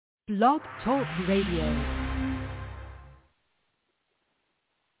Blog Talk Radio.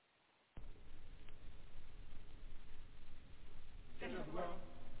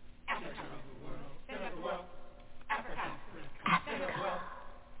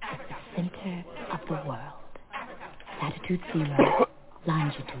 Center of the world. Latitude 0,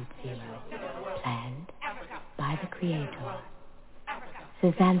 longitude 0. Planned by the Creator.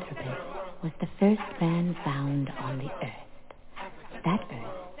 Cisanthropus was the first man found on the earth. That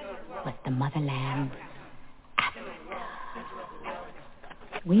earth was the motherland, Africa.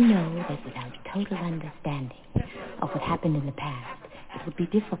 We know that without total understanding of what happened in the past, it would be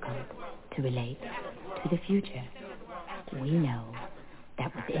difficult to relate to the future. We know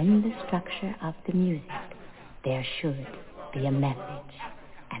that within the structure of the music, there should be a message,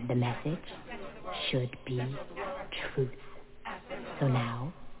 and the message should be truth. So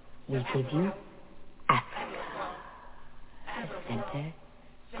now, we give you Africa, the center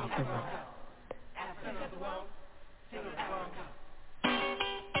of the world.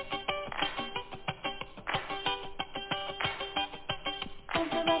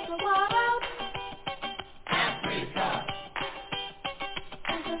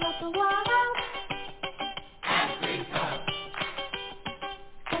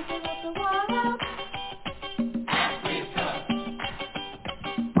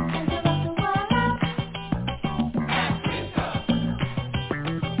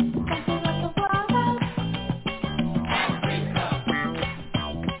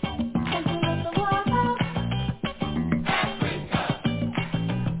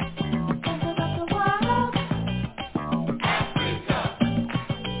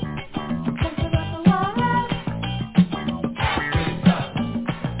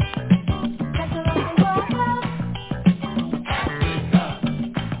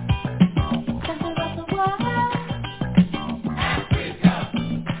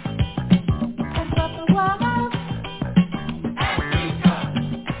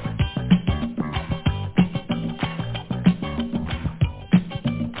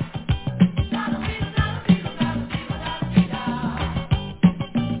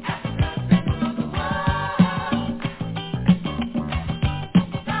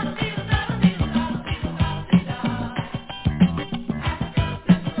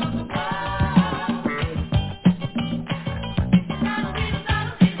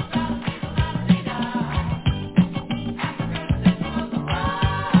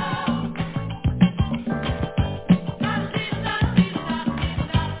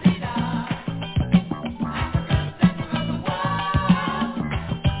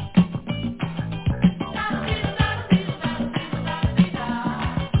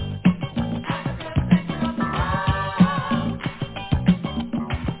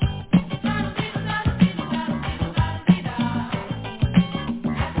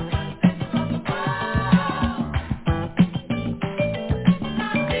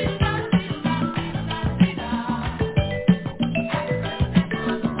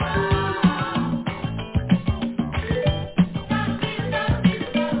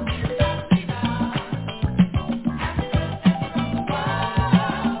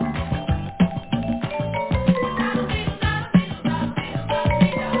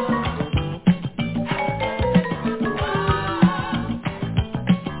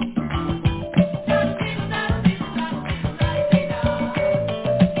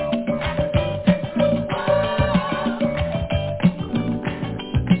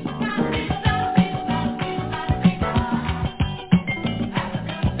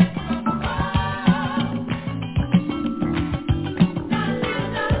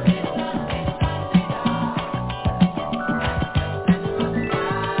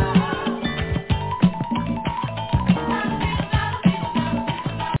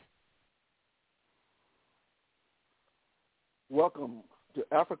 Welcome to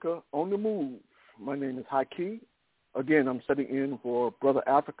Africa on the Move. My name is Haki. Again, I'm sitting in for Brother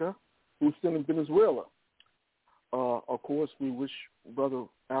Africa, who's still in Venezuela. Of course, we wish Brother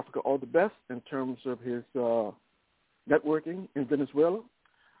Africa all the best in terms of his networking in Venezuela.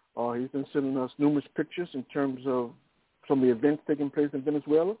 He's been sending us numerous pictures in terms of some of the events taking place in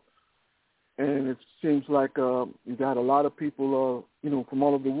Venezuela. And it seems like you got a lot of people, from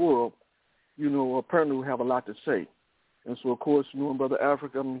all over the world, apparently who have a lot to say. And so, of course, knowing Brother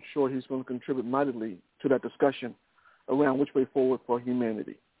Africa, I'm sure he's going to contribute mightily to that discussion around which way forward for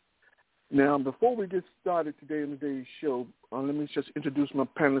humanity. Now, before we get started today in today's show, let me just introduce my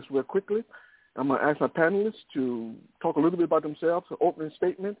panelists real quickly. I'm going to ask my panelists to talk a little bit about themselves, an opening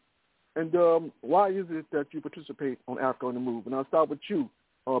statement, and why is it that you participate on Africa on the Move? And I'll start with you,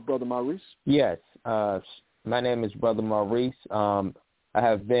 Brother Maurice. Yes. My name is Brother Maurice. I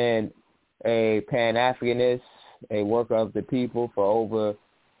have been a Pan-Africanist, a worker of the people for over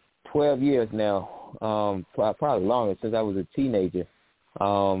 12 years now, probably longer, since I was a teenager,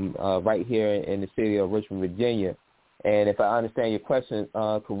 right here in the city of Richmond, Virginia. And if I understand your question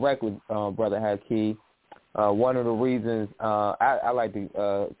correctly, Brother Haki, one of the reasons I like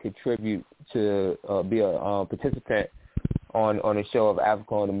to contribute to be a participant on the show of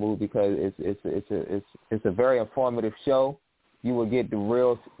Africa on the Move, because it's a very informative show. You will get the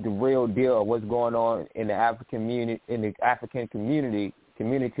real deal of what's going on in the African community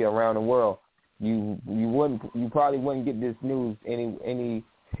around the world. You probably wouldn't get this news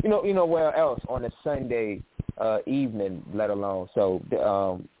anywhere else on a Sunday evening, let alone. So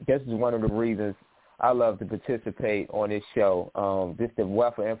this is one of the reasons I love to participate on this show. Just the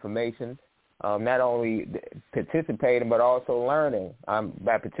wealth of information, not only participating but also learning.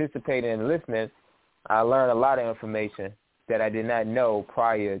 By participating and listening, I learn a lot of information that I did not know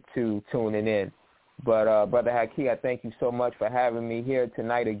prior to tuning in. But Brother Haki, I thank you so much for having me here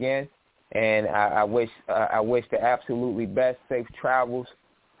tonight again, and I wish the absolutely best safe travels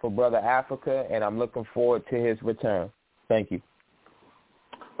for Brother Africa, and I'm looking forward to his return. Thank you.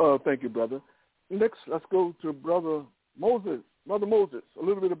 Thank you, brother. Next, let's go to Brother Moses. Brother Moses, a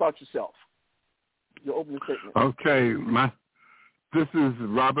little bit about yourself, your opening statement. Okay, this is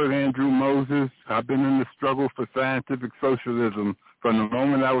Robert Andrew Moses. I've been in the struggle for scientific socialism from the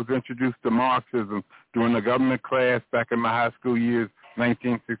moment I was introduced to Marxism during the government class back in my high school years,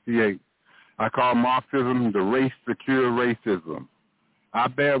 1968. I call Marxism the race to cure racism. I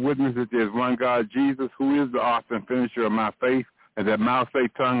bear witness that there's one God, Jesus, who is the author and finisher of my faith, and that Mao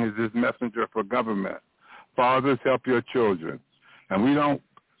Zedong is his messenger for government. Fathers, help your children. And we don't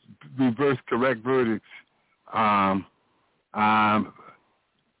reverse correct verdicts. I'm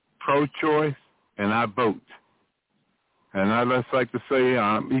pro-choice, and I vote. And I just like to say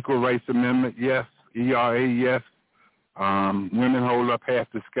Equal Rights Amendment, yes. ERA, yes. Women hold up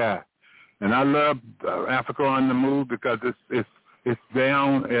half the sky. And I love Africa on the Move because it's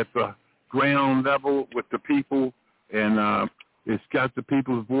down at the ground level with the people, and it's got the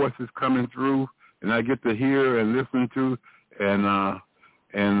people's voices coming through, and I get to hear and listen to, and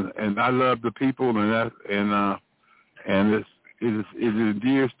I love the people, and it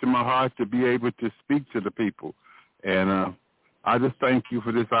endears to my heart to be able to speak to the people, and I just thank you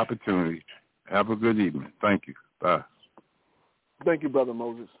for this opportunity. Have a good evening. Thank you. Bye. Thank you, Brother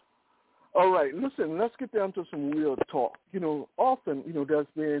Moses. All right, listen, let's get down to some real talk. Often, there's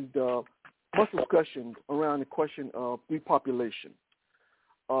been much discussion around the question of depopulation.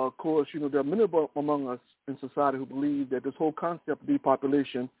 Of course, there are many among us in society who believe that this whole concept of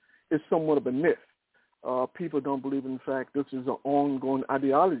depopulation is somewhat of a myth. People don't believe, in fact, this is an ongoing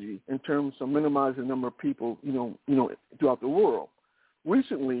ideology in terms of minimizing the number of people, throughout the world.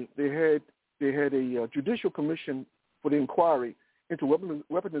 Recently, they had a judicial commission for the inquiry into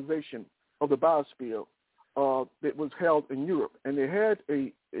weaponization of the biosphere that was held in Europe, and they had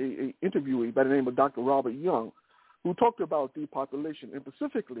a interviewee by the name of Dr. Robert Young, who talked about depopulation, and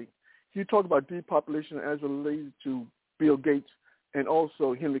specifically, he talked about depopulation as related to Bill Gates and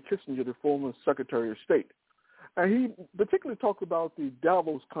also Henry Kissinger, the former Secretary of State. And he particularly talked about the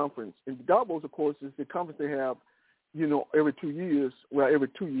Davos conference. And Davos, of course, is the conference they have, every 2 years, every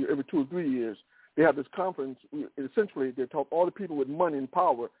 2 or 3 years, they have this conference. Essentially, they talk, all the people with money and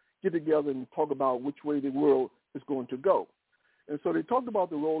power get together and talk about which way the world is going to go. And so they talked about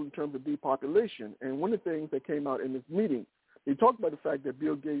the role in terms of depopulation. And one of the things that came out in this meeting, they talked about the fact that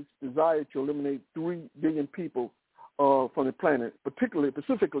Bill Gates desired to eliminate 3 billion people from the planet,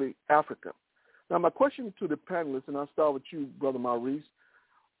 specifically Africa. Now, my question to the panelists, and I'll start with you, Brother Maurice,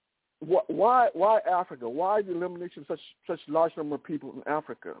 why Africa? Why the elimination of such large number of people in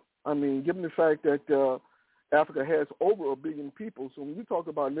Africa? I mean, given the fact that Africa has over 1 billion people, so when you talk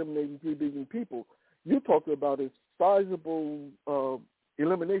about eliminating 3 billion people, you're talking about a sizable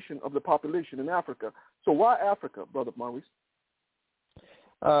elimination of the population in Africa. So why Africa, Brother Maurice?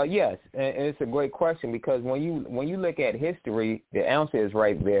 Yes, and it's a great question because when you look at history, the answer is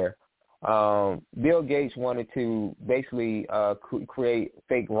right there. Bill Gates wanted to basically create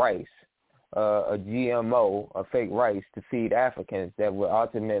fake rice, a GMO, a fake rice to feed Africans that would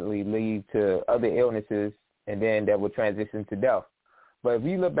ultimately lead to other illnesses and then that would transition to death. But if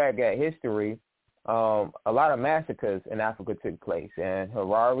you look back at history, a lot of massacres in Africa took place, and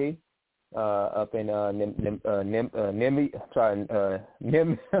Harare, up in Namibia.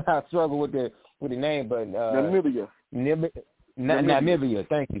 I struggle with the name, but Namibia. Namibia.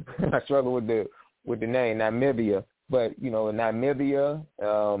 Thank you. I struggle with the name Namibia, but in Namibia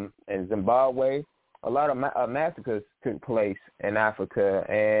and Zimbabwe, a lot of massacres took place in Africa,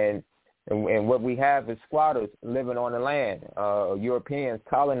 and what we have is squatters living on the land, Europeans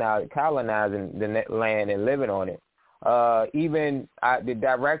colonizing the land and living on it. Even the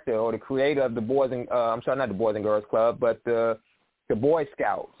director or the creator of the not the Boys and Girls Club, but the Boy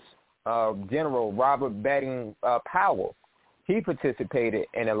Scouts, General Robert Baden Powell, he participated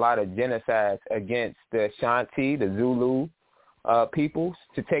in a lot of genocides against the Ashanti, the Zulu peoples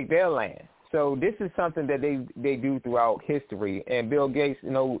to take their land. So this is something that they do throughout history, and Bill Gates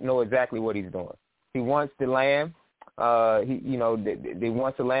know exactly what he's doing. He wants the land. They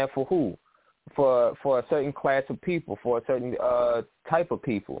wants the land for who? For a certain class of people, for a certain type of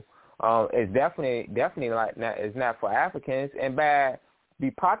people. It's definitely it's not for Africans, and by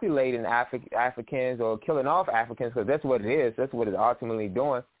depopulating Africans or killing off Africans, because that's what it is. That's what it's ultimately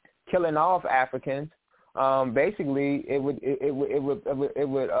doing. Killing off Africans. Basically, it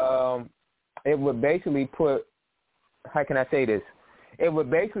would basically put, how can I say this? It would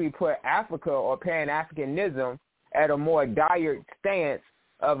basically put Africa or Pan-Africanism at a more dire stance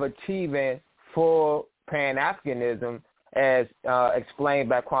of achieving full Pan-Africanism, as explained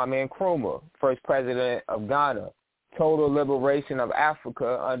by Kwame Nkrumah, first president of Ghana. Total liberation of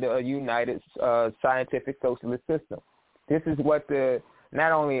Africa under a united scientific socialist system. This is what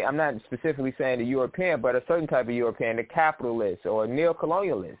I'm not specifically saying the European, but a certain type of European, the capitalist or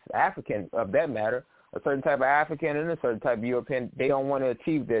neo-colonialist, African of that matter, a certain type of African and a certain type of European, they don't want to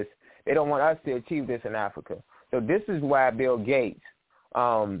achieve this. They don't want us to achieve this in Africa. So this is why Bill Gates,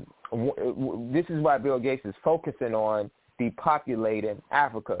 is focusing on depopulating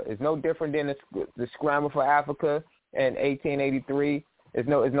Africa. It's no different than the scramble for Africa in 1883. It's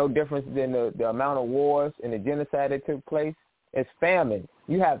no difference than the amount of wars and the genocide that took place. It's famine.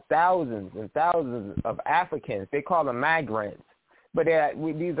 You have thousands and thousands of Africans. They call them migrants, but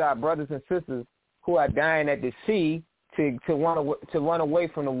these are brothers and sisters who are dying at the sea to run away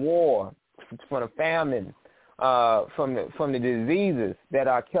from the war, from the famine, from the diseases that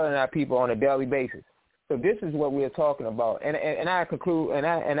are killing our people on a daily basis. So this is what we're talking about, and I conclude and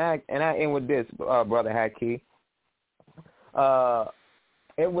I end with this, Brother Haki.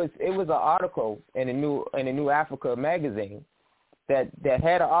 It was an article in the New Africa magazine that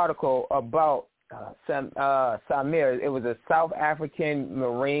had an article about SAMIR. It was a South African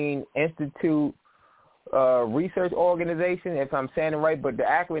Marine Institute research organization, if I'm saying it right, but the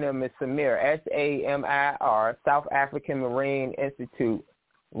acronym is SAMIR, SAMIR, South African Marine Institute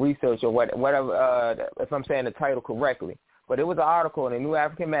Research, or whatever, if I'm saying the title correctly. But it was an article in the New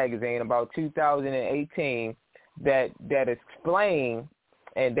African magazine about 2018 that explained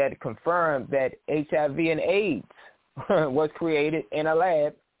and that confirmed that HIV and AIDS was created in a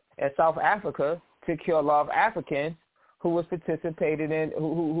lab in South Africa to kill off Africans who was participating in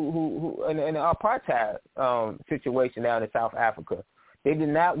who in an apartheid situation down in South Africa. They did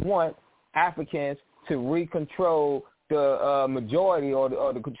not want Africans to recontrol the majority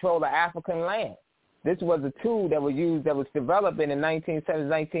or the control of African land. This was a tool that was used, that was developed in the 1970s,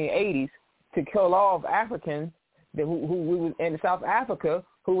 1980s to kill off Africans who was in South Africa,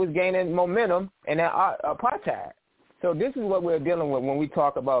 who was gaining momentum in that apartheid. So this is what we're dealing with when we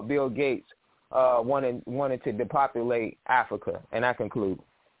talk about Bill Gates wanting to depopulate Africa. And I conclude.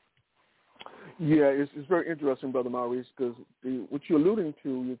 Yeah, it's very interesting, Brother Maurice, because what you're alluding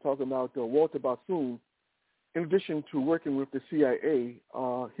to, you're talking about Walter Bassoon. In addition to working with the CIA,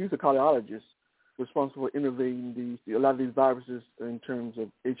 he's a cardiologist responsible for innovating a lot of these viruses in terms of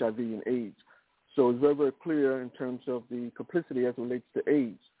HIV and AIDS. So it's very, very clear in terms of the complicity as it relates to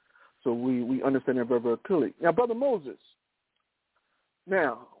AIDS. So we understand that very, very clearly. Now, Brother Moses,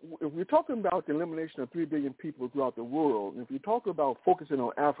 now, if we're talking about the elimination of 3 billion people throughout the world, and if you talk about focusing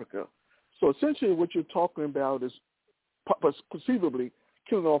on Africa, so essentially what you're talking about is conceivably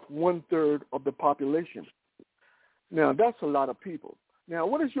killing off 1/3 of the population. Now, that's a lot of people. Now,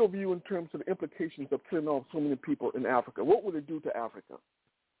 what is your view in terms of the implications of killing off so many people in Africa? What would it do to Africa?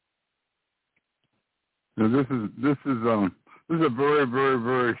 Now, this is a very, very,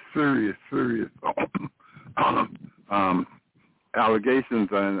 very serious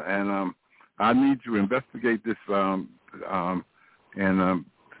allegations, and I need to investigate this and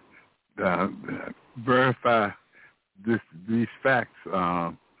verify these facts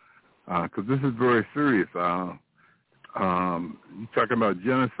because this is very serious. You're talking about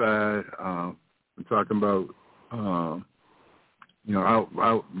genocide. We're talking about out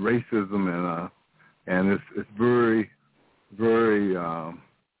racism, and it's very, very I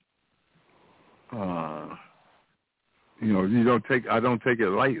don't take it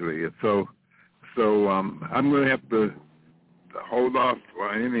lightly. So I'm going to have to hold off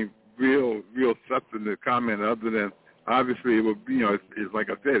on any real substantive comment other than obviously it would, it's like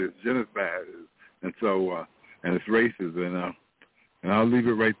I said, it's genocide, and so and it's racist, and I'll leave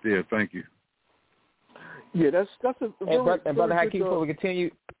it right there. Thank you. Yeah, that's a very, and Brother Haki, before we continue,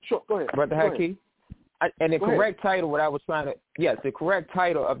 sure, go ahead, Brother Haki. And the correct title, what I was trying to, the correct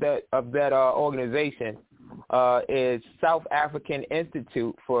title of that organization is South African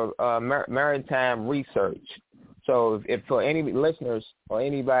Institute for Maritime Research. So if for any listeners or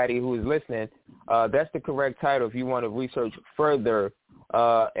anybody who is listening, that's the correct title if you want to research further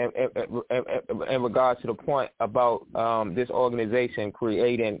in regards to the point about this organization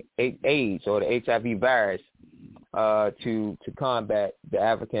creating AIDS or the HIV virus to combat the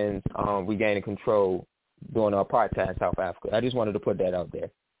Africans regaining control during apartheid in South Africa. I just wanted to put that out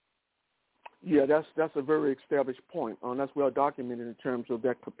there. Yeah, that's a very established point. That's well documented in terms of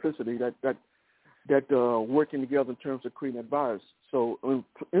that complicity, that working together in terms of creating that virus. So,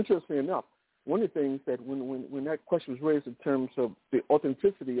 interestingly enough, one of the things that when that question was raised in terms of the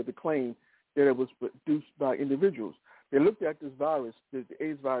authenticity of the claim that it was produced by individuals, they looked at this virus, the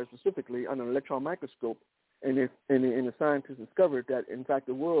AIDS virus specifically, under an electron microscope, and the scientists discovered that in fact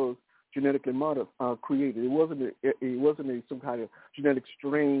it was genetically created. It wasn't some kind of genetic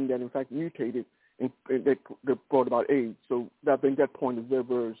strain that in fact mutated and that brought about AIDS. So I think that point is very,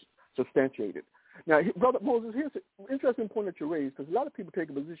 very substantiated. Now, Brother Moses, here's an interesting point that you raised, because a lot of people take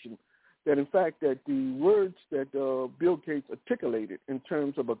a position that in fact that the words that Bill Gates articulated in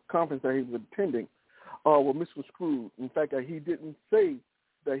terms of a conference that he was attending were misconstrued. In fact, that he didn't say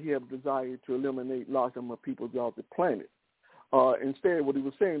that he had a desire to eliminate large number of people off the planet. Instead, what he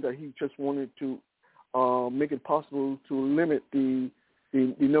was saying that he just wanted to make it possible to limit the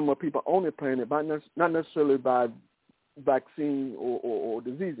number of people on the planet, not necessarily by vaccine or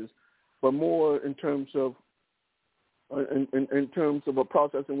diseases, but more in terms of a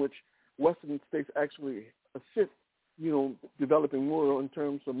process in which Western states actually assist, developing world in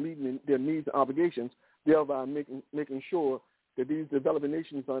terms of meeting their needs and obligations, thereby making sure that these developing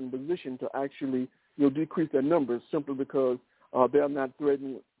nations are in position to actually decrease their numbers simply because they are not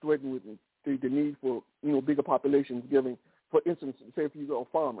threatened with the need for bigger populations. Giving, for instance, say if you're a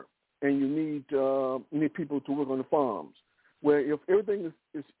farmer and you need people to work on the farms, where if everything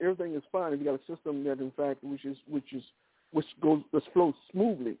is fine, if you got a system that in fact which flows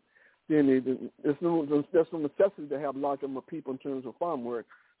smoothly, then there's no necessity to have a large number of people in terms of farm work,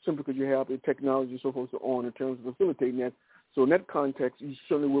 simply because you have the technology and so forth and so on in terms of facilitating that. So in that context, you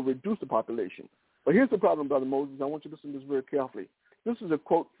certainly will reduce the population. But here's the problem, Brother Moses. I want you to listen to this very carefully. This is a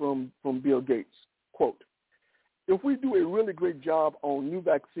quote from Bill Gates. Quote, "If we do a really great job on new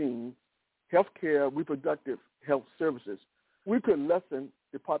vaccines, healthcare, reproductive health services, we could lessen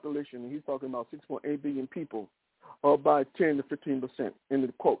the population," and he's talking about 6.8 billion people, by 10 to 15%, end of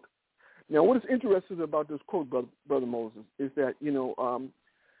the quote. Now, what is interesting about this quote, Brother Moses, is that,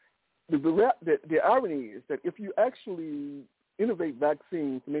 the irony is that if you actually innovate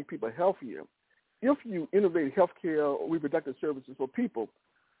vaccines to make people healthier, if you innovate healthcare or reproductive services for people,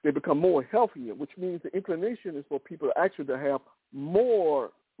 they become more healthier, which means the inclination is for people actually to have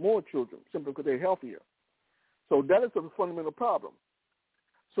more children, simply because they're healthier. So that is a fundamental problem.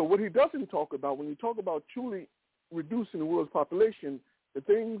 So what he doesn't talk about, when you talk about truly reducing the world's population, the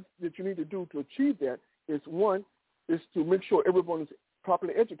things that you need to do to achieve that is, one, is to make sure everyone is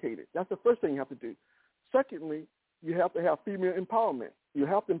properly educated. That's the first thing you have to do. Secondly, you have to have female empowerment. You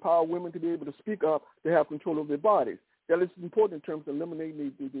have to empower women to be able to speak up, to have control of their bodies. That is important in terms of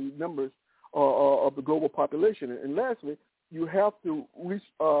eliminating the numbers of the global population. And lastly, you have to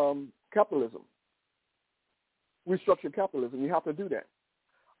restructure capitalism. You have to do that.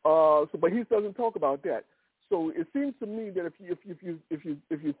 But he doesn't talk about that. So it seems to me that if you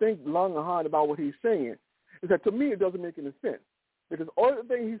think long and hard about what he's saying, is that to me it doesn't make any sense, because all the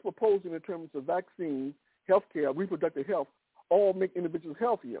things he's proposing in terms of vaccines, healthcare, reproductive health, all make individuals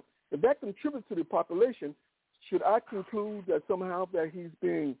healthier. If that contributes to the population, should I conclude that somehow that he's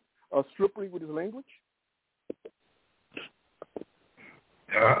being slippery with his language?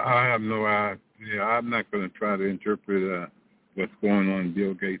 I have no idea. I'm not going to try to interpret what's going on in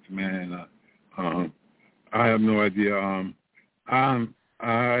Bill Gates' man. I have no idea.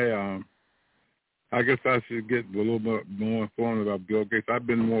 I guess I should get a little bit more informed about Bill Gates. I've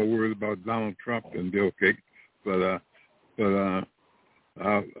been more worried about Donald Trump than Bill Gates, but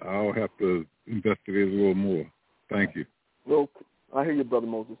I'll have to investigate a little more. Thank you. Well, I hear you, Brother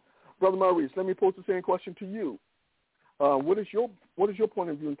Moses. Brother Maurice, let me pose the same question to you. What is your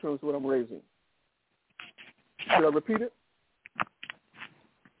point of view in terms of what I'm raising? Should I repeat it?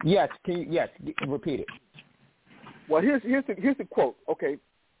 Yes. Repeat it. Well, here's the quote. Okay,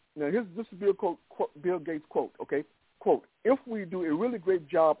 Now, this is Bill Gates' quote, okay? Quote, if we do a really great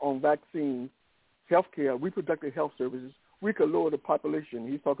job on vaccines, healthcare, reproductive health services, we could lower the population.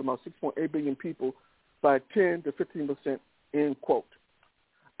 He's talking about 6.8 billion people by 10 to 15%, end quote.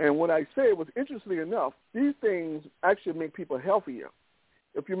 And what I said was, interestingly enough, these things actually make people healthier.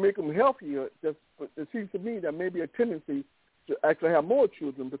 If you make them healthier, it seems to me that may be a tendency to actually have more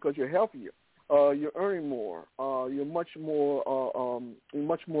children because you're healthier. You're earning more. You have much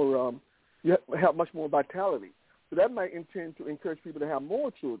more vitality. So that might intend to encourage people to have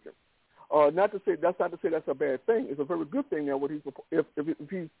more children. That's not to say that's a bad thing. It's a very good thing now.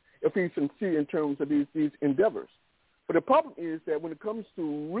 If he's sincere in terms of these endeavors. But the problem is that when it comes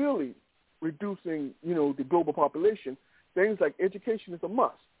to really reducing, the global population, things like education is a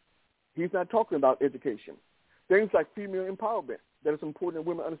must. He's not talking about education. Things like female empowerment, that it's important that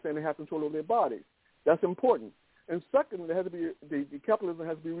women understand they have control over their bodies. That's important. And second, there has to be the capitalism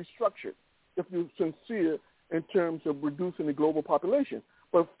has to be restructured if you're sincere in terms of reducing the global population.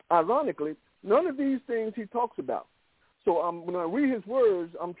 But ironically, none of these things he talks about. So when I read his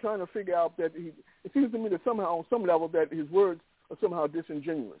words, I'm trying to figure out that it seems to me that somehow, on some level, that his words are somehow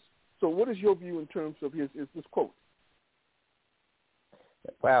disingenuous. So what is your view in terms of this quote?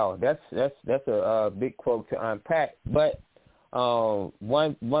 Wow, that's a big quote to unpack. But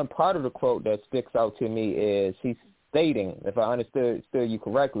one part of the quote that sticks out to me is he's stating, if I understood you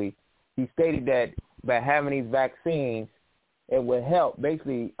correctly, he stated that by having these vaccines, it would help,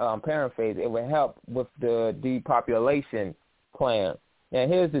 basically, paraphrase, it would help with the depopulation plan. Now,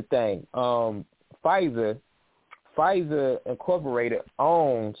 here's the thing. Pfizer Incorporated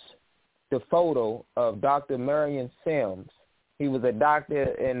owns the photo of Dr. Marion Sims. He was a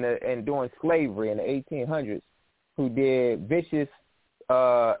doctor during slavery in the 1800s who did vicious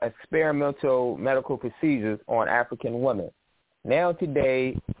experimental medical procedures on African women. Now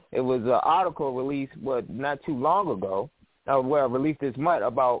today, it was an article released not too long ago, released this month,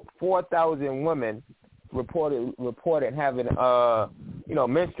 about 4,000 women reported having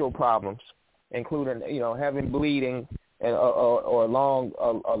menstrual problems, including having bleeding or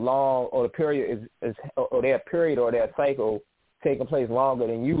the period or their period or their cycle taking place longer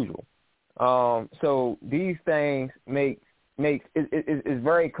than usual. So these things it's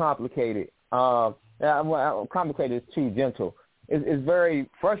very complicated. Complicated is too gentle. It's very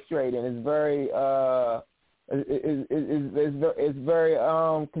frustrating. It's very it's very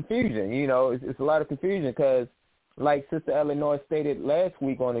confusing. It's a lot of confusion because, like Sister Eleanor stated last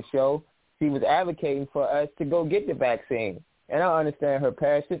week on the show, she was advocating for us to go get the vaccine, and I understand her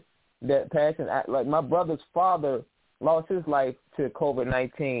passion. Like my brother's father lost his life to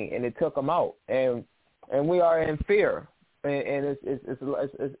COVID-19, and it took him out, and we are in fear, and it's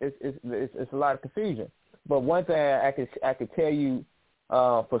a lot of confusion. But one thing I could tell you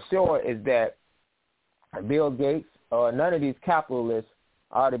for sure is that Bill Gates or none of these capitalists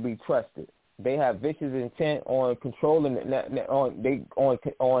are to be trusted. They have vicious intent on controlling,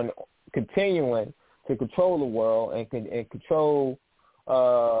 on continuing to control the world and control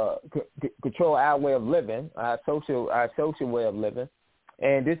our way of living, our social way of living.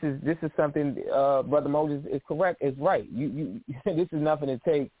 And this is something Brother Moses is correct, is right. You this is nothing to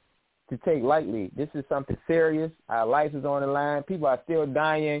take lightly. This is something serious. Our life is on the line. People are still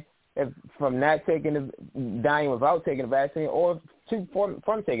dying from dying without taking the vaccine or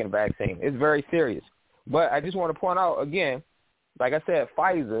from taking the vaccine. It's very serious. But I just want to point out again, like I said,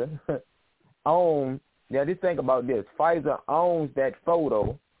 Pfizer owns. Now, just think about this. Pfizer owns that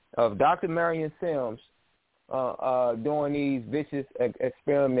photo of Dr. Marion Sims doing these vicious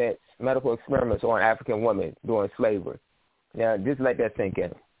medical experiments on African women during slavery. Now, just let that sink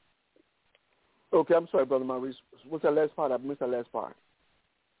in. Okay, I'm sorry, Brother Maurice. What's that last part? I missed that last part.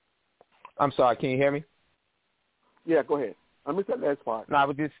 I'm sorry. Can you hear me? Yeah, go ahead. I missed that last part. No, I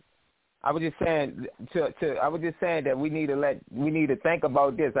was just saying that we need to think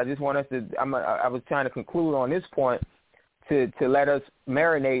about this. I just want us to. I was trying to conclude on this point to let us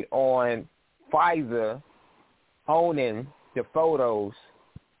marinate on Pfizer owning the photos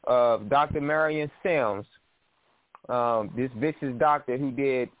of Dr. Marion Sims, this vicious doctor who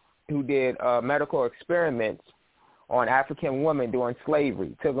did medical experiments on African women during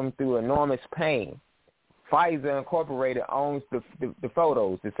slavery, took them through enormous pain. Pfizer Incorporated owns the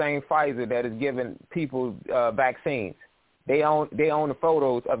photos, the same Pfizer that is giving people vaccines. They own the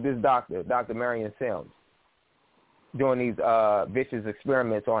photos of this doctor, Dr. Marion Sims, doing these vicious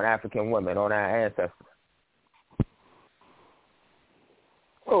experiments on African women, on our ancestors.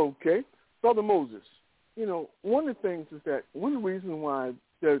 Okay. Brother Moses, one of the things is that one of the reasons why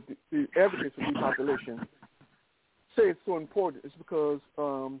the advocates for depopulation say it's so important is because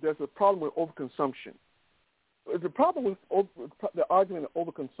there's a problem with overconsumption. The problem with the argument of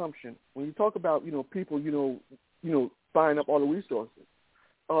overconsumption, when you talk about people buying up all the resources,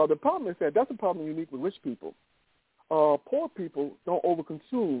 the problem is that that's a problem unique with rich people. Poor people don't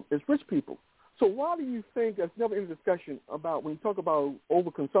overconsume. It's rich people. So why do you think there's never any discussion about, when you talk about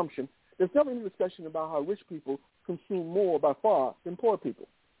overconsumption, there's never any discussion about how rich people consume more by far than poor people?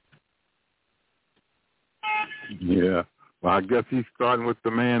 Yeah. Well, I guess he's starting with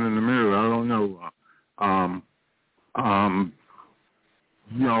the man in the mirror. I don't know.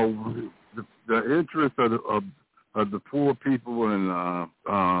 The interest of the poor people and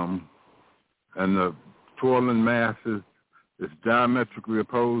the toiling masses is diametrically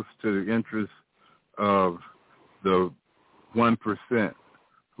opposed to the interests of the 1%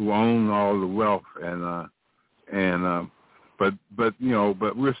 who own all the wealth, but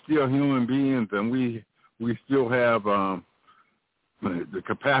we're still human beings, and we still have the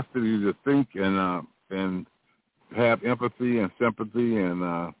capacity to think and have empathy and sympathy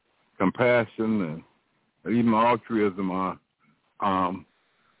and compassion and even altruism.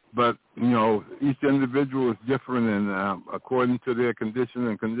 But each individual is different, and according to their condition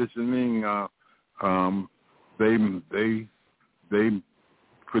and conditioning, they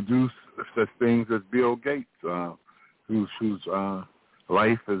produce such things as Bill Gates, whose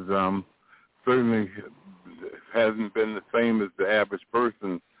life is certainly hasn't been the same as the average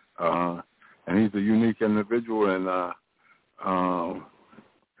person, and he's a unique individual, and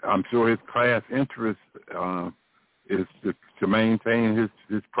I'm sure his class interest is to maintain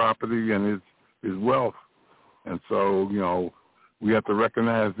his property and his wealth, and so we have to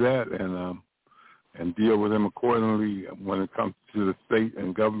recognize that and deal with him accordingly when it comes to the state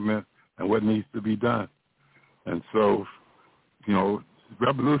and government and what needs to be done. And so,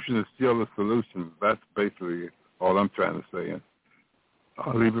 revolution is still a solution. That's basically all I'm trying to say. And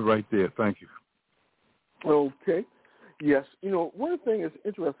I'll leave it right there. Thank you. Okay. Yes. One thing is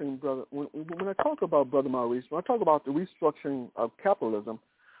interesting, brother, when I talk about, Brother Maurice, when I talk about the restructuring of capitalism,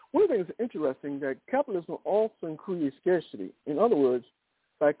 one thing is interesting that capitalism also includes scarcity. In other words,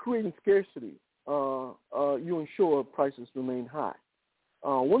 by creating scarcity, you ensure prices remain high.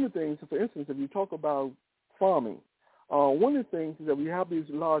 One of the things, for instance, if you talk about farming, one of the things is that we have these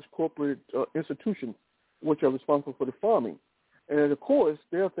large corporate institutions which are responsible for the farming. And, of course,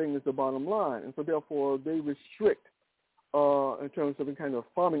 their thing is the bottom line. And so, therefore, they restrict in terms of the kind of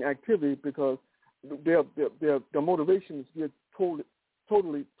farming activity because their motivation is geared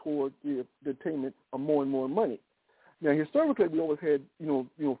totally toward the attainment of more and more money. Now, historically, we always had,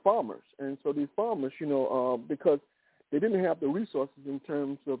 farmers. And so these farmers, because they didn't have the resources in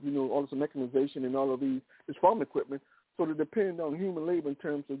terms of, all this mechanization and all of this farm equipment, so they depended on human labor in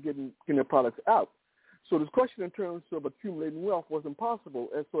terms of getting their products out. So this question in terms of accumulating wealth was impossible.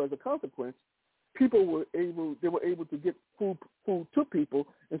 And so as a consequence, people were able to get food to people.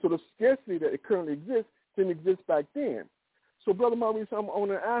 And so the scarcity that currently exists didn't exist back then. So, Brother Maurice, I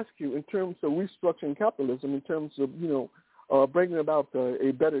want to ask you, in terms of restructuring capitalism, in terms of bringing about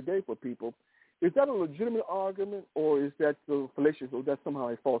a better day for people, is that a legitimate argument, or is that fallacious, or that's somehow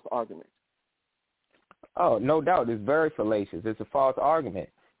a false argument? Oh, no doubt. It's very fallacious. It's a false argument.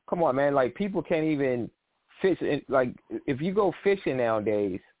 Come on, man. Like, people can't even fish. Like, if you go fishing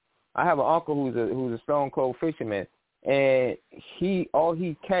nowadays, I have an uncle who's a stone cold fisherman, and all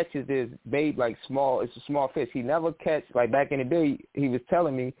he catches is bait, like it's a small fish. He never catch, like back in the day, he was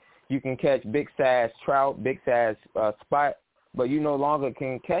telling me you can catch big size trout, big size spot, but you no longer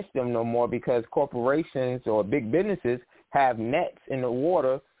can catch them no more because corporations or big businesses have nets in the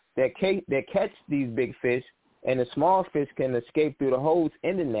water that catch these big fish, and the small fish can escape through the holes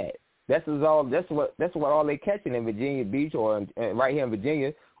in the net. That's what all they catching in Virginia Beach or right here in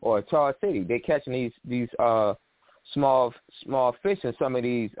Virginia or Charles City. They catching these small fish in some of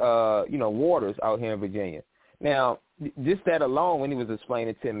these waters out here in Virginia. Now, just that alone, when he was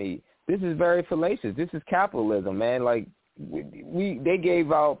explaining to me, this is very fallacious. This is capitalism, man. Like they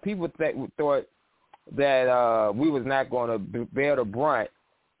gave out, people thought that we was not going to bear the brunt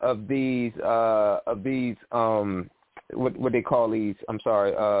of these what they call these,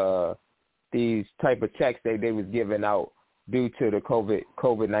 these type of checks that they was giving out due to the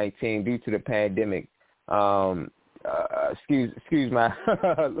COVID-19, due to the pandemic. Excuse my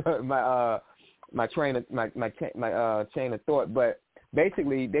my chain of thought, but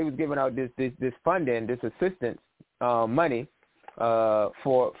basically they was giving out this funding, this assistance money for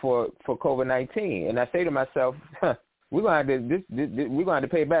COVID-19, and I say to myself, we're gonna have to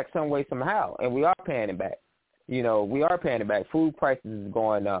pay it back some way somehow, and we are paying it back. We are paying it back. Food prices is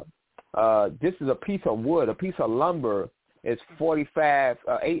going up. this is a piece of wood, a piece of lumber is $45.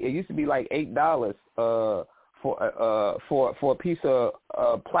 It used to be like $8 for a piece of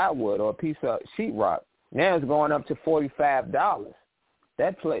plywood or a piece of sheetrock. Now it's going up to $45.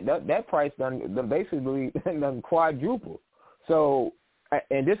 That price done basically done quadruple. So,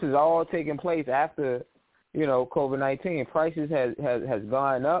 and this is all taking place after, COVID-19. Prices has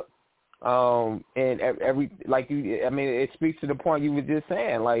gone up. And it speaks to the point you were just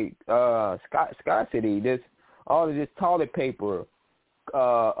saying, like scarcity. All of this toilet paper,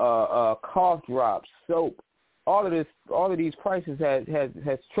 cough drops, soap, all of these prices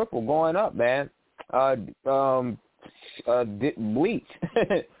has tripled, going up, man. Bleach,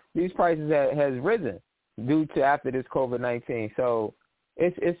 these prices has risen due to after this COVID-19. So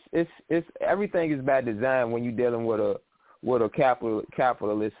it's everything is by design when you're dealing with a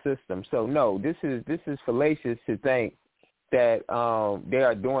capitalist system. So no, this is fallacious to think that they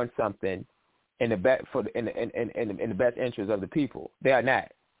are doing something in the best in the best interest of the people. They are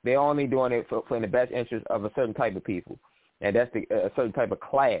not. They're only doing it for in the best interest of a certain type of people, and that's a certain type of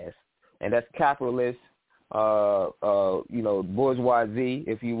class, and that's capitalist, bourgeoisie,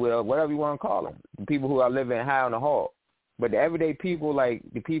 if you will, whatever you want to call them, the people who are living high on the hog. But the everyday people, like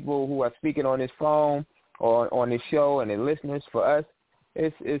the people who are speaking on this phone or on this show and the listeners, for us,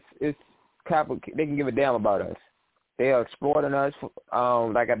 it's capital. They can give a damn about us. They are exploiting us,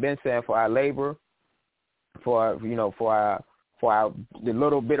 like I've been saying, for our labor, for the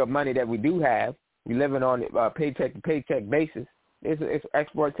little bit of money that we do have. We living on a paycheck to paycheck basis. It's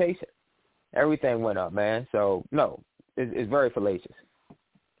exploitation. Everything went up, man. So no, it's very fallacious.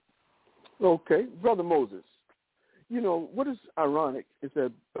 Okay, Brother Moses. What is ironic is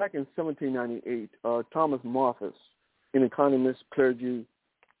that back in 1798, Thomas Malthus, an economist, clergy,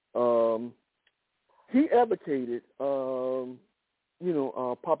 he advocated,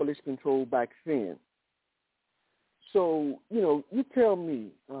 population control back then. So, you tell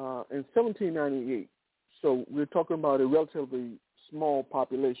me, in 1798, so we're talking about a relatively small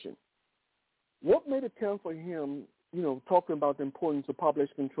population. What made it count for him, talking about the importance of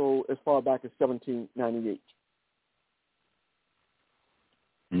population control as far back as 1798?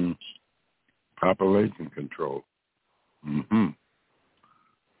 Population control. Mm-hmm.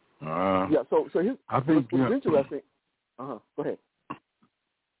 So I think what's interesting. Go ahead.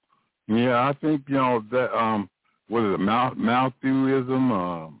 Yeah, I think that what is it, Malthuism?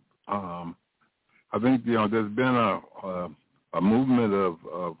 I think there's been a movement of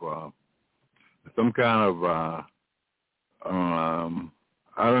some kind of I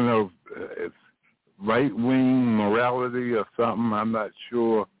don't know if it's right-wing morality or something. I'm not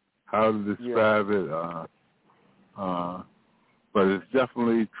sure how to describe it. But it's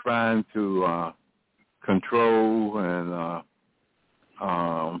definitely trying to control and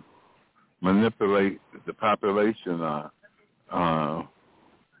manipulate the population. But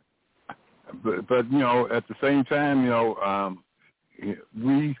at the same time,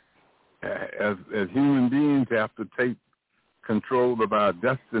 we as human beings have to take control of our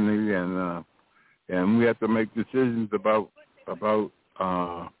destiny, and we have to make decisions about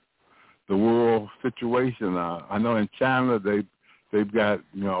the world situation. I know in China they've got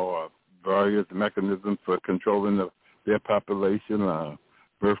various mechanisms for controlling their population,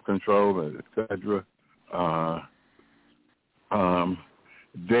 birth control, etc.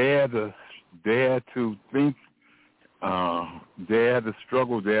 Dare to think, dare to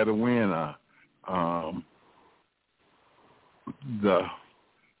struggle, dare to win.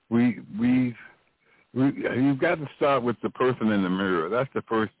 You've got to start with the person in the mirror. That's the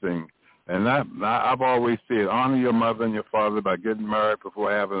first thing. And I've always said, honor your mother and your father by getting married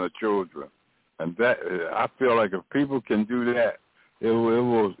before having a children. And that, I feel like if people can do that, it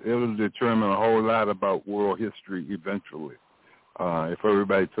will determine a whole lot about world history eventually. If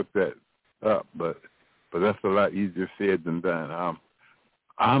everybody took that up, but that's a lot easier said than done.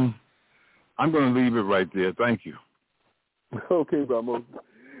 I'm going to leave it right there. Thank you. Okay, Brother.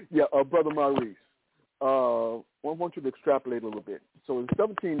 Yeah, Brother Maurice. I want you to extrapolate a little bit. So in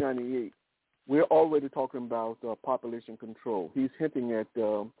 1798, we're already talking about population control. He's hinting at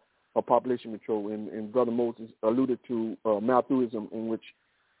a population control, and Brother Moses alluded to Malthuism, in which,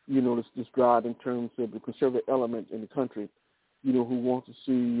 it's described in terms of the conservative element in the country, who wants to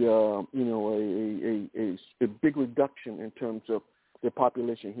see, a big reduction in terms of their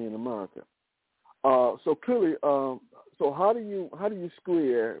population here in America. So clearly, so how do you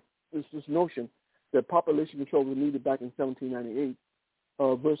square this notion that population control was needed back in 1798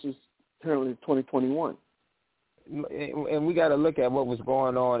 versus currently 2021? And we got to look at what was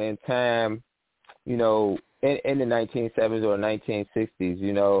going on in time, in the 1970s or 1960s.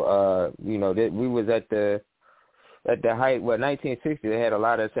 We was at the height. 1960, they had a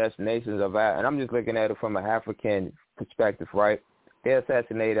lot of assassinations of, and I'm just looking at it from an African perspective, right? They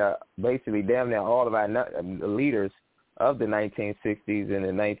assassinated basically damn near all of our leaders of the 1960s and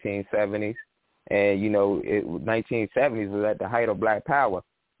the 1970s, and 1970s was at the height of Black Power.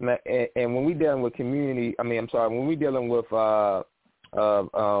 And when we dealing with when we dealing with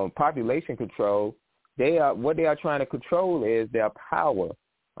population control, what they are trying to control is their power.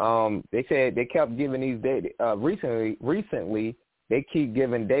 They said they kept giving these data. Recently, they keep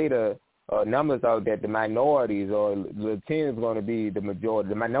giving data numbers out that the minorities or Latinos are going to be the majority.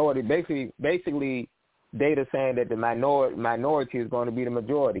 The minority, basically, data saying that the minority is going to be the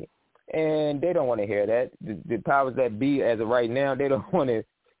majority, and they don't want to hear that. The powers that be, as of right now, they don't want to.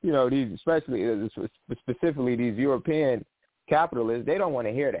 Specifically these European capitalists, they don't want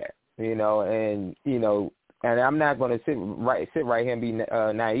to hear that. And I'm not going to sit right here and be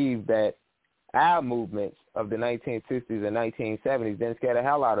naive that our movements of the 1960s and 1970s didn't scare the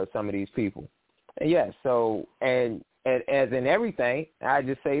hell out of some of these people. And yes, and as in everything, I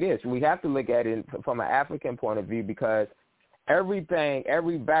just say this: we have to look at it from an African point of view, because everything,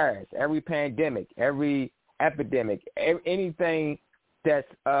 every virus, every pandemic, every epidemic, anything that's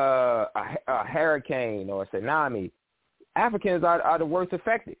a hurricane or a tsunami, Africans are the worst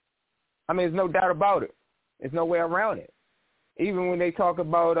affected. I mean, there's no doubt about it. There's no way around it. Even when they talk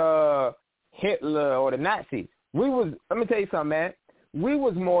about Hitler or the Nazis, let me tell you something, man. We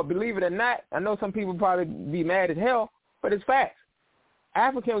was more, believe it or not, I know some people probably be mad as hell, but it's facts.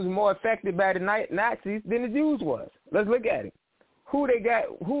 Africans was more affected by the Nazis than the Jews was. Let's look at it. Who did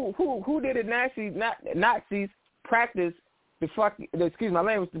the Nazis practice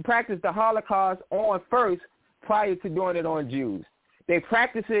practice the Holocaust on first prior to doing it on Jews? They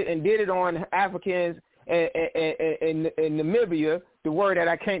practiced it and did it on Africans in Namibia,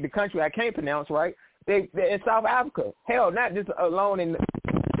 the country I can't pronounce, right? They in South Africa. Hell, not just alone in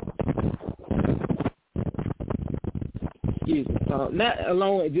not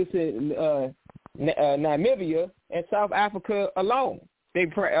alone just in Namibia and South Africa alone. They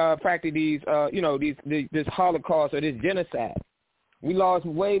practiced these, this Holocaust or this genocide. We lost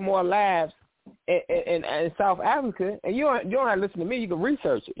way more lives in South Africa, and you don't have to listen to me. You can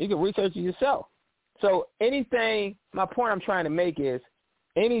research it. You can research it yourself. So my point I'm trying to make is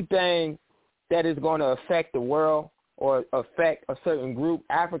anything that is going to affect the world or affect a certain group,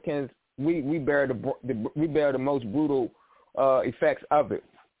 Africans, we bear the most brutal effects of it.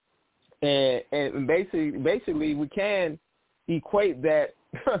 And basically we can equate that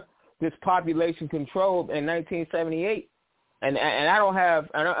this population control in 1978. And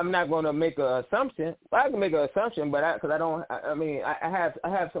I'm not going to make an assumption. I can make an assumption, but I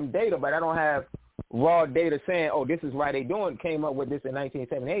have some data, but I don't have raw data saying, oh, this is why they came up with this in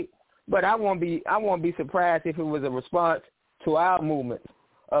 1978. But I won't be surprised if it was a response to our movements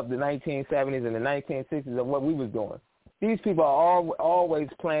of the 1970s and the 1960s of what we was doing. These people are always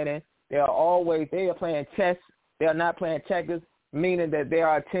planning. They are playing chess. They are not playing checkers, meaning that they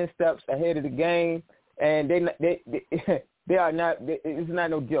are 10 steps ahead of the game, and they are not. It's not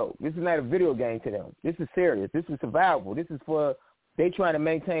no joke. This is not a video game to them. This is serious. This is survival. This is for they trying to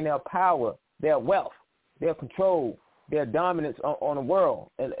maintain their power, their wealth, their control, their dominance on the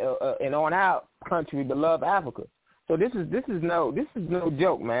world and on our country, beloved Africa. So this is no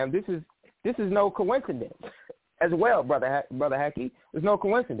joke, man. This is no coincidence as well, brother Haki. There's no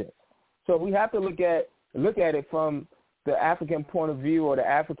coincidence. So we have to look at it from the African point of view or the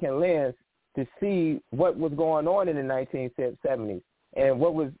African lens to see what was going on in the 1970s and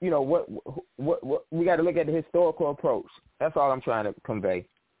what was, what we got to look at the historical approach. That's all I'm trying to convey.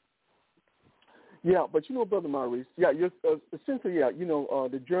 Yeah, but Brother Maurice, essentially,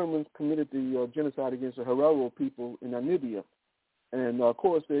 the Germans committed the genocide against the Herero people in Namibia. And, of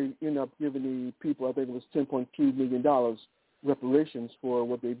course, they ended up giving the people, I think it was $10.2 million reparations for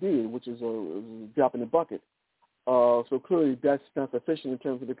what they did, which is a drop in the bucket. So clearly that's not sufficient in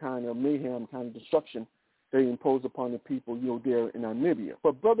terms of the kind of mayhem, kind of destruction they imposed upon the people, there in Namibia.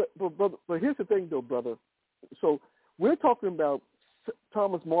 But here's the thing, though, brother. So we're talking about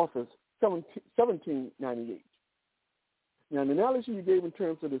Thomas Malthus, 1798. Now, the analogy you gave in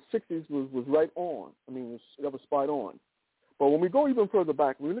terms of the 60s was right on. I mean, that was spot on. But when we go even further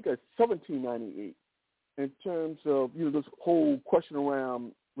back, when we look at 1798, in terms of this whole question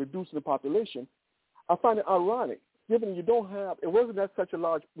around reducing the population, I find it ironic, given it wasn't that such a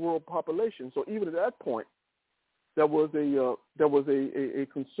large world population. So even at that point, there was a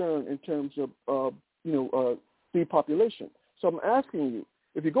concern in terms of depopulation. So I'm asking you,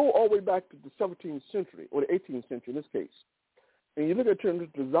 If you go all the way back to the 17th century, or the 18th century in this case, and you look at terms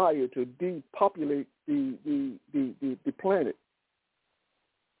of desire to depopulate the planet,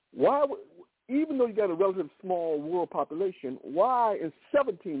 why, even though you got a relatively small world population, why in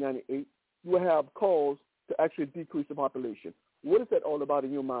 1798 you will have cause to actually decrease the population? What is that all about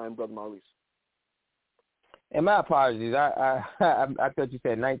in your mind, Brother Maurice? And my apologies, I thought you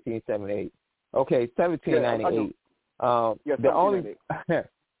said 1978. Okay, 1798. Yeah, the only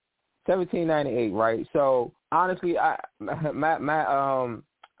 1798, right? So honestly, my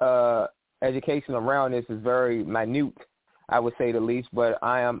education around this is very minute, I would say the least. But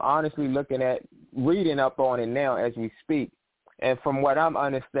I am honestly reading up on it now as we speak, and from what I'm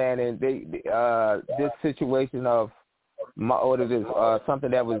understanding, this situation of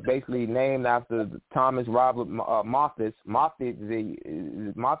something that was basically named after Thomas Robert Malthus. I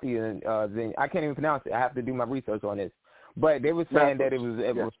can't even pronounce it. I have to do my research on this. But they were saying that it was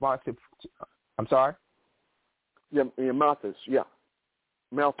responsive. I'm sorry? Yeah, Malthus, yeah.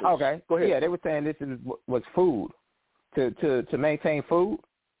 Malthus. Okay. Go ahead. Yeah, they were saying this was food, to maintain food.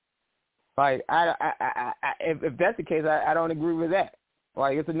 Like, if that's the case, I don't agree with that.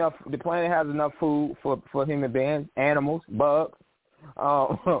 Like, it's enough. The planet has enough food for human beings, animals, bugs,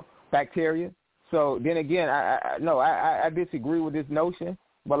 bacteria. So then again, I disagree with this notion.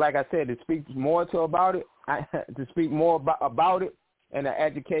 But like I said, to speak more about it in an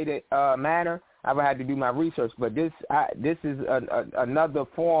educated manner, I would have to do my research. But this is another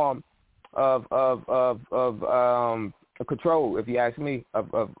form of control, if you ask me,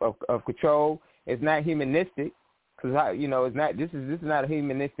 of control. It's not humanistic. Because it's not. This is not a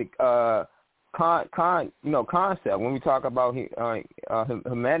humanistic concept. When we talk about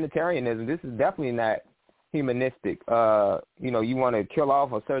humanitarianism, this is definitely not humanistic. You want to kill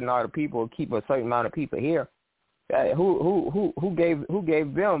off a certain amount of people, keep a certain amount of people here. Who gave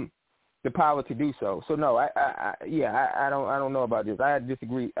them the power to do so? So no, I don't know about this. I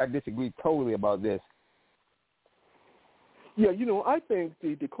disagree totally about this. Yeah, I think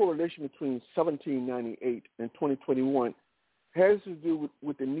the correlation between 1798 and 2021 has to do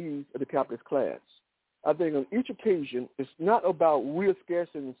with the needs of the capitalist class. I think on each occasion, it's not about real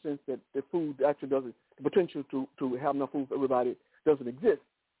scarcity in the sense that the food actually doesn't, the potential to have enough food for everybody doesn't exist.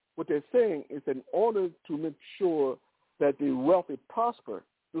 What they're saying is that in order to make sure that the wealthy prosper,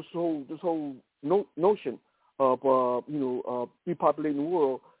 this whole notion of depopulating the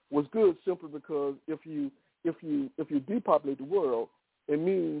world was good simply because if you depopulate the world, it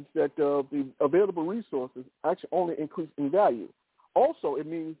means that the available resources actually only increase in value. Also, it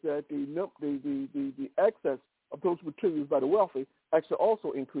means that the access of those materials by the wealthy actually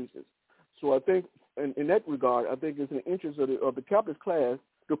also increases. So I think, in that regard, I think it's in the interest of the capitalist class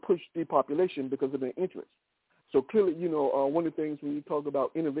to push depopulation because of their interest. So clearly, one of the things when you talk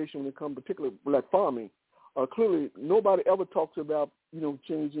about innovation when it comes particularly like farming, clearly nobody ever talks about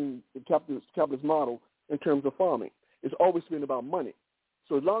changing the capitalist model in terms of farming. It's always been about money.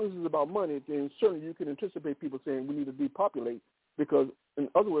 So as long as it's about money, then certainly you can anticipate people saying we need to depopulate because, in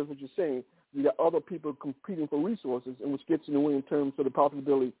other words, what you're saying, you got other people competing for resources, and which gets in the way in terms of the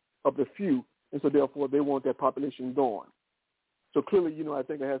profitability of the few, and so therefore they want that population gone. So clearly, I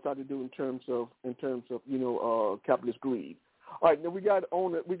think it has something to do in terms of capitalist greed. All right, now we got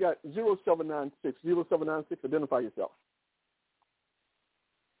 0796. 0796, identify yourself.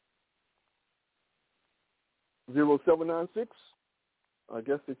 0796. I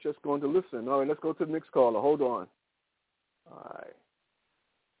guess they're just going to listen. All right, let's go to the next caller. Hold on. All right.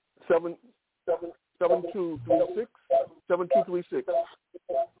 7236. 7236.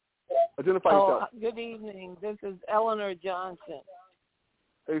 Identify yourself. Good evening. This is Eleanor Johnson.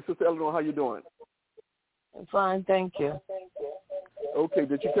 Hey, Sister Eleanor, how you doing? I'm fine, thank you. Okay,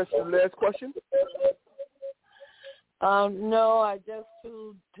 did you catch the last question? No, I just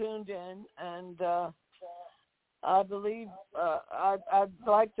tuned in, and I believe I'd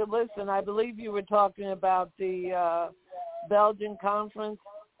like to listen. I believe you were talking about the Belgian conference.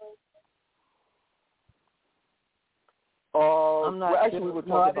 I'm not well, actually, sure.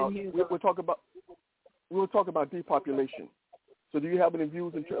 we were talking about depopulation. So, do you have any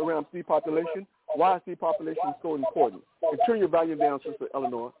views around depopulation? Why is depopulation so important? And turn your volume down, Sister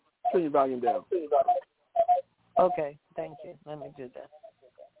Eleanor. Turn your volume down. Okay, thank you. Let me do that.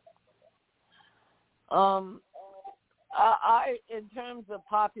 I in terms of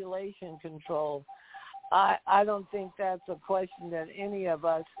population control, I don't think that's a question that any of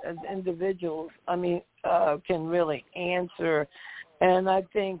us as individuals, can really answer. And I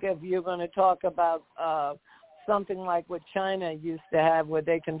think if you're going to talk about something like what China used to have, where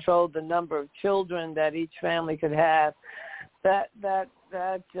they controlled the number of children that each family could have, that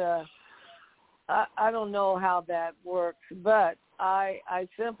that I don't know how that works, but I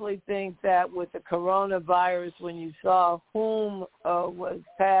simply think that with the coronavirus, when you saw whom was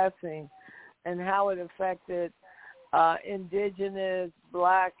passing and how it affected indigenous,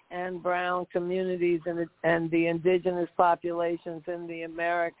 black, and brown communities and the indigenous populations in the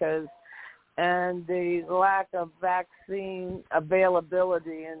Americas, and the lack of vaccine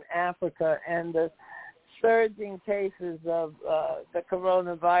availability in Africa, and the surging cases of the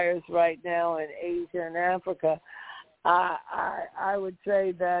coronavirus right now in Asia and Africa, I would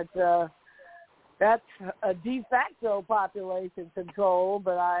say that that's a de facto population control,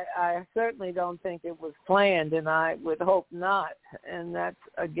 but I certainly don't think it was planned, and I would hope not. And that's,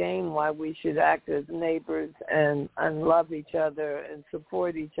 again, why we should act as neighbors and love each other and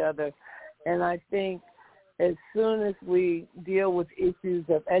support each other. And I think as soon as we deal with issues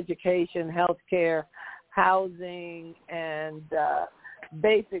of education, healthcare, housing, and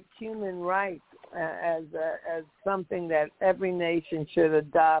basic human rights as something that every nation should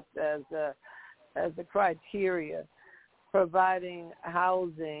adopt as a criteria, providing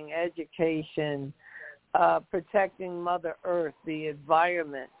housing, education, protecting Mother Earth, the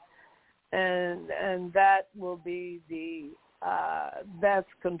environment, and that will be the best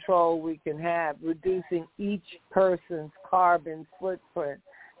control we can have, reducing each person's carbon footprint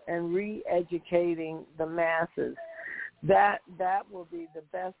and re-educating the masses. That will be the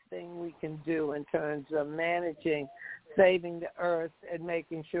best thing we can do in terms of managing, saving the earth, and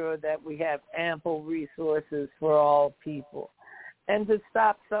making sure that we have ample resources for all people, and to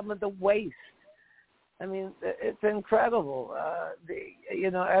stop some of the waste. I mean, it's incredible.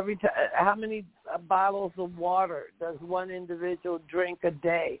 Every time, how many bottles of water does one individual drink a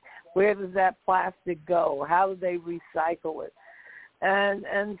day? Where does that plastic go? How do they recycle it?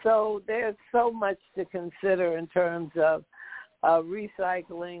 And so there's so much to consider in terms of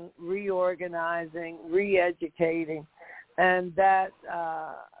recycling, reorganizing, re-educating, and that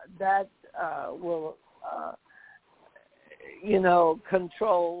will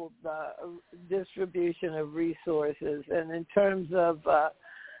control the distribution of resources. And in terms of,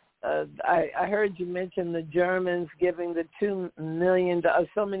 I heard you mention the Germans giving the $2 million,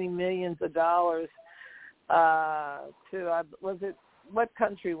 so many millions of dollars to, what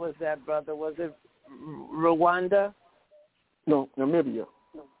country was that, brother? Was it Rwanda? No, Namibia.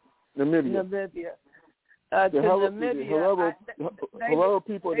 To Namibia. The Herero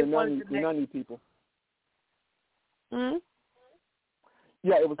people, the Nani people. Hmm?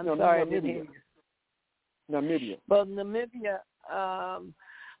 Yeah, it was Namibia. Namibia. Well, Namibia,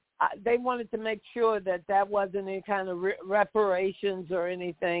 they wanted to make sure that wasn't any kind of reparations or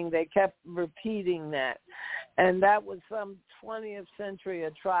anything. They kept repeating that. And that was some 20th century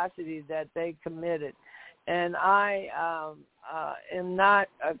atrocity that they committed. And I am not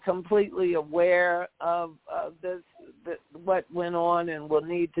completely aware of what went on, and will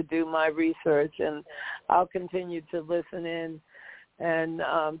need to do my research. And I'll continue to listen in. And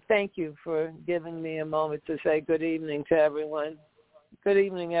thank you for giving me a moment to say good evening to everyone. Good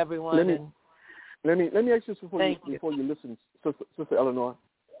evening, everyone. Let me ask you before you listen, Sister Eleanor.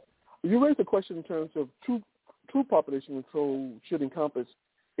 You raised a question in terms of true population control should encompass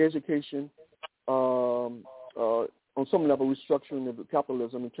education, on some level restructuring of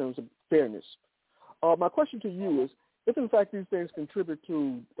capitalism in terms of fairness. My question to you is, if in fact these things contribute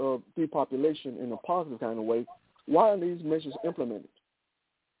to depopulation in a positive kind of way, why are these measures implemented?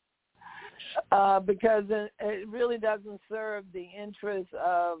 Because it really doesn't serve the interests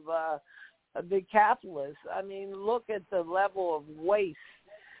of the capitalists. I mean, look at the level of waste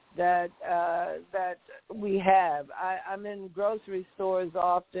that we have. I'm in grocery stores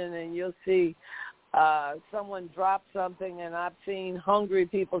often, and you'll see someone drop something, and I've seen hungry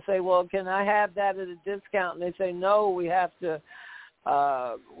people say, "Well, can I have that at a discount?" And they say, "No, we have to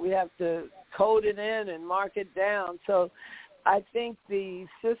code it in and mark it down." So I think the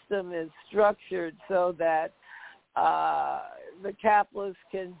system is structured so that the capitalists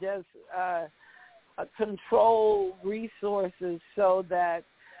can just control resources so that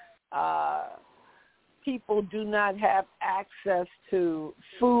people do not have access to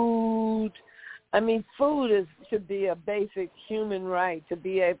food. I mean, food should be a basic human right, to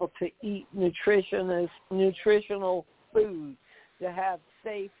be able to eat nutritional food, to have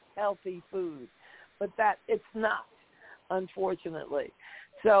safe, healthy food. But that it's not, unfortunately.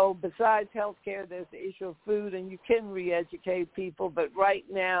 So besides healthcare, there's the issue of food, and you can re-educate people. But right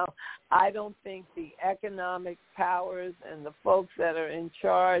now, I don't think the economic powers and the folks that are in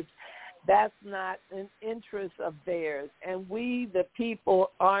charge, that's not an interest of theirs. And we, the people,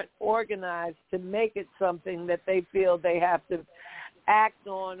 aren't organized to make it something that they feel they have to act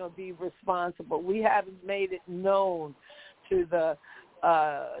on or be responsible. We haven't made it known to the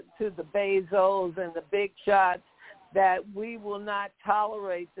Bezos and the big shots that we will not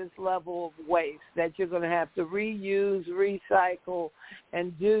tolerate this level of waste, that you're going to have to reuse, recycle,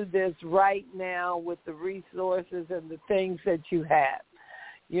 and do this right now with the resources and the things that you have.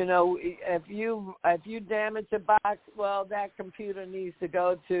 You know, if you damage a box, well, that computer needs to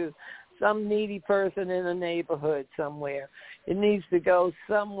go to some needy person in a neighborhood somewhere. It needs to go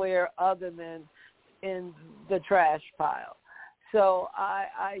somewhere other than in the trash pile. So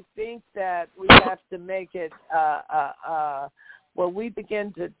I think that we have to make it when we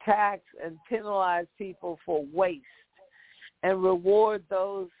begin to tax and penalize people for waste and reward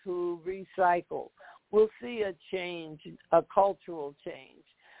those who recycle, we'll see a change, a cultural change.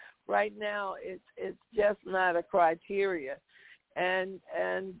 Right now, it's just not a criteria. And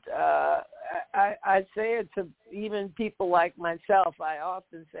I say it to even people like myself. I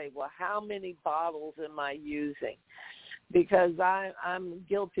often say, well, how many bottles am I using? Because I'm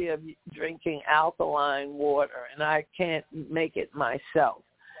guilty of drinking alkaline water, and I can't make it myself.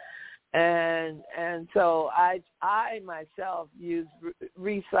 And so I myself use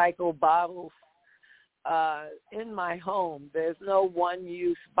recycled bottles in my home. There's no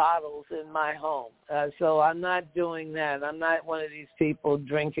one-use bottles in my home. So I'm not doing that. I'm not one of these people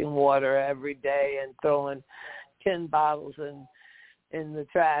drinking water every day and throwing 10 bottles in the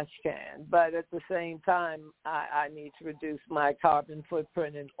trash can. But at the same time, I need to reduce my carbon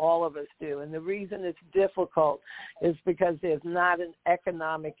footprint, and all of us do. And the reason it's difficult is because there's not an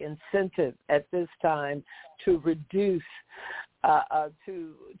economic incentive at this time to reduce.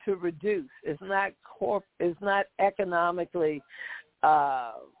 To reduce. It's not economically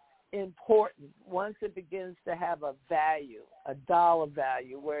important. Once it begins to have a value, a dollar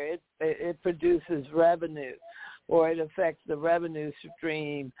value, where it produces revenue, or it affects the revenue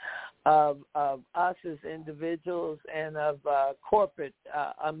stream of us as individuals and of the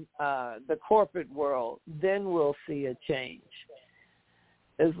corporate world, then we'll see a change.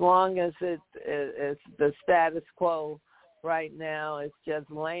 As long as it's the status quo right now, it's just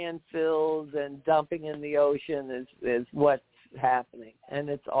landfills and dumping in the ocean is what's happening, and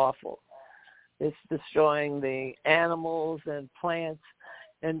it's awful. It's destroying the animals and plants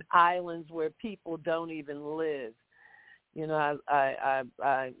and islands where people don't even live. You know,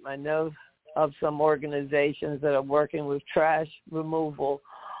 I know of some organizations that are working with trash removal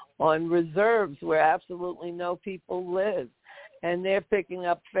on reserves where absolutely no people live. And they're picking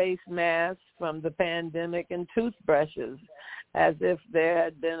up face masks from the pandemic and toothbrushes as if there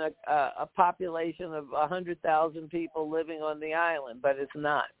had been a population of 100,000 people living on the island, but it's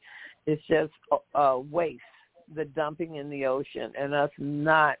not. It's just waste, the dumping in the ocean, and us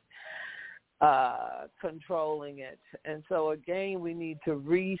not controlling it. And so, again, we need to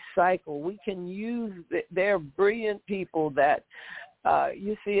recycle. We can use – there are brilliant people that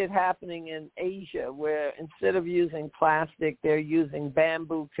you see it happening in Asia, where instead of using plastic, they're using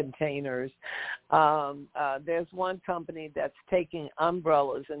bamboo containers. There's one company that's taking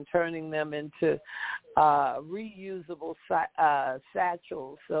umbrellas and turning them into reusable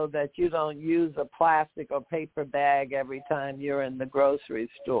satchels so that you don't use a plastic or paper bag every time you're in the grocery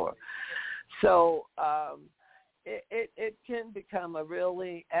store. So it can become a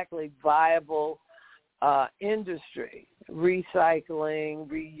really actually viable industry, recycling,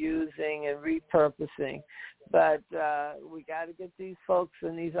 reusing, and repurposing. But we got to get these folks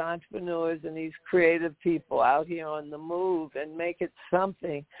and these entrepreneurs and these creative people out here on the move and make it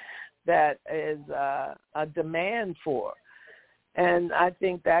something that is a demand for. And I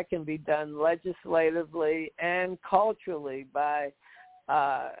think that can be done legislatively and culturally by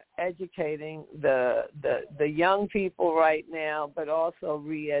educating the young people right now, but also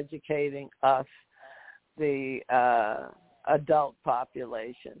re-educating us, the adult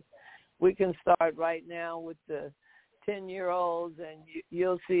population. We can start right now with the 10-year-olds, and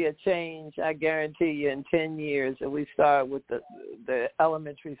you'll see a change, I guarantee you, in 10 years. And we start with the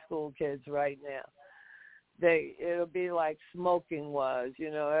elementary school kids right now. It'll be like smoking was. You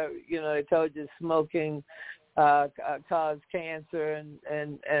know, they told you smoking caused cancer,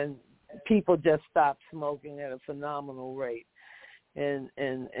 and people just stopped smoking at a phenomenal rate in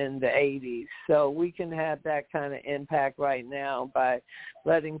the 80s. So we can have that kind of impact right now by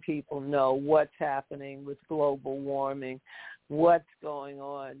letting people know what's happening with global warming, what's going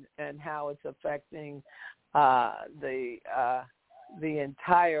on, and how it's affecting the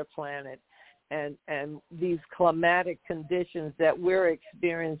entire planet, and these climatic conditions that we're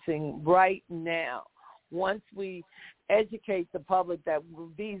experiencing right now. Once we educate the public that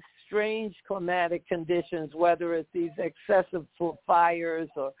these strange climatic conditions, whether it's these excessive fires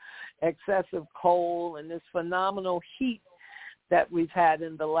or excessive cold and this phenomenal heat that we've had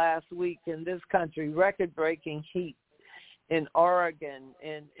in the last week in this country, record-breaking heat in Oregon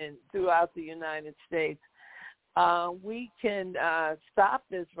and throughout the United States, we can stop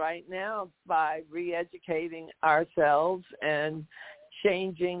this right now by re-educating ourselves and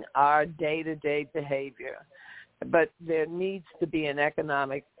changing our day-to-day behavior. But there needs to be an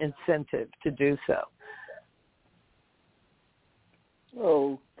economic incentive to do so.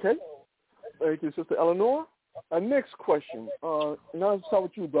 Okay. Thank you, Sister Eleanor. Next question. And I'll start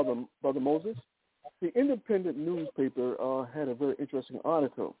with you, Brother Moses. The Independent newspaper had a very interesting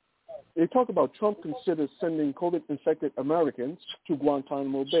article. They talk about Trump considers sending COVID-infected Americans to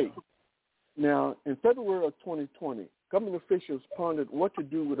Guantanamo Bay. Now, in February of 2020, government officials pondered what to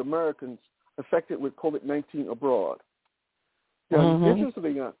do with Americans affected with COVID-19 abroad. Now,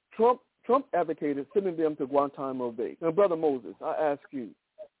 interestingly, Trump advocated sending them to Guantanamo Bay. Now, Brother Moses, I ask you,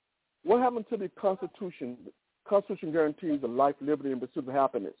 what happened to the Constitution? The Constitution guarantees the life, liberty, and pursuit of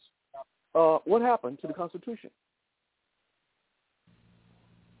happiness. What happened to the Constitution?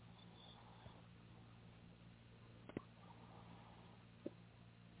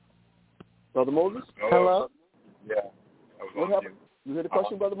 Brother Moses? Hello? Yeah. What happened? You heard the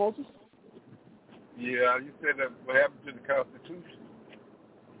question, Brother Moses? Yeah, you said that what happened to the Constitution?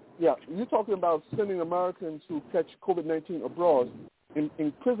 Yeah, you're talking about sending Americans who catch COVID-19 abroad and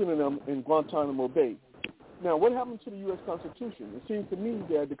imprisoning them in Guantanamo Bay. Now, what happened to the U.S. Constitution? It seems to me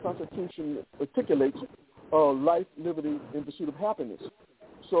that the Constitution articulates life, liberty, and pursuit of happiness.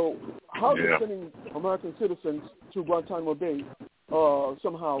 So how does sending American citizens to Guantanamo Bay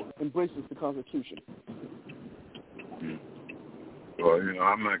somehow embraces the Constitution? Well,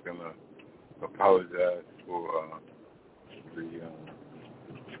 I'm not going to apologize for the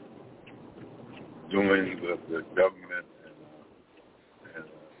doings of the government, and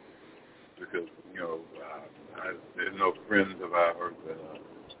because there's no friends of ours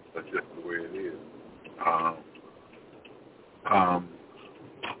that's just the way it is.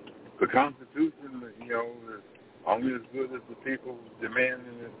 The Constitution, is only as good as the people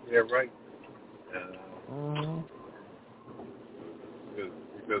demanding their rights,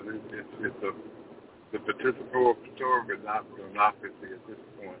 because it's the participatory democracy at this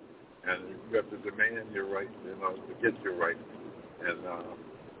point, and you have to demand your rights in order to get your rights, and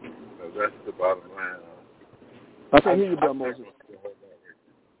that's the bottom line. I can hear you, Brother Moses.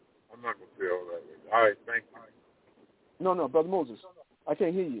 I'm not going to say all that way. All right, thank you. No, Brother Moses, I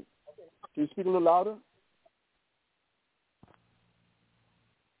can't hear you. Can you speak a little louder?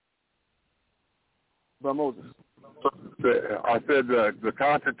 Brother Moses. I said the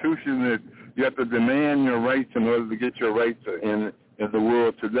Constitution that you have to demand your rights in order to get your rights in the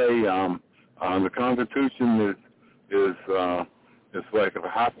world today. The Constitution is like a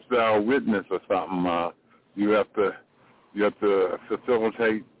hostile witness or something. You have to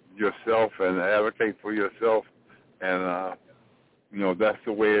facilitate yourself and advocate for yourself, and that's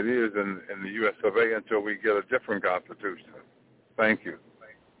the way it is in the U.S. of A. until we get a different Constitution. Thank you.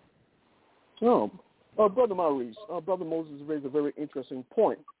 Brother Maurice, Brother Moses raised a very interesting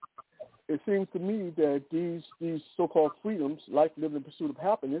point. It seems to me that these so-called freedoms, life, liberty, and pursuit of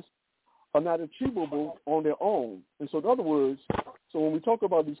happiness, are not achievable on their own. And so in other words, when we talk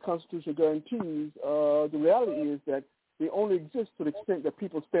about these constitutional guarantees, the reality is that they only exist to the extent that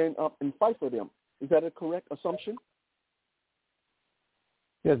people stand up and fight for them. Is that a correct assumption?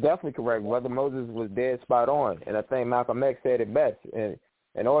 Yes, definitely correct. Brother Moses was dead spot on, and I think Malcolm X said it best.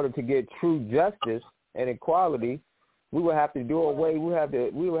 In order to get true justice and equality, we would have to do away. We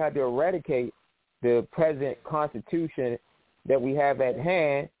would have to eradicate the present Constitution that we have at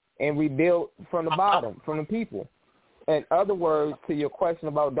hand and rebuild from the bottom, from the people. In other words, to your question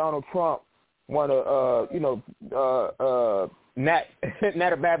about Donald Trump want to,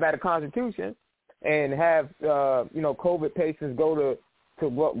 not abide by the Constitution and have, COVID patients go to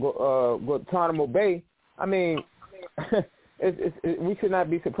Guantanamo Bay. I mean, we should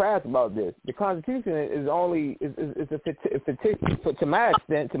not be surprised about this. The Constitution is only a fictitious, to my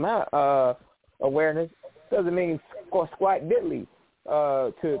extent, to my awareness, doesn't mean squat diddly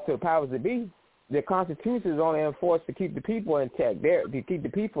to the powers that be. The Constitution is only enforced to keep the people intact, to keep the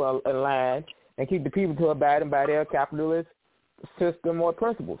people in line, and keep the people to abiding by their capitalist system or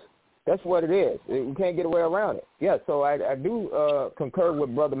principles. That's what it is. We can't get away around it. Yeah, so I do concur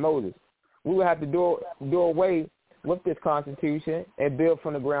with Brother Moses. We would have to do away with this Constitution and build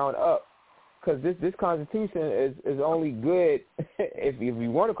from the ground up, because this Constitution is only good, if you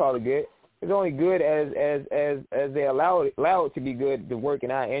want to call it good, It's only good as they allow it to be good to work in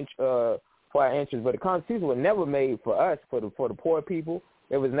for our interests. But the Constitution was never made for us, for the poor people.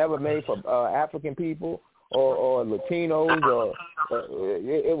 It was never made for African people or Latinos or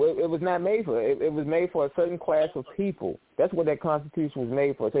it was not made for. It was made for a certain class of people. That's what that Constitution was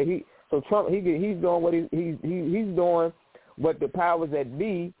made for. So Trump he's doing what he's doing what the powers that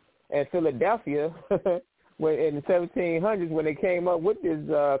be in Philadelphia when in the 1700s when they came up with this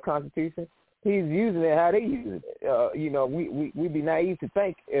Constitution. He's using it how they use it. We'd be naive to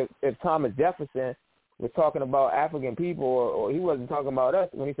think if Thomas Jefferson was talking about African people or he wasn't talking about us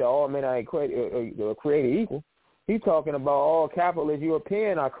when he said all men are created equal. He's talking about all capitalist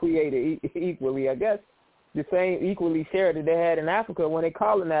Europeans are created equally. I guess the same equally shared that they had in Africa when they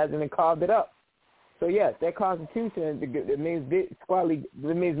colonized and carved it up. So yes, that Constitution it means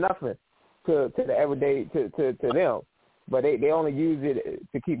nothing to the everyday to them, but they only use it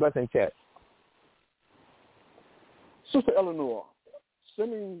to keep us in check. Sister Eleanor,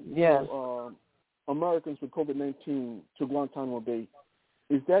 sending Americans with COVID-19 to Guantanamo Bay,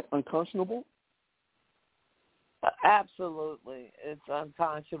 is that unconscionable? Absolutely, it's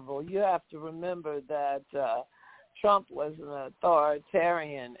unconscionable. You have to remember that Trump was an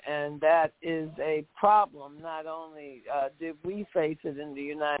authoritarian, and that is a problem. Not only did we face it in the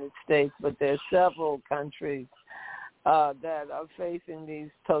United States, but there's several countries that are facing these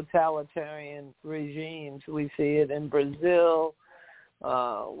totalitarian regimes. We see it in Brazil.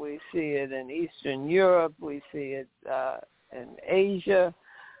 We see it in Eastern Europe. We see it in Asia.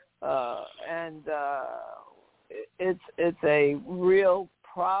 And it's a real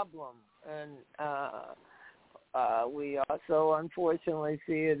problem. And we also, unfortunately,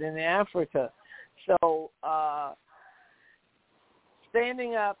 see it in Africa. So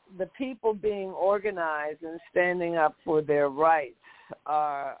standing up, the people being organized and standing up for their rights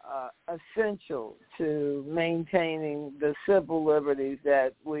are essential to maintaining the civil liberties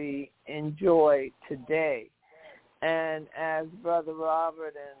that we enjoy today. And as Brother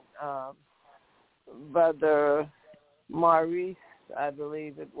Robert and Brother Maurice, I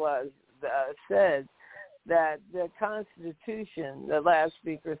believe it was, said, that the Constitution, the last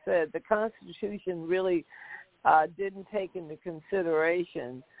speaker said, the Constitution really didn't take into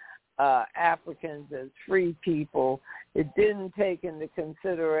consideration Africans as free people. It didn't take into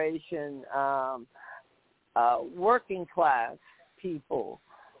consideration working class people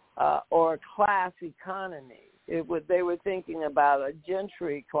or class economy. They were thinking about a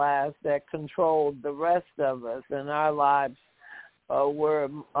gentry class that controlled the rest of us, and our lives were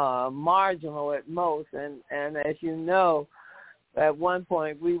marginal at most. And as you know, at one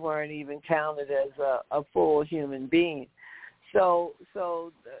point we weren't even counted as a full human being. So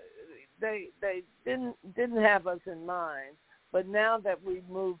they didn't have us in mind. But now that we've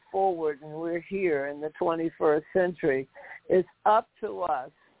moved forward and we're here in the 21st century, it's up to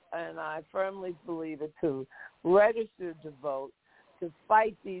us, and I firmly believe it too, register to vote, to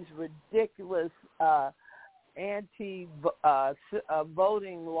fight these ridiculous anti-voting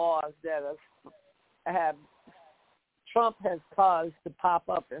laws that Trump has caused to pop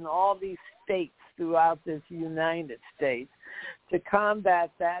up in all these states throughout this United States, to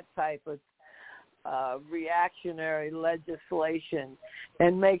combat that type of reactionary legislation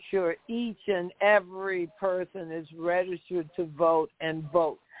and make sure each and every person is registered to vote and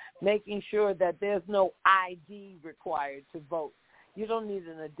vote, making sure that there's no ID required to vote. You don't need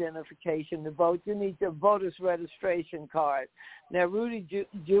an identification to vote. You need your voter's registration card. Now, Rudy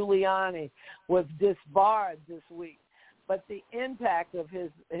Giuliani was disbarred this week, but the impact of his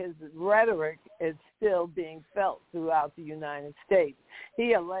rhetoric is still being felt throughout the United States.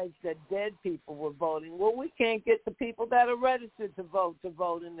 He alleged that dead people were voting. Well, we can't get the people that are registered to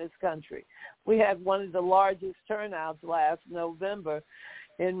vote in this country. We had one of the largest turnouts last November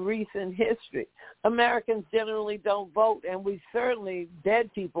in recent history. Americans generally don't vote, and we certainly, dead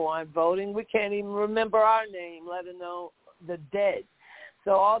people aren't voting. We can't even remember our name, let alone the dead.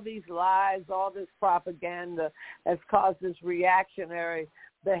 So all these lies, all this propaganda has caused this reactionary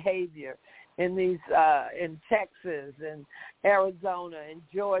behavior in Texas and Arizona and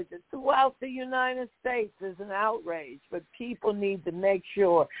Georgia, throughout the United States. Is an outrage. But people need to make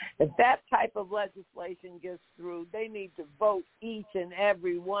sure if that type of legislation gets through, they need to vote each and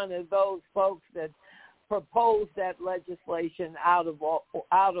every one of those folks that propose that legislation out of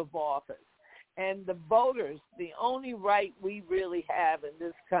office. And the voters, the only right we really have in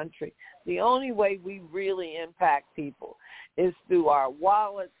this country, the only way we really impact people is through our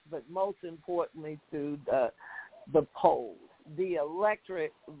wallets, but most importantly through the polls. The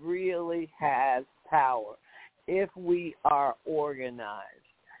electorate really has power if we are organized.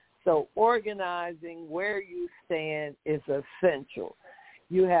 So organizing where you stand is essential.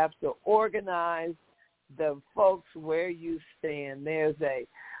 You have to organize the folks where you stand. There's a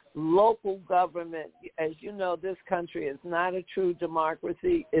local government. As you know, this country is not a true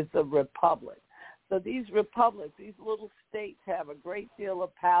democracy. It's a republic. So these republics, these little states have a great deal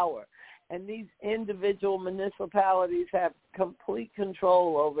of power, and these individual municipalities have complete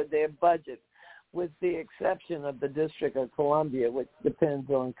control over their budget, with the exception of the District of Columbia, which depends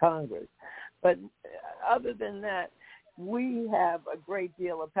on Congress. But other than that, we have a great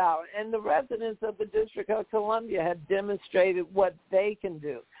deal of power. And the residents of the District of Columbia have demonstrated what they can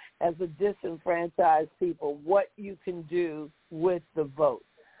do as a disenfranchised people, what you can do with the vote,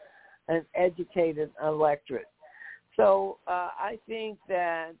 an educated electorate. So I think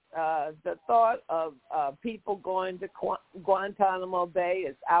that the thought of people going to Guantanamo Bay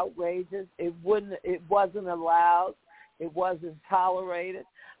is outrageous. It wasn't allowed. It wasn't tolerated.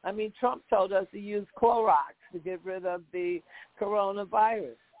 I mean, Trump told us to use Clorox to get rid of the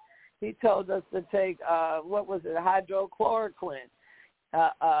coronavirus. He told us to take, hydrochloroquine,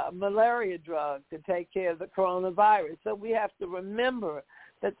 malaria drug to take care of the coronavirus. So we have to remember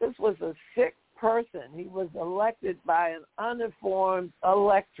that this was a sick person. He was elected by an uninformed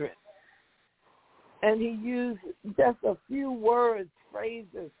electorate. And he used just a few words,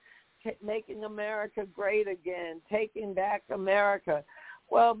 phrases, making America great again, taking back America.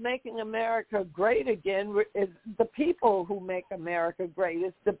 Well, making America great again is the people who make America great.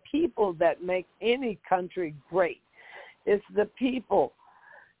 It's the people that make any country great. It's the people.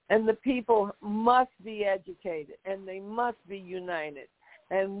 And the people must be educated, and they must be united.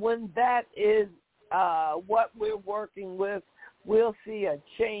 And when that is what we're working with, we'll see a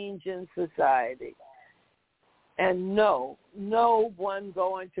change in society. And no one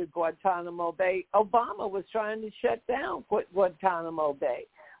going to Guantanamo Bay. Obama was trying to shut down Guantanamo Bay.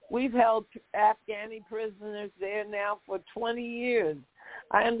 We've held Afghani prisoners there now for 20 years.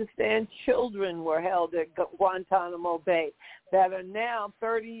 I understand children were held at Guantanamo Bay that are now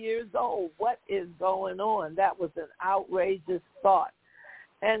 30 years old. What is going on? That was an outrageous thought.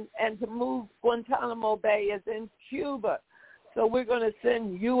 And to move Guantanamo Bay is in Cuba. So we're going to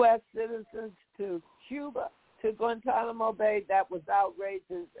send U.S. citizens to Cuba, to Guantanamo Bay. That was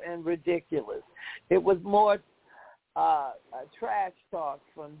outrageous and ridiculous. It was more trash talk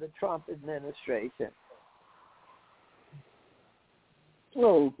from the Trump administration.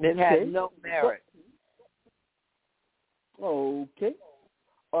 Okay. It had no merit. Okay.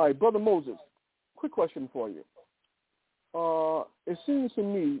 All right, Brother Moses, quick question for you. It seems to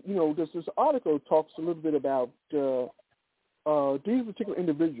me, this article talks a little bit about these particular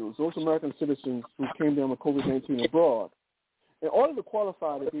individuals, those American citizens who came down with COVID-19 abroad. In order to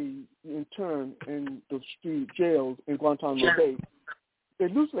qualify to be interned in the street jails in Guantanamo Bay, they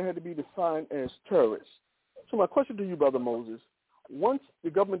loosely had to be defined as terrorists. So my question to you, Brother Moses, once the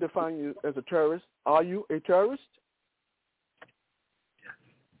government defines you as a terrorist, are you a terrorist?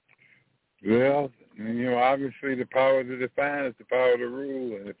 Well, obviously the power to define is the power to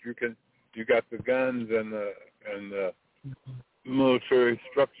rule, and if you got the guns and the military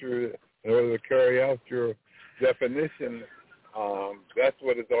structure in order to carry out your definition, that's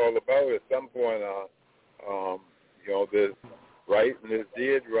what it's all about. At some point, there's right and there's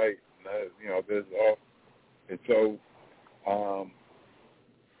dead right, and there's all, and so, of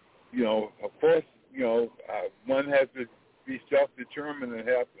course, one has to be self-determined and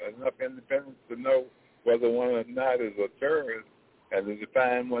have enough independence to know whether one or not is a terrorist, and to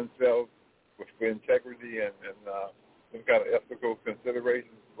define oneself with integrity and some kind of ethical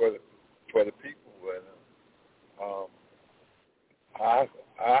considerations for the people.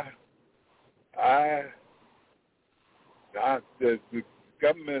 And the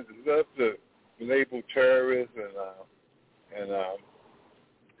government loves to label terrorists and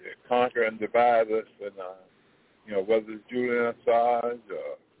conquer and divide us, and whether it's Julian Assange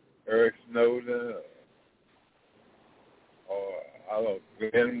or Eric Snowden or I don't know,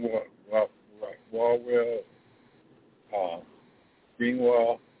 Glenn Walwell,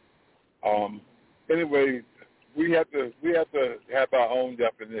 Greenwald. Anyway, we have to have our own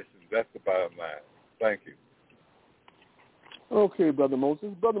definitions. That's the bottom line. Thank you. Okay, Brother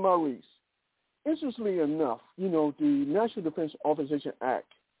Moses. Brother Maurice, interestingly enough, the National Defense Authorization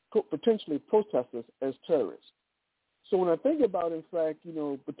Act could potentially protesters as terrorists. So when I think about, in fact,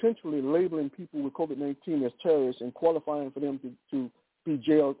 potentially labeling people with COVID-19 as terrorists and qualifying for them to be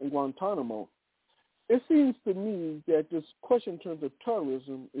jailed in Guantanamo, it seems to me that this question in terms of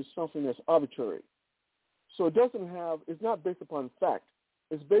terrorism is something that's arbitrary. So it's not based upon fact.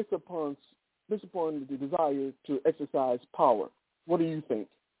 It's based upon the desire to exercise power. What do you think?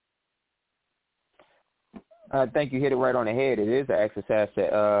 I think you hit it right on the head. It is an exercise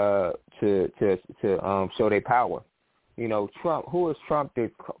to show their power. You know, Trump. Who is Trump to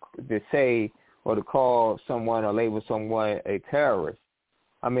say or to call someone or label someone a terrorist?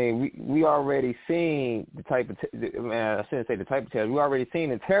 I mean, we already seen the type of. I shouldn't say the type of terrorist. We already seen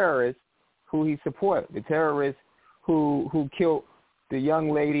the terrorists who he support. The terrorists who killed the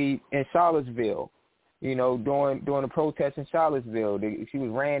young lady in Charlottesville. You know, during the protest in Charlottesville, she was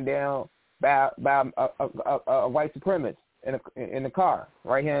ran down by a white supremacist in the car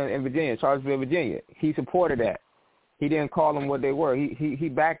right here in Virginia, Charlottesville, Virginia. He supported that. He didn't call them what they were. He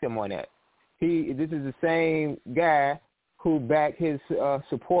backed them on that. This is the same guy who backed his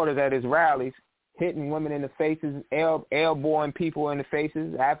supporters at his rallies, hitting women in the faces, elbowing people in the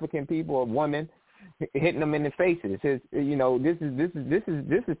faces, African people or women, hitting them in the faces. You know, this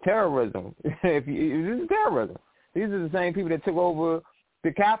is terrorism. This is terrorism. These are the same people that took over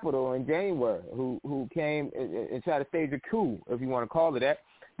the Capitol in January, who came and tried to stage a coup, if you want to call it that.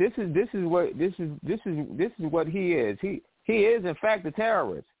 This is what he is. He is in fact a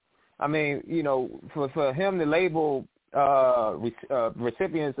terrorist. I mean, you know, for him to label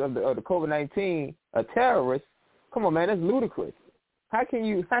recipients of the COVID-19 a terrorist, come on, man, that's ludicrous. How can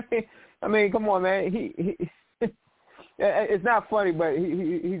you? I mean, come on, man. He it's not funny, but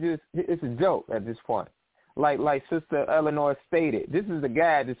he just it's a joke at this point. Like Sister Eleanor stated, this is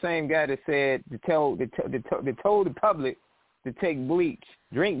the same guy that said told the public to take bleach,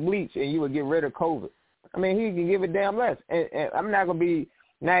 drink bleach, and you will get rid of COVID. I mean, he can give a damn less. And I'm not gonna be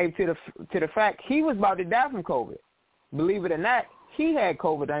naive to the fact he was about to die from COVID. Believe it or not, he had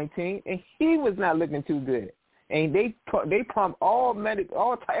COVID-19 and he was not looking too good. And they pump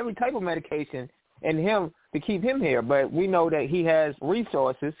every type of medication in him to keep him here. But we know that he has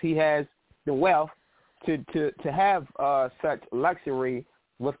resources, he has the wealth to have such luxury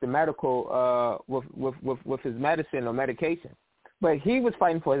with the medical with his medicine or medication. But he was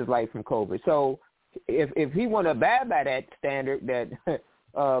fighting for his life from COVID. So if he want to abide by that standard that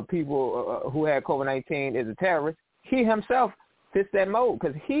people who had COVID-19 is a terrorist, he himself fits that mold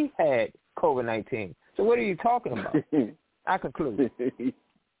because he had COVID-19. So what are you talking about? I conclude.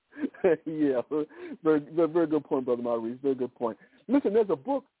 Yeah, very good point, Brother Maurice. Very good point. Listen, there's a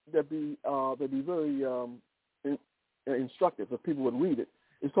book that'd be very instructive if people would read it.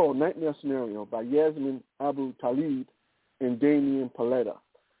 It's called Nightmare Scenario by Yasmin Abu Talib and Damian Paletta.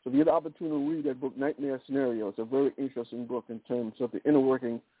 So if you get the opportunity to read that book, Nightmare Scenario, it's a very interesting book in terms of the inner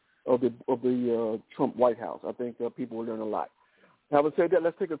working of the Trump White House. I think people will learn a lot. Having said that,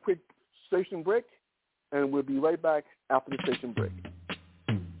 let's take a quick station break, and we'll be right back after the station break.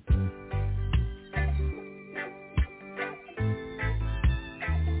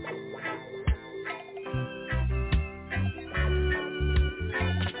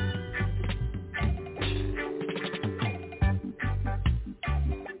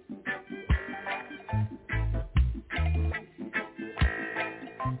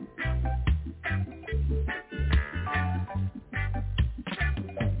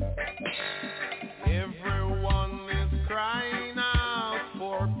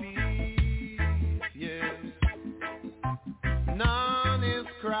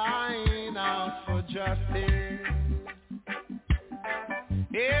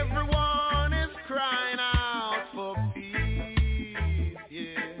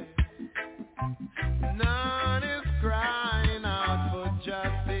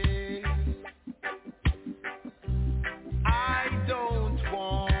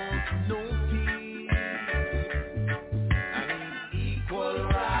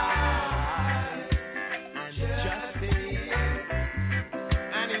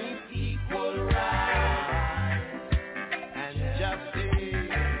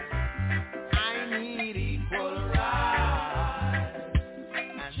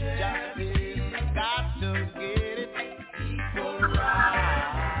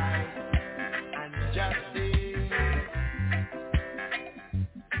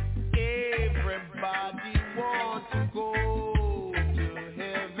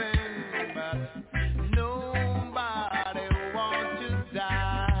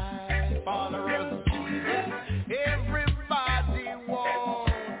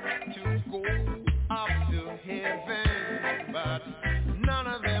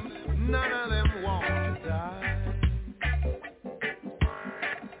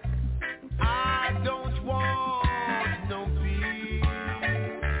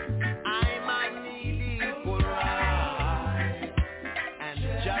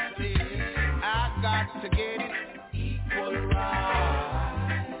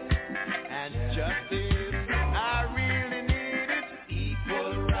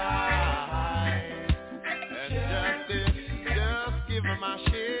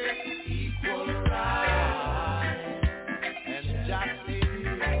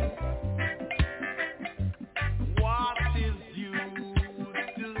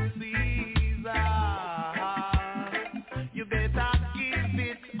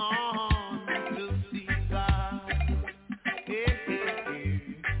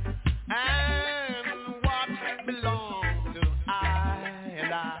 belongs to I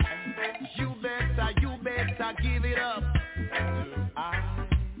and I. You better give it up to I.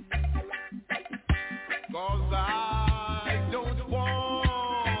 'Cause I don't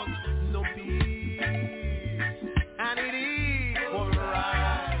want no peace, and it equal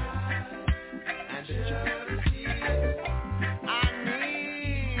right and justice. I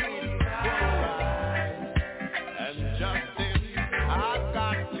need equal right and justice. I've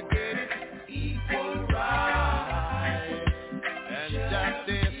got to get it. Equal right and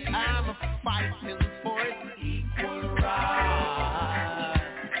justice. I'm fighting for it. Equal right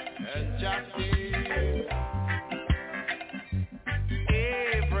and justice.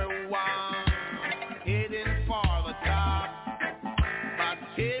 Everyone heading for the top, but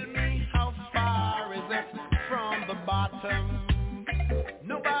tell me how far is it from the bottom?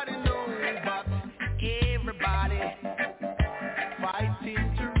 Nobody knows, but everybody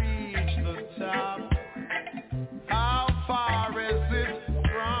fighting to reach the top. How far is it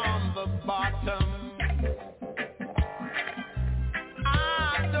from the bottom? I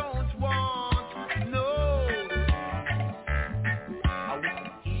don't want no. I want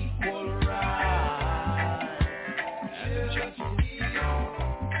equal right and justice.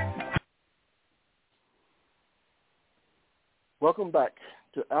 Welcome back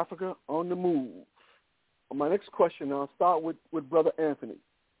to Africa on the Move. My next question, I'll start with Brother Anthony.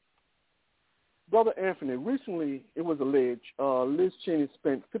 Brother Anthony, recently it was alleged Liz Cheney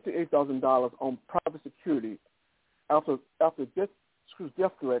spent $58,000 on private security after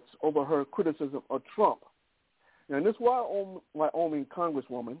death threats over her criticism of Trump. Now, this Wyoming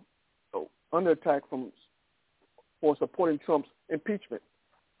congresswoman under attack for supporting Trump's impeachment.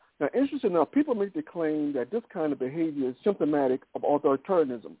 Now, interesting enough, people make the claim that this kind of behavior is symptomatic of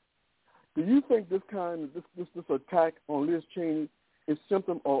authoritarianism. Do you think this attack on Liz Cheney is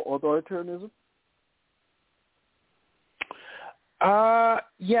symptom of authoritarianism?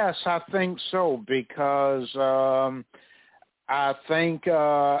 Yes, I think so, because I think in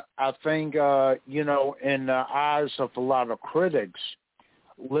the eyes of a lot of critics,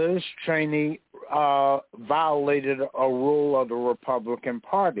 Liz Cheney violated a rule of the Republican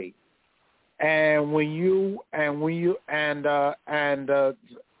Party, and when you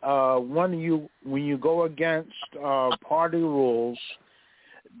go against party rules,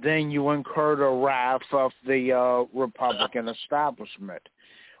 then you incur the wrath of the Republican establishment,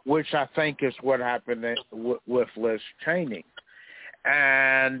 which I think is what happened with Liz Cheney,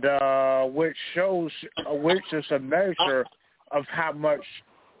 and which is a measure of how much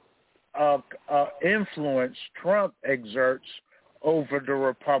influence Trump exerts over the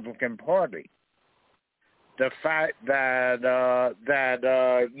Republican Party. The fact that there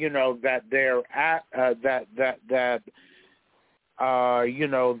are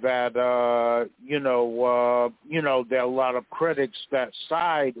a lot of critics that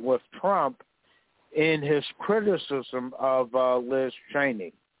side with Trump in his criticism of Liz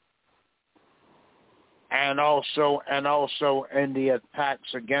Cheney, and also in the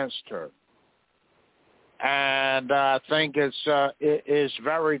attacks against her. And I think it is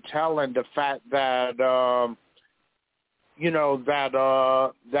very telling, the fact that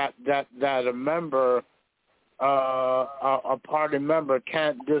that a member, a party member,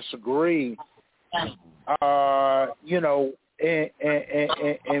 can't disagree,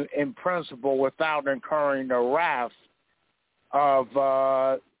 in principle, without incurring the wrath of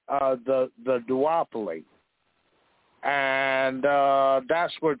the duopoly. And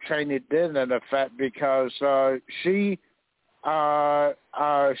that's what Cheney did, in effect, because she thought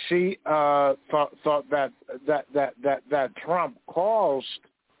that Trump caused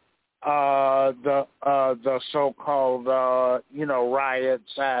the so-called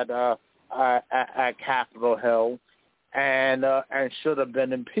riots at Capitol Hill, and should have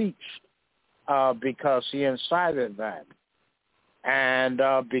been impeached because he incited that. And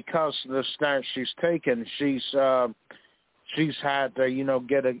because of the stance she's taken, she's had to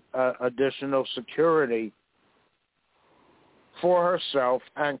get additional security for herself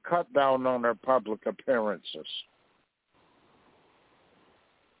and cut down on her public appearances.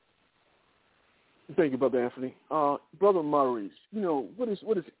 Thank you, Brother Anthony. Brother Maurice, what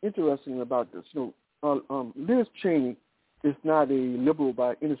is interesting about this? Liz Cheney is not a liberal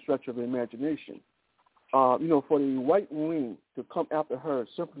by any stretch of the imagination. For the right wing to come after her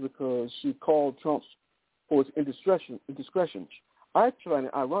simply because she called Trump for his indiscretions, I find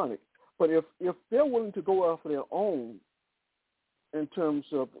it ironic. But if they're willing to go after their own, in terms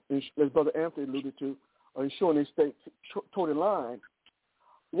of, as Brother Anthony alluded to, ensuring they stay toward the line,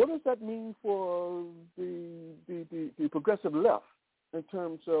 what does that mean for the progressive left in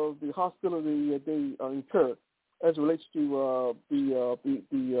terms of the hostility that they incur as it relates to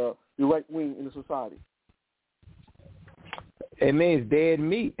the right wing in the society? It means dead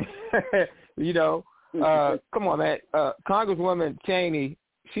meat. You know, come on, man. Congresswoman Cheney,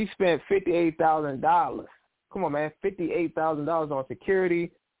 she spent $58,000. Come on, man, $58,000 on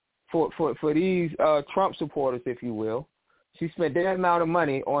security for these Trump supporters, if you will. She spent that amount of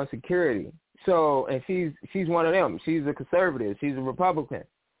money on security. So, and she's one of them. She's a conservative. She's a Republican.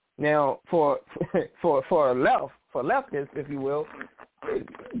 Now, for leftists, if you will,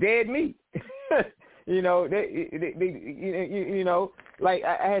 dead meat. You know, you know, like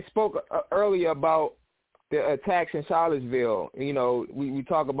I had spoke earlier about the attacks in Charlottesville. You know, we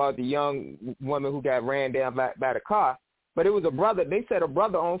talk about the young woman who got ran down by the car, but it was a brother. They set a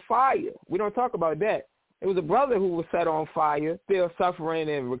brother on fire. We don't talk about that. It was a brother who was set on fire, still suffering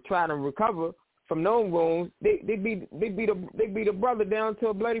and trying to recover from known wounds. They beat a brother down to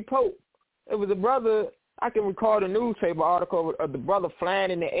a bloody pulp. It was a brother. I can recall the newspaper article of the brother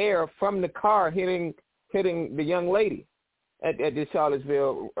flying in the air from the car, hitting the young lady at the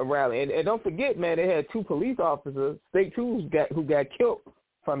Charlottesville rally. And don't forget, man, they had 2 police officers, state troopers, who got killed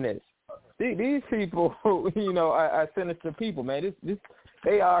from this. These people, you know, are sinister people, man.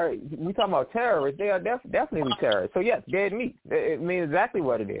 They are. We talking about terrorists. They are definitely terrorists. So yes, dead meat. It means exactly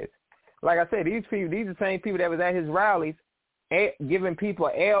what it is. Like I said, these are the same people that was at his rallies, giving people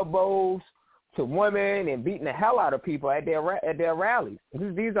elbows to women and beating the hell out of people at their rallies.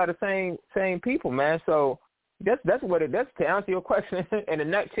 These are the same people, man. So that's what it. That's to answer your question in a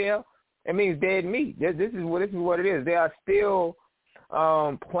nutshell. It means dead meat. This is what it is. They are still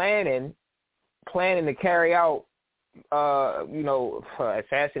planning to carry out you know,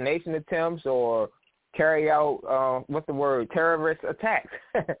 assassination attempts or carry out terrorist attacks.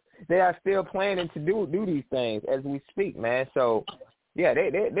 They are still planning to do these things as we speak, man. So yeah,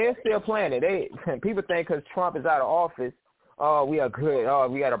 they're still planning. People think because Trump is out of office, we are good.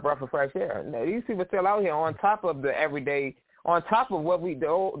 We got a breath of fresh air. No, these people still out here on top of the everyday, on top of what the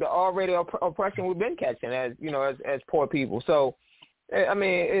already oppression we've been catching as, you know, as poor people. So I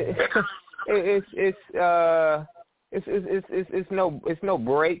mean, it's no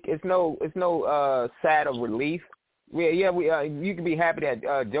break. It's no sad of relief. You can be happy that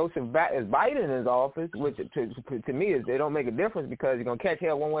Joseph Biden is in office, which to me is they don't make a difference because you're gonna catch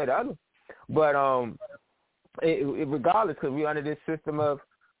hell one way or the other. But regardless, because we're under this system of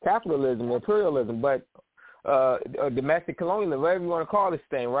capitalism, imperialism, but domestic colonialism, whatever you want to call this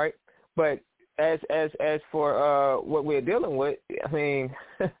thing, right? But as for what we're dealing with, I mean,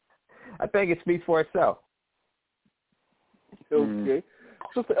 I think it speaks for itself. Okay.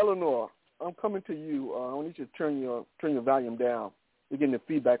 Sister Eleanor, I'm coming to you. I want you to turn your volume down. You're getting the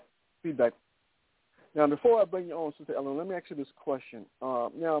feedback. Now, before I bring you on, Sister Eleanor, let me ask you this question.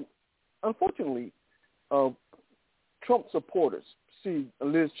 Now, unfortunately, Trump supporters see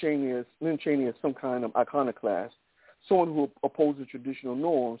Lynn Cheney as some kind of iconoclast, someone who opposes traditional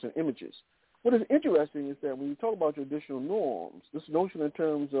norms and images. What is interesting is that when you talk about traditional norms, this notion in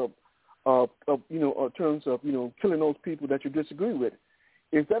terms of killing those people that you disagree with,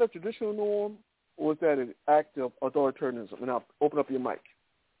 is that a traditional norm or is that an act of authoritarianism? And I'll open up your mic.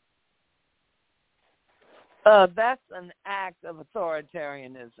 That's an act of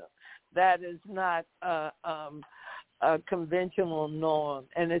authoritarianism. That is not a conventional norm,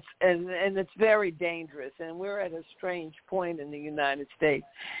 and it's very dangerous. And we're at a strange point in the United States.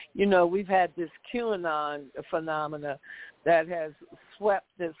 You know, we've had this QAnon phenomena that has swept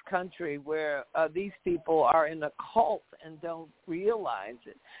this country, where these people are in a cult and don't realize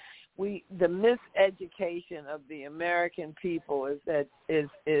it. The miseducation of the American people is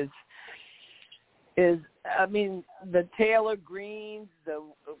I mean, the Taylor Greens,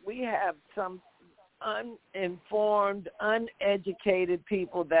 we have some uninformed, uneducated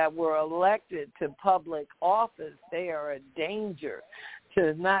people that were elected to public office. They are a danger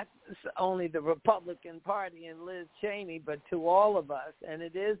to not only the Republican Party and Liz Cheney, but to all of us. And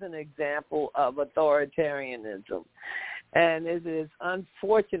it is an example of authoritarianism. And it is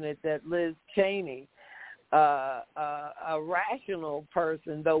unfortunate that Liz Cheney, a rational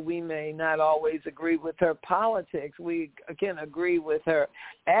person, though we may not always agree with her politics, we can agree with her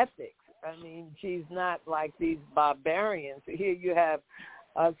ethics. I mean, she's not like these barbarians. Here you have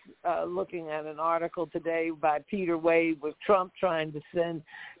us looking at an article today by Peter Wade with Trump trying to send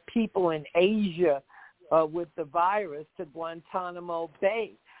people in Asia with the virus to Guantanamo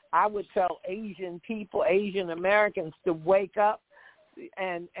Bay. I would tell Asian people, Asian Americans, to wake up,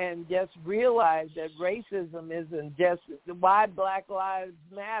 and just realize that racism isn't just why Black Lives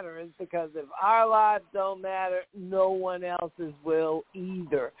Matter is because if our lives don't matter, no one else's will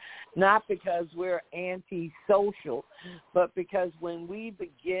either. Not because we're antisocial, but because when we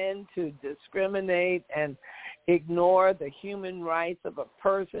begin to discriminate and ignore the human rights of a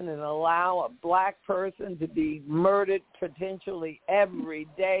person and allow a black person to be murdered potentially every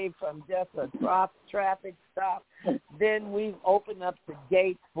day from just a traffic stop, then we've opened up the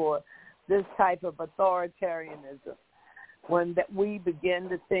gates for this type of authoritarianism. When we begin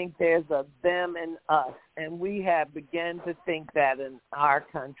to think there's a them and us, and we have begun to think that in our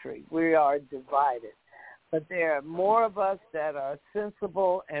country, we are divided. But there are more of us that are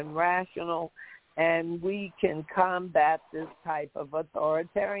sensible and rational, and we can combat this type of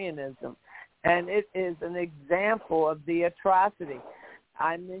authoritarianism. And it is an example of the atrocity.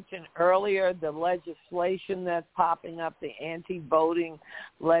 I mentioned earlier the legislation that's popping up, the anti-voting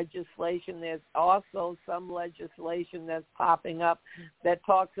legislation. There's also some legislation that's popping up that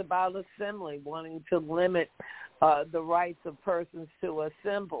talks about assembly, wanting to limit the rights of persons to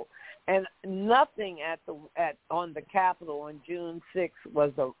assemble. And nothing on the Capitol on January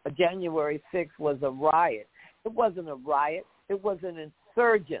 6th was a riot. It wasn't a riot. It was an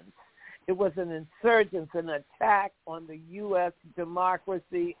insurgence. It was an insurgence, an attack on the U.S.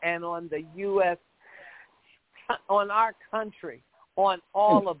 democracy and on the U.S., on our country, on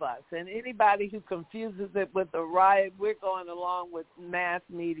all of us. And anybody who confuses it with a riot, we're going along with mass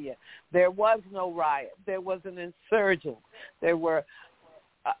media. There was no riot. There was an insurgence. There were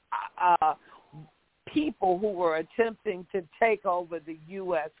people who were attempting to take over the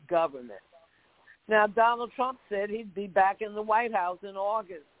U.S. government. Now, Donald Trump said he'd be back in the White House in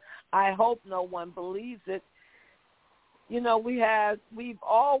August. I hope no one believes it. You know, we've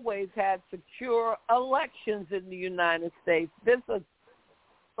always had secure elections in the United States. This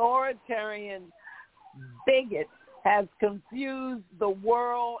authoritarian bigot has confused the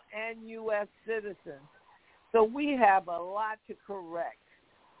world and U.S. citizens. So we have a lot to correct,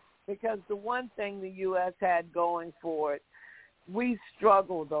 because the one thing the U.S. had going for it, we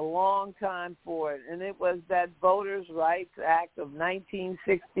struggled a long time for it, and it was that Voters' Rights Act of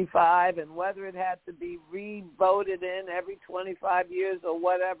 1965, and whether it had to be re-voted in every 25 years or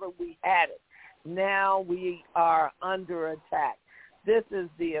whatever, we had it. Now we are under attack. This is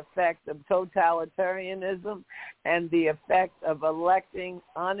the effect of totalitarianism and the effect of electing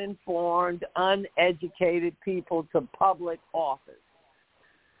uninformed, uneducated people to public office.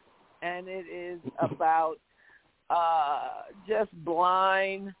 And it is about just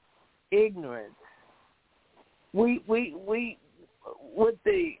blind ignorance. We with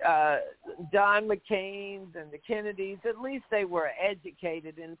the John McCain's and the Kennedys, at least they were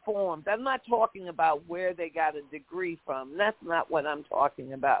educated, informed. I'm not talking about where they got a degree from. That's not what I'm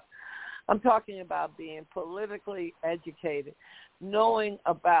talking about. I'm talking about being politically educated, knowing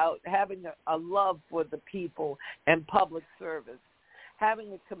about having a love for the people and public service,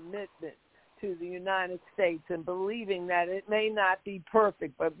 having a commitment to the United States and believing that it may not be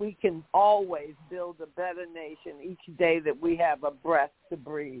perfect, but we can always build a better nation each day that we have a breath to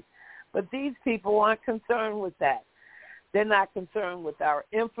breathe. But these people aren't concerned with that. They're not concerned with our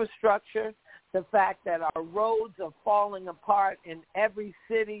infrastructure, the fact that our roads are falling apart in every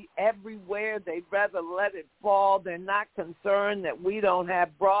city, everywhere. They'd rather let it fall. They're not concerned that we don't have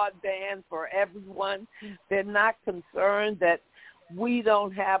broadband for everyone. They're not concerned that we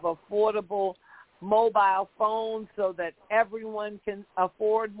don't have affordable mobile phones so that everyone can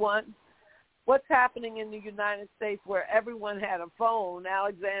afford one. What's happening in the United States where everyone had a phone?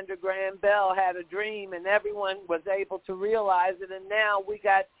 Alexander Graham Bell had a dream and everyone was able to realize it, and now we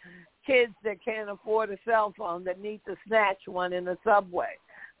got kids that can't afford a cell phone that need to snatch one in the subway.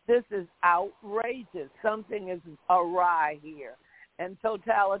 This is outrageous. Something is awry here. And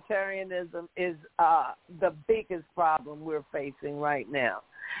totalitarianism is the biggest problem we're facing right now.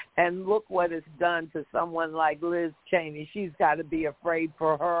 And look what it's done to someone like Liz Cheney. She's got to be afraid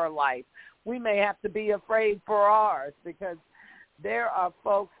for her life. We may have to be afraid for ours, because there are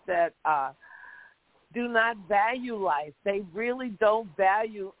folks that do not value life. They really don't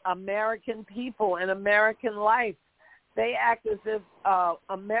value American people and American life. They act as if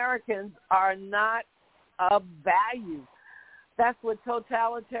Americans are not of value. That's what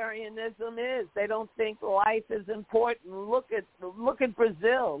totalitarianism is. They don't think life is important. Look at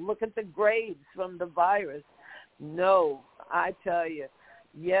Brazil. Look at the graves from the virus. No, I tell you,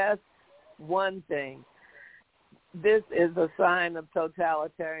 yes, one thing. This is a sign of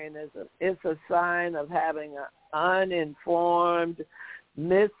totalitarianism. It's a sign of having an uninformed,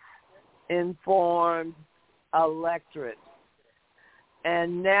 misinformed electorate.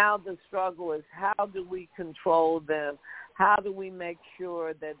 And now the struggle is, how do we control them? How do we make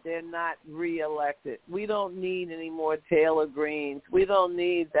sure that they're not reelected? We don't need any more Taylor Greens. We don't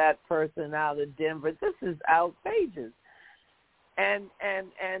need that person out of Denver. This is outrageous. And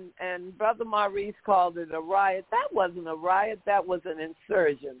Brother Maurice called it a riot. That wasn't a riot. That was an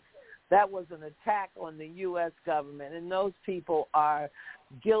insurgence. That was an attack on the U.S. government. And those people are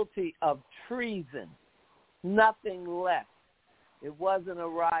guilty of treason. Nothing less. It wasn't a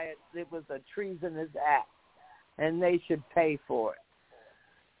riot. It was a treasonous act. And they should pay for it.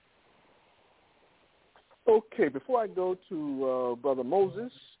 Okay, before I go to Brother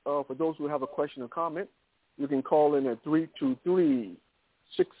Moses, for those who have a question or comment, you can call in at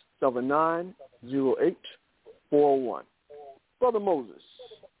 323-679-0841. Brother Moses,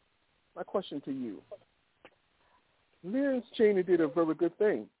 my question to you. Liz Cheney did a very good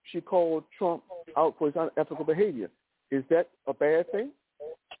thing. She called Trump out for his unethical behavior. Is that a bad thing?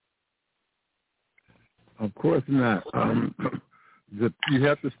 Of course not. You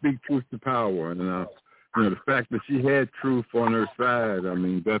have to speak truth to power, and the fact that she had truth on her side. I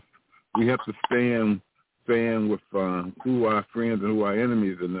mean, we have to stand with who are our friends and who are our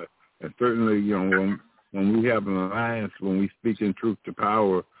enemies, and certainly, when we have an alliance, when we speak in truth to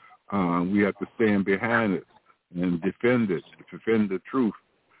power, we have to stand behind it and defend the truth,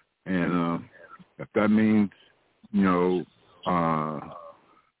 and if that means, we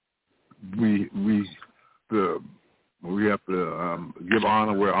have to give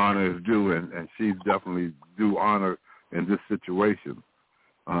honor where honor is due, and she's definitely due honor in this situation.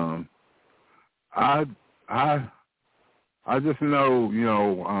 I just know,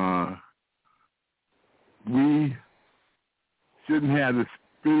 we shouldn't have the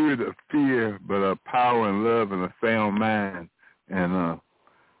spirit of fear, but of power and love and a sound mind, and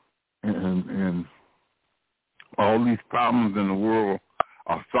all these problems in the world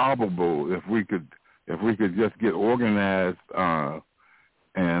are solvable if we could just get organized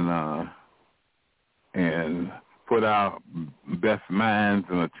and put our best minds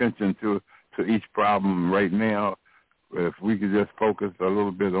and attention to each problem right now. If we could just focus a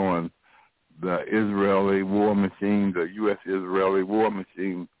little bit on the Israeli war machine, the U.S.-Israeli war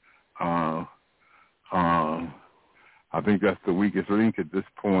machine, I think that's the weakest link at this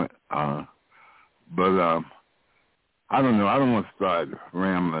point. But I don't know. I don't want to start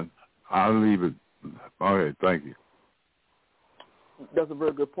rambling. I'll leave it. Okay, thank you. That's a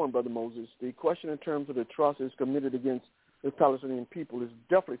very good point, Brother Moses. The question in terms of the atrocities committed against the Palestinian people is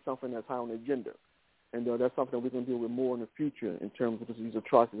definitely something that's high on the agenda. And that's something that we're going to deal with more in the future in terms of these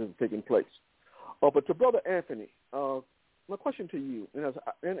atrocities that are taking place. But to Brother Anthony, my question to you, and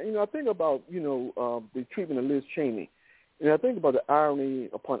I think about, the treatment of Liz Cheney, and I think about the irony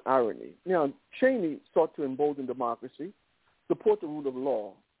upon irony. Now, Cheney sought to embolden democracy, support the rule of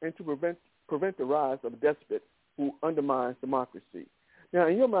law, and to prevent the rise of a despot who undermines democracy. Now,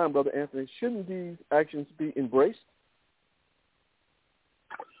 in your mind, Brother Anthony, shouldn't these actions be embraced?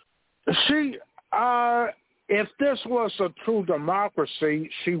 See, if this was a true democracy,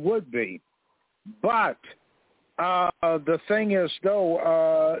 she would be. But the thing is,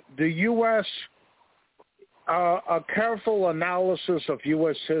 though, the U.S., a careful analysis of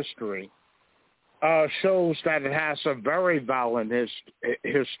U.S. history shows that it has a very violent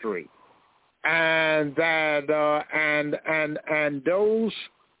history, and that and those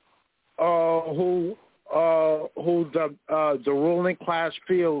who the ruling class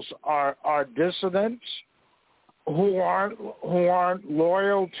feels are dissidents, who aren't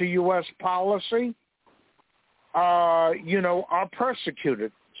loyal to U.S. policy, are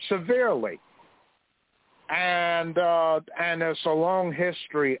persecuted severely, and there's a long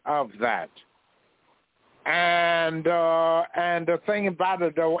history of that. And the thing about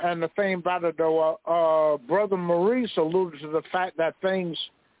it though, Brother Maurice alluded to the fact that things,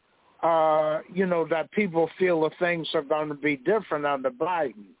 that people feel that things are going to be different under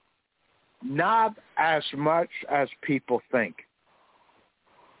Biden. Not as much as people think.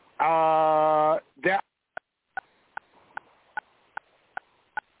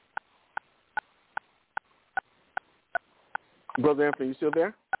 Brother Anthony, you still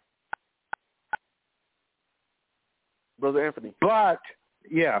there? Brother Anthony. But,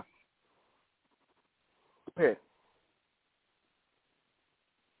 yeah. Go ahead.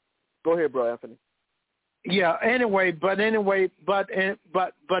 Go ahead, Brother Anthony. Yeah. But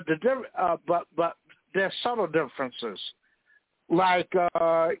there's subtle differences, like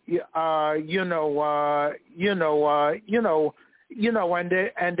and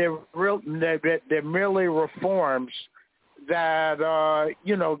they're merely reforms that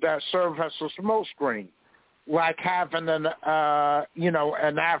that serve as a smokescreen. like having an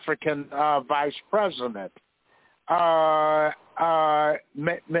African vice president,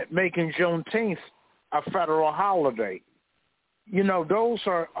 making Juneteenth a federal holiday. Those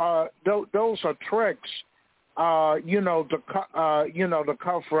are tricks, to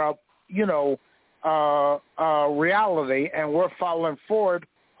cover up, reality, and we're falling for it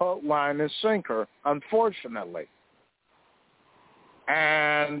hook, line, and sinker, unfortunately.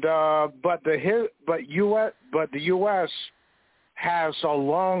 And but the U.S. has a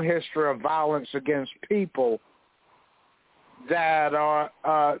long history of violence against people that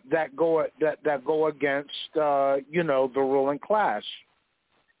go against the ruling class,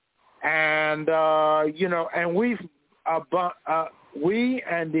 and and we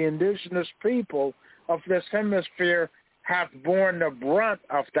and the indigenous people of this hemisphere have borne the brunt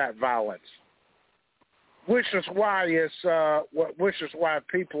of that violence, which is why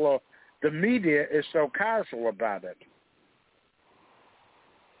the media is so casual about it.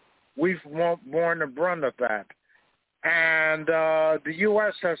 We've borne the brunt of that. And the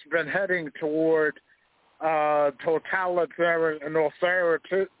U.S. has been heading toward totalitarian and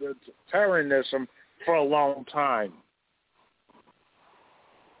authoritarianism for a long time.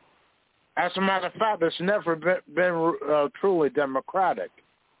 As a matter of fact, it's never been truly democratic.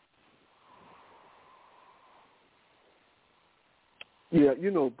 Yeah,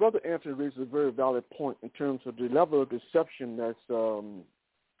 Brother Anthony raises a very valid point in terms of the level of deception that's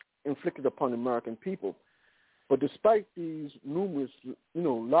inflicted upon the American people. But despite these numerous,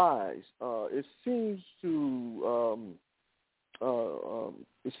 lies, it seems to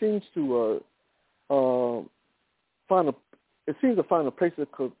find a place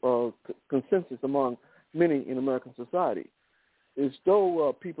of consensus among many in American society. It's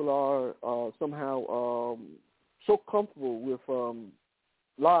though people are somehow so comfortable with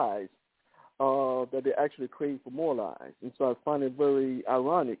lies that they actually crave for more lies. And so I find it very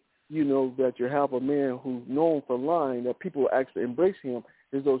ironic, that you have a man who's known for lying, that people actually embrace him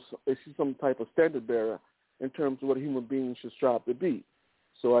as though he's some type of standard bearer in terms of what a human being should strive to be.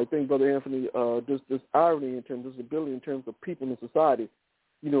 So I think, Brother Anthony, this irony in terms of this ability in terms of people in society,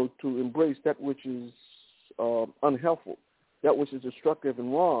 to embrace that which is unhelpful, that which is destructive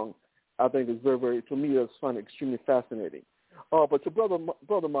and wrong, I think is very, very, to me, I find it extremely fascinating. But to Brother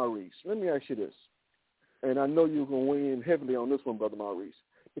Maurice, let me ask you this, and I know you're going to weigh in heavily on this one, Brother Maurice.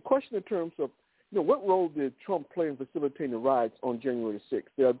 The question in terms of, what role did Trump play in facilitating the riots on January 6th?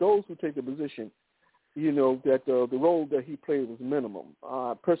 There are those who take the position, that the role that he played was minimum.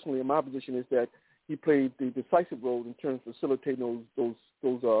 Personally, my position is that he played the decisive role in terms of facilitating that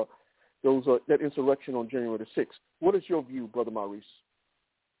insurrection on January 6th. What is your view, Brother Maurice?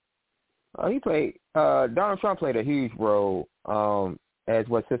 Donald Trump played a huge role, as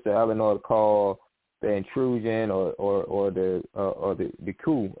what Sister Eleanor called the intrusion or the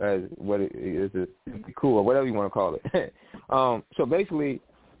coup, as what it is, the coup or whatever you want to call it. So basically,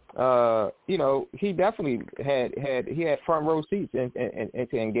 he definitely had front row seats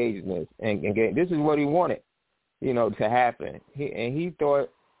into engage in this, and this is what he wanted, to happen. He thought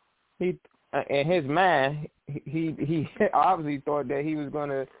in his mind he obviously thought that he was going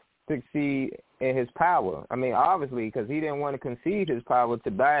to succeed in his power. I mean, obviously, because he didn't want to concede his power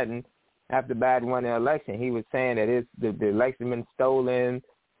to Biden after Biden won the election. He was saying that the election been stolen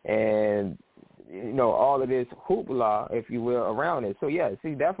and, all of this hoopla, if you will, around it. So, yes,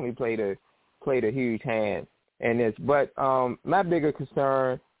 he definitely played a huge hand in this. But my bigger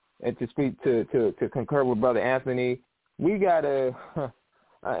concern, and to speak to concur with Brother Anthony, we got to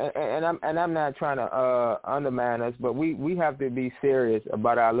and I'm not trying to undermine us, but we have to be serious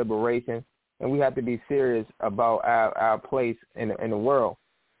about our liberation, and we have to be serious about our place in the world.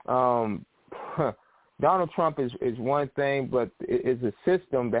 Donald Trump is one thing, but it's a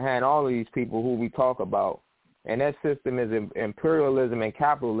system behind all of these people who we talk about, and that system is imperialism and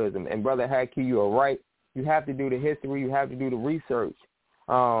capitalism. And Brother Haki, you are right. You have to do the history. You have to do the research.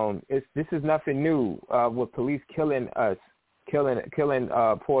 This is nothing new with police killing us, killing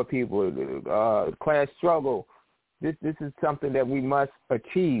poor people, class struggle. This is something that we must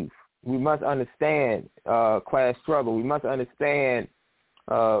achieve. We must understand class struggle. We must understand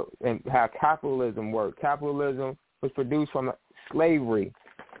and how capitalism works. Capitalism was produced from slavery.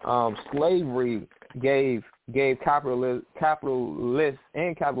 Slavery gave capitalists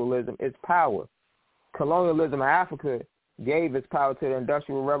and capitalism its power. Colonialism in Africa gave its power to the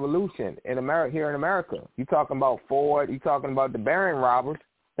Industrial Revolution in America. Here in America, you talking about Ford, you talking about the Baron robbers.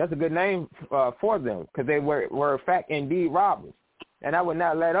 That's a good name for them, because they were in fact indeed robbers. And I would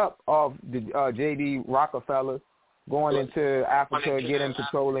not let up of the J.D. Rockefeller going into Africa, getting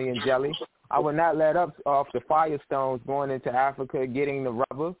petroleum jelly, I would not let up off the Firestones going into Africa, getting the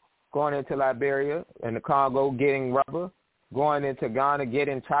rubber, going into Liberia and the Congo, getting rubber, going into Ghana,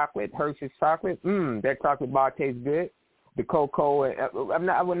 getting chocolate, Hershey's chocolate. That chocolate bar tastes good. The cocoa,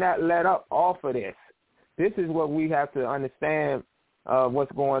 I would not let up off of this. This is what we have to understand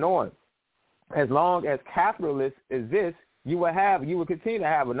what's going on. As long as capitalists exist, you will continue to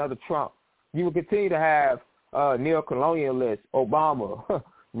have another Trump. You will continue to have neo-colonialists, Obama,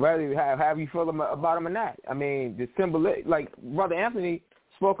 whether you have you feel about him or not. I mean, the symbol, like Brother Anthony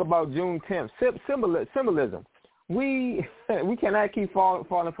spoke about June 10th, symbolism. We cannot keep falling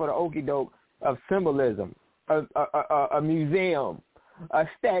for the okie doke of symbolism. A museum, a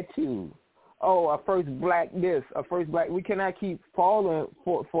statue, a first black this, a first black. We cannot keep falling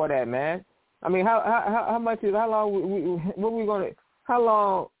for that, man. I mean, how long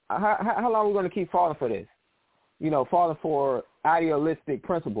are we gonna keep falling for this? You know, falling for idealistic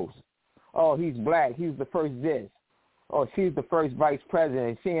principles. Oh, he's black. He's the first this. Oh, she's the first vice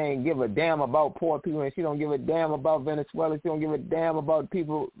president. She ain't give a damn about poor people, and she don't give a damn about Venezuela. She don't give a damn about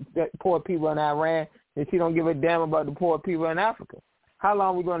poor people in Iran, and she don't give a damn about the poor people in Africa. How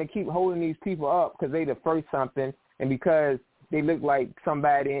long are we going to keep holding these people up because they the first something and because they look like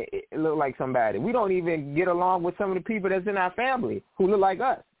somebody? We don't even get along with some of the people that's in our family who look like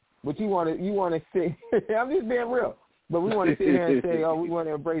us. But you want to say, I'm just being real. But we want to sit here and say, we want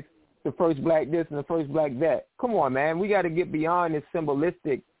to embrace the first black this and the first black that. Come on, man. We got to get beyond this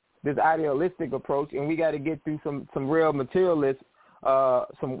symbolistic, this idealistic approach, and we got to get through some real materialist,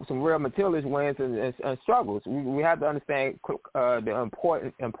 some real materialist wins and struggles. We have to understand the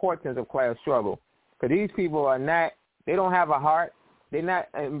importance of class struggle, because these people are not. They don't have a heart. They're not.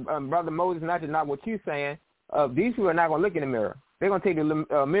 And Brother Moses, not what you're saying. These people are not going to look in the mirror. They're going to take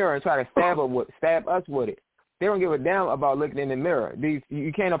the mirror and try to stab us with it. They don't give a damn about looking in the mirror.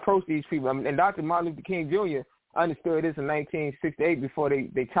 You can't approach these people. And Dr. Martin Luther King Jr. understood this in 1968 before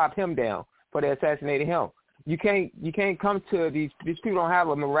they chopped him down, before they assassinated him. You can't come to these people don't have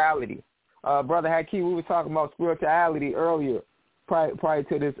a morality. Brother Hakeem, we were talking about spirituality earlier, prior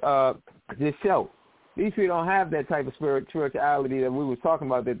to this show. These people don't have that type of spirituality that we were talking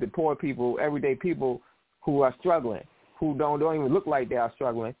about. That the poor people, everyday people who are struggling, who don't even look like they are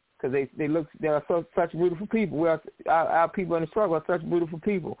struggling, because they are such beautiful people. Our people in the struggle are such beautiful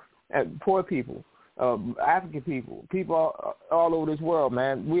people, poor people, African people all over this world,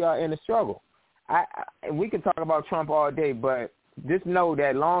 man. We are in the struggle. We can talk about Trump all day, but just know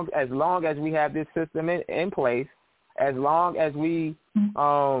that as long as we have this system in place, as long as we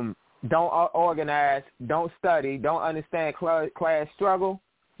don't organize, don't study, don't understand class struggle,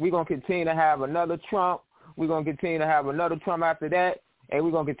 we're going to continue to have another Trump. We're going to continue to have another Trump after that, and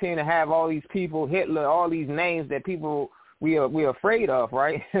we're going to continue to have all these people, Hitler, all these names that people we're afraid of,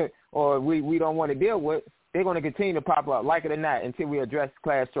 right, or we don't want to deal with. They're going to continue to pop up, like it or not, until we address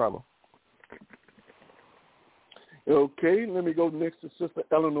class struggle. Okay, let me go next to Sister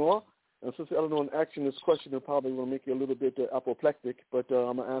Eleanor. And Sister Eleanor, in asking this question, it probably will make you a little bit apoplectic, but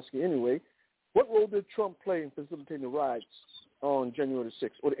I'm going to ask you anyway. What role did Trump play in facilitating the riots on January the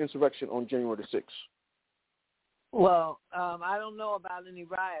 6th, or the insurrection on January the 6th? Well, I don't know about any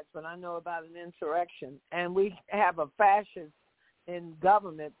riots, but I know about an insurrection. And we have a fascist in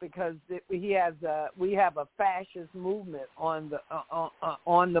government because we have a fascist movement on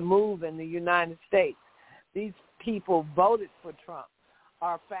the move in the United States. These people voted for Trump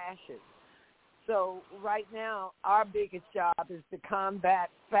are fascists. So right now, our biggest job is to combat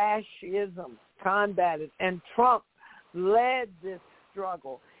fascism, combat it. And Trump led this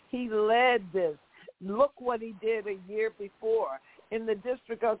struggle. He led this. Look what he did a year before. In the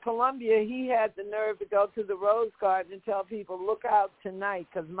District of Columbia, he had the nerve to go to the Rose Garden and tell people, look out tonight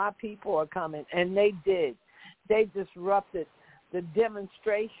because my people are coming. And they did. They disrupted the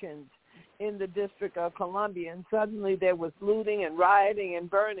demonstrations in the District of Columbia, and suddenly there was looting and rioting and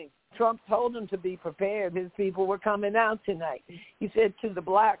burning. Trump told them to be prepared. His people were coming out tonight. He said to the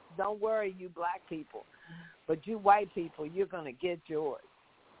blacks, don't worry, you black people, but you white people, you're going to get yours.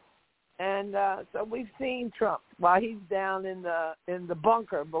 And so we've seen Trump while he's down in the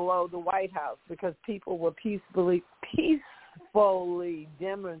bunker below the White House because people were peacefully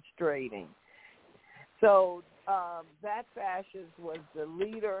demonstrating. So that fascist was the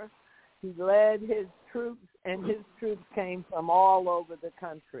leader. He led his troops, and his troops came from all over the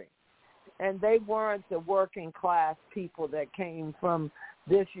country. And they weren't the working class people that came from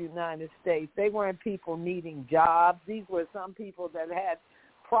this United States. They weren't people needing jobs. These were some people that had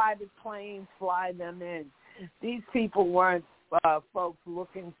private planes fly them in. These people weren't folks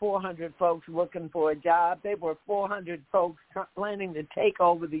 400 folks looking for a job. They were 400 folks planning to take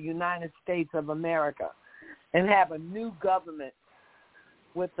over the United States of America and have a new government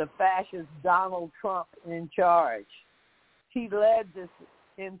with the fascist Donald Trump in charge. He led this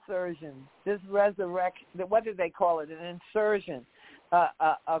insurrection, this resurrection, what did they call it, an insurgent,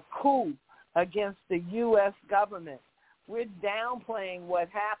 a coup against the U.S. government. We're downplaying what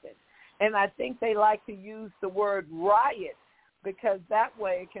happened. And I think they like to use the word riot because that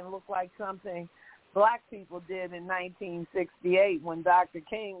way it can look like something black people did in 1968 when Dr.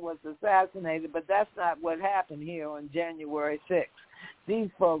 King was assassinated, but that's not what happened here on January 6th. These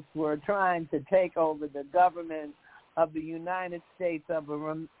folks were trying to take over the government of the United States of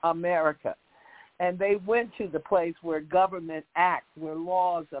America. And they went to the place where government acts, where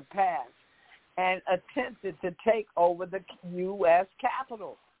laws are passed, and attempted to take over the U.S.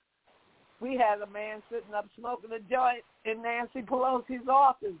 Capitol. We had a man sitting up smoking a joint in Nancy Pelosi's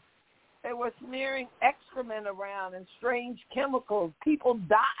office. They were smearing excrement around and strange chemicals. People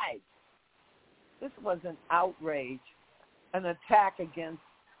died. This was an outrage, an attack against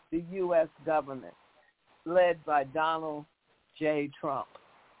the U.S. government led by Donald J. Trump.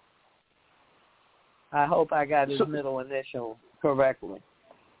 I hope I got his middle initial correctly.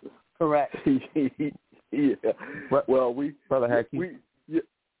 Correct. Yeah. Well, Brother Hackey.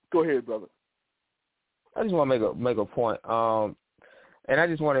 Go ahead, brother. I just want to make a point. And I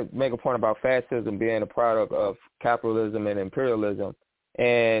just want to make a point about fascism being a product of capitalism and imperialism.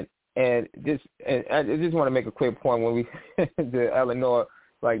 And I just want to make a quick point when we to Illinois,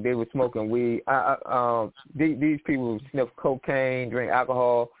 like they were smoking weed. These people sniff cocaine, drink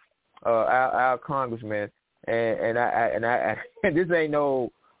alcohol. Our congressman, and this ain't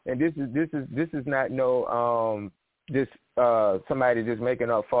no, and this is not no somebody just making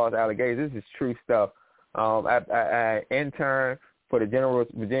up false allegations. This is true stuff. I interned for the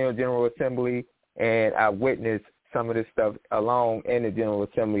Virginia General Assembly, and I witnessed some of this stuff along in the General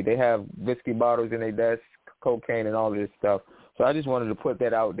Assembly. They have whiskey bottles in their desk, cocaine, and all of this stuff. So I just wanted to put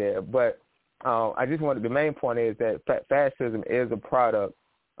that out there. But the main point is that fascism is a product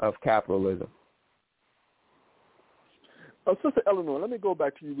of capitalism. Sister Eleanor, let me go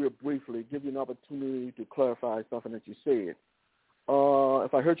back to you real briefly, give you an opportunity to clarify something that you said.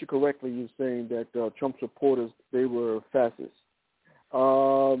 If I heard you correctly, you were saying that Trump supporters, they were fascists.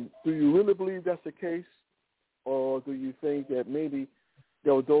 Do you really believe that's the case? Or do you think that maybe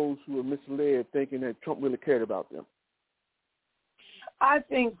there were those who were misled thinking that Trump really cared about them? I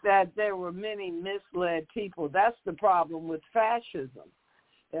think that there were many misled people. That's the problem with fascism.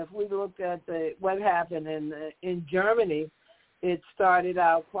 If we look at what happened in Germany, it started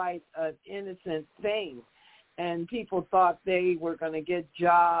out quite an innocent thing, and people thought they were going to get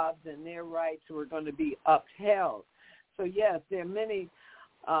jobs and their rights were going to be upheld. So, yes, there are many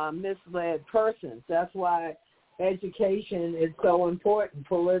misled persons. That's why education is so important.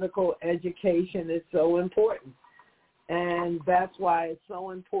 Political education is so important. And that's why it's so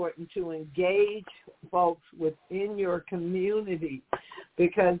important to engage folks within your community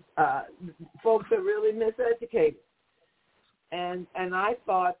because folks are really miseducated. And I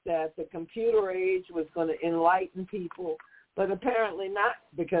thought that the computer age was going to enlighten people, but apparently not,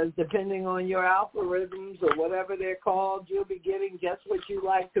 because depending on your algorithms or whatever they're called, you'll be getting just what you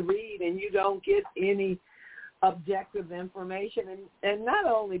like to read, and you don't get any objective information. And not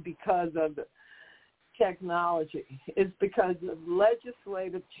only because of the technology, it's because of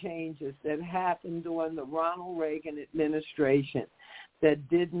legislative changes that happened during the Ronald Reagan administration that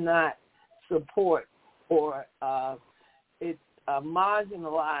did not support or it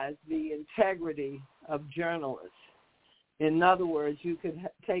marginalized the integrity of journalists. In other words, you could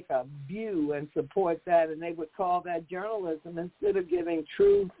take a view and support that, and they would call that journalism instead of giving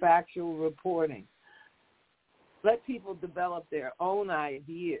true factual reporting. Let people develop their own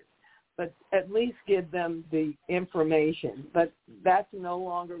ideas, but at least give them the information. But that's no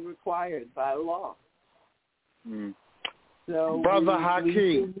longer required by law. Mm. So Brother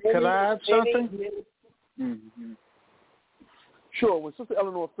Hakeem, can I add something? Mm-hmm. Sure. When Sister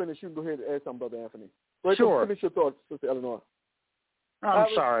Eleanor finishes, you can go ahead and add something, Brother Anthony. Sure. Finish your thoughts, Sister Eleanor. I'm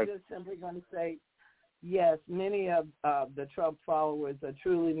sorry. I was just simply going to say, yes, many of the Trump followers are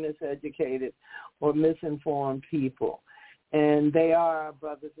truly miseducated or misinformed people. And they are our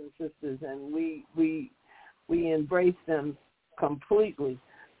brothers and sisters, and we embrace them completely.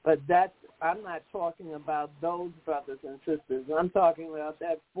 But I'm not talking about those brothers and sisters. I'm talking about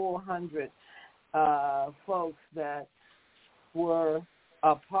that 400 folks that were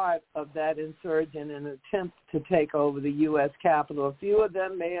a part of that insurgent and attempt to take over the U.S. Capitol. A few of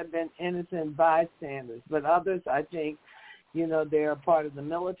them may have been innocent bystanders, but others, I think, You know, they're a part of the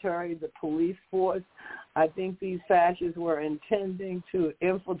military, the police force. I think these fascists were intending to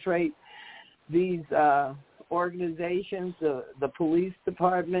infiltrate these organizations, the police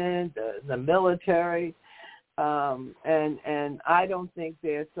department, the military, and I don't think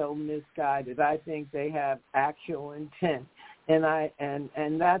they're so misguided. I think they have actual intent,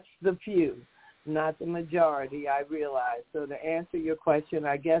 and that's the few, not the majority, I realize. So to answer your question,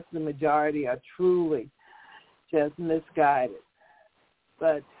 I guess the majority are truly just misguided.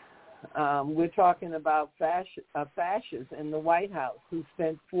 But we're talking about fascists in the White House who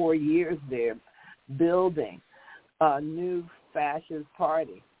spent 4 years there building a new fascist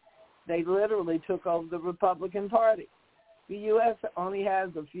party. They literally took over the Republican Party. The U.S. only has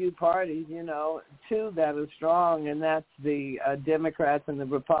a few parties, you know, two that are strong, and that's the Democrats and the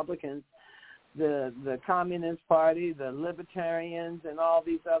Republicans. The Communist Party, the Libertarians, and all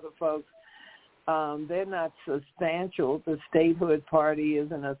these other folks, they're not substantial. The Statehood Party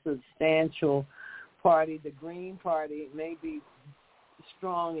isn't a substantial party. The Green Party may be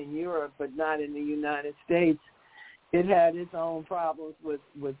strong in Europe, but not in the United States. It had its own problems with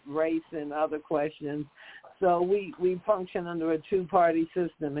race and other questions. So we function under a two-party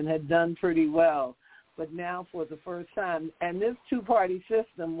system and had done pretty well. But now for the first time, and this two-party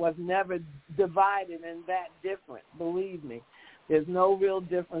system was never divided and that different, believe me. There's no real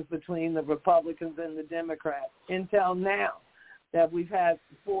difference between the Republicans and the Democrats until now that we've had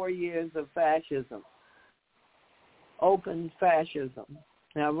 4 years of fascism, open fascism.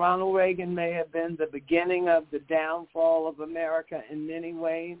 Now, Ronald Reagan may have been the beginning of the downfall of America in many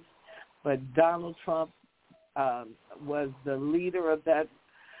ways, but Donald Trump was the leader of that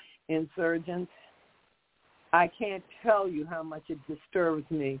insurgence. I can't tell you how much it disturbs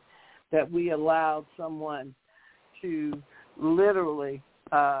me that we allowed someone to literally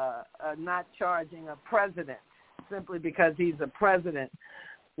not charging a president simply because he's a president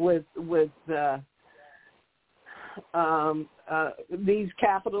with these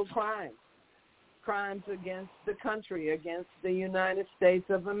capital crimes against the country, against the United States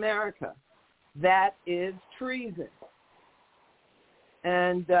of America. That is treason.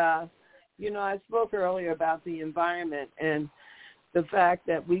 And, you know, I spoke earlier about the environment and the fact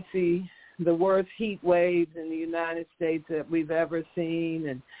that we see the worst heat waves in the United States that we've ever seen,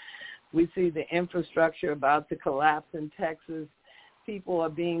 and we see the infrastructure about to collapse in Texas. People are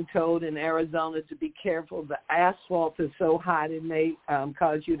being told in Arizona to be careful. The asphalt is so hot it may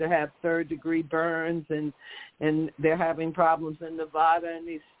cause you to have third-degree burns, and they're having problems in Nevada and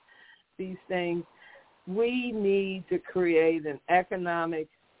these things. We need to create an economic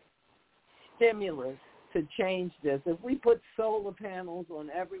stimulus to change this. If we put solar panels on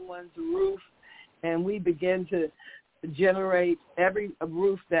everyone's roof and we begin to generate every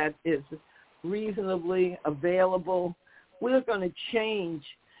roof that is reasonably available, we're going to change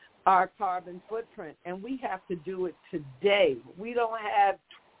our carbon footprint, and we have to do it today. We don't have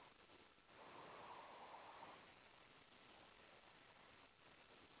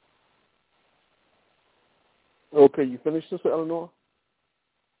Okay, you finished, Sister Eleanor?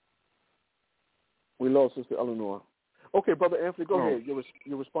 We lost Sister Eleanor. Okay, Brother Anthony, go ahead. Your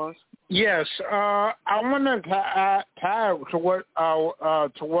response? Yes, I wanted to add to what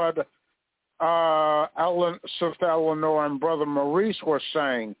Sister Eleanor and Brother Maurice were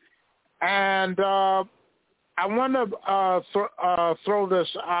saying, and I want to throw this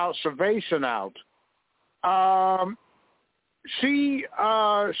observation out. She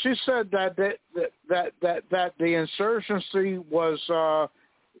said that the insurgency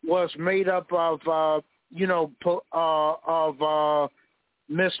was made up of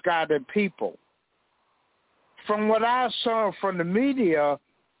misguided people. From what I saw from the media,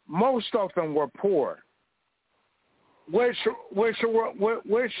 most of them were poor, which should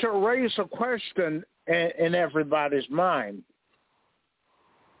raise a question in everybody's mind: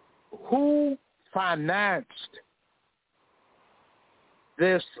 who financed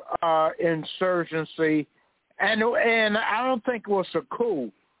this insurgency? And I don't think it was a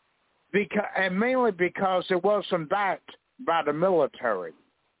coup, mainly because it wasn't backed by the military.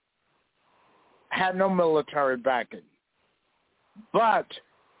 Had no military backing, but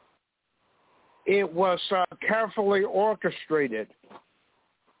it was carefully orchestrated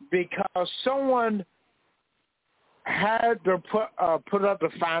because someone had to put up the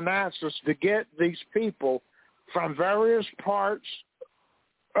finances to get these people from various parts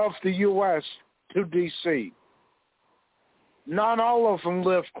of the U.S. to D.C. Not all of them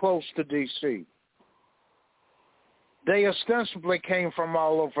lived close to D.C. They ostensibly came from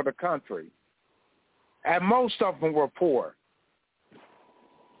all over the country, and most of them were poor.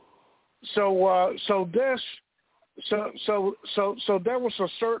 So there was a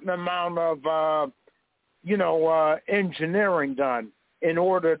certain amount of engineering done in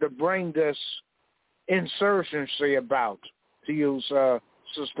order to bring this insurgency about, to use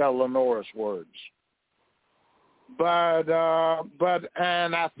Sister Eleanor's words. But I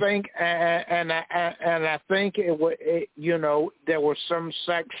think there were some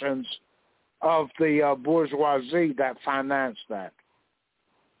sections of the bourgeoisie that financed that,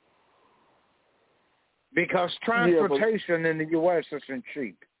 because transportation in the U.S. isn't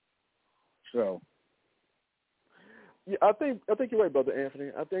cheap. So. Yeah, I think you're right, Brother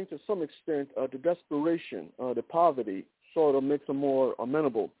Anthony. I think to some extent the desperation, the poverty, sort of makes them more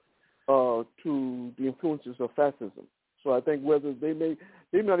amenable to the influences of fascism. So I think whether they may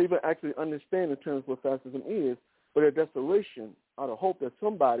not even actually understand in terms of what fascism is, but their desperation, out of hope that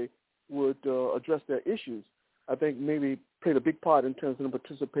somebody would address their issues, I think maybe played a big part in terms of them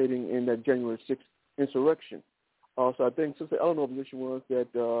participating in that January 6th insurrection. So I think Sister Eleanor's position was that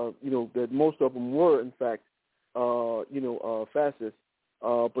that most of them were in fact fascists,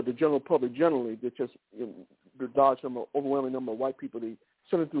 but the general public generally, they just the large number, overwhelming number of white people, the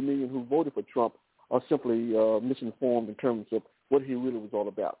 72 million who voted for Trump, are simply misinformed in terms of what he really was all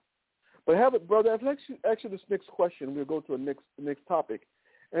about. But brother, I'd like to ask you this next question. We'll go to the next topic.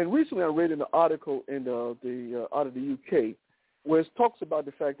 And recently I read an article in the out of the UK where it talks about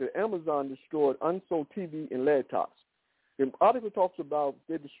the fact that Amazon destroyed unsold TV and laptops. The article talks about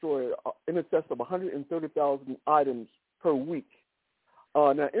they destroy in excess of 130,000 items per week.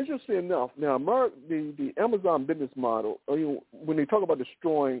 Now, interestingly enough, the Amazon business model, when they talk about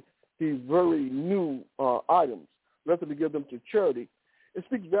destroying these very new items, rather than give them to charity, it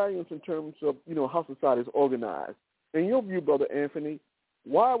speaks volumes in terms of how society is organized. In your view, Brother Anthony,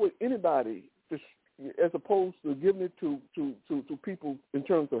 why would anybody, as opposed to giving it to people in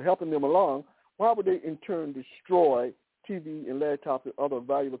terms of helping them along, why would they in turn destroy TV and laptops and other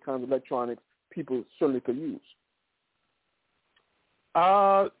valuable kinds of electronics people certainly could use?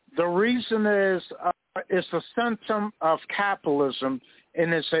 The reason is it's a symptom of capitalism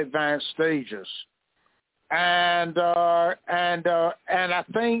in its advanced stages, and I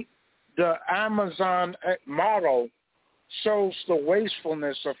think the Amazon model shows the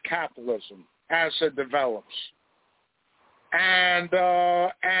wastefulness of capitalism as it develops. And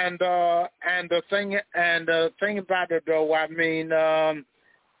the thing about it, though, I mean,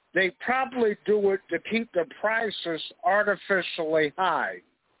 they probably do it to keep the prices artificially high.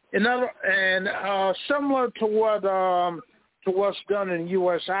 Similar to what's done in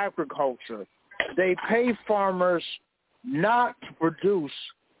U.S. agriculture, they pay farmers not to produce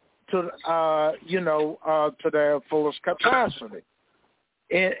to their fullest capacity.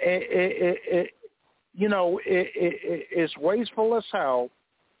 It's wasteful as hell,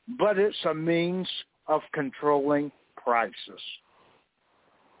 but it's a means of controlling prices.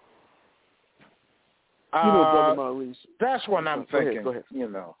 Brother Maurice, that's what I'm thinking. Go ahead.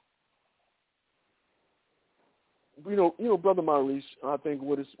 Brother Maurice, I think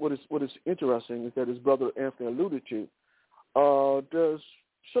what is interesting is that, as Brother Anthony alluded to, there's a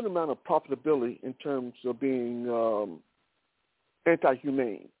certain amount of profitability in terms of being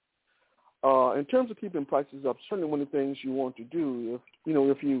anti-humane. In terms of keeping prices up, certainly one of the things you want to do,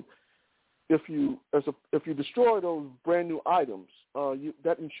 if you destroy those brand new items,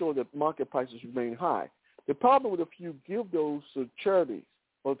 that ensures that market prices remain high. The problem with if you give those to charities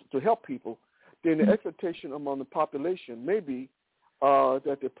or to help people, then the expectation among the population may be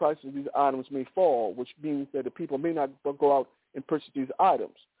that the prices of these items may fall, which means that the people may not go out and purchase these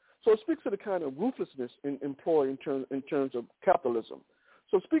items. So it speaks to the kind of ruthlessness employed in terms of capitalism.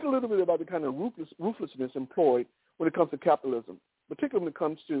 So speak a little bit about the kind of ruthlessness employed when it comes to capitalism, particularly when it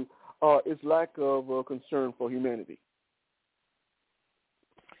comes to its lack of concern for humanity.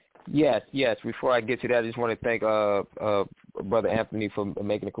 Yes. Before I get to that, I just want to thank Brother Anthony for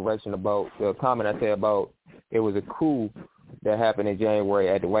making a correction about the comment I said about it was a coup that happened in January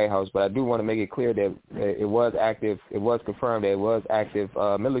at the White House. But I do want to make it clear that it was active. It was confirmed that it was active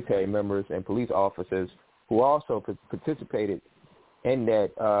military members and police officers who also participated in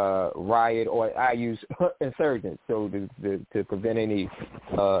that riot, or I use insurgents, so to prevent any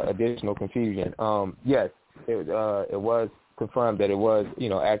additional confusion. Yes, it was confirmed that it was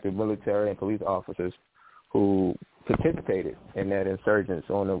active military and police officers who participated in that insurgents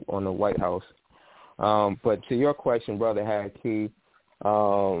on the White House. But to your question, Brother Haki,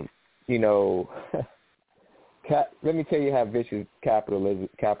 let me tell you how vicious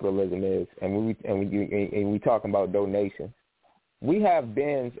capitalism is, and we talking about donation. We have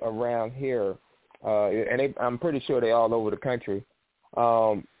bins around here, and I'm pretty sure they're all over the country,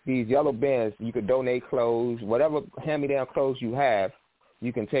 these yellow bins. You could donate clothes, whatever hand-me-down clothes you have.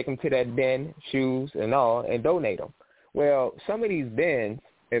 You can take them to that bin, shoes and all, and donate them. Well, some of these bins,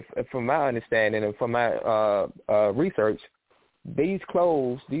 if from my understanding and from my research, these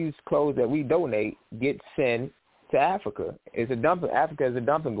clothes that we donate get sent to Africa. Africa is a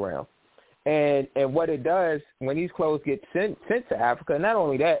dumping ground. And what it does when these clothes get sent to Africa, not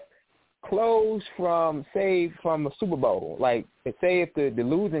only that, clothes from a Super Bowl, like say if the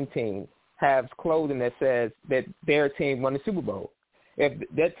losing team has clothing that says that their team won the Super Bowl. If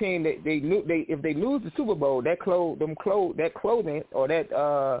that team if they lose the Super Bowl, that clothing or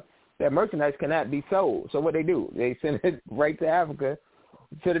that merchandise cannot be sold. So what they do, they send it right to Africa,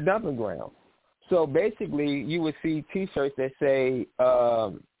 to the dumping ground. So basically, you would see T-shirts that say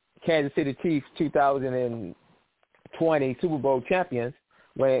Kansas City Chiefs 2020 Super Bowl champions,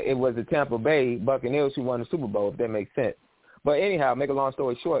 when it was the Tampa Bay Buccaneers who won the Super Bowl, if that makes sense. But anyhow, make a long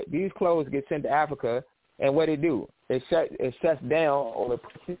story short, these clothes get sent to Africa, and what they do, it shuts down or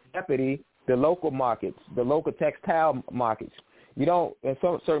jeopardy the local markets, the local textile markets. You don't, in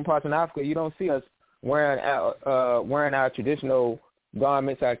certain parts of Africa, you don't see us wearing our traditional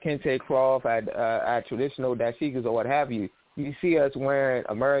garments, our kente cloth, our traditional dashikis or what have you. You see us wearing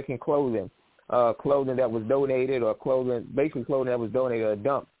American clothing that was donated, or clothing that was donated or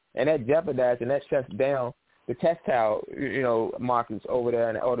dumped, and that jeopardizes and that shuts down the textile, markets over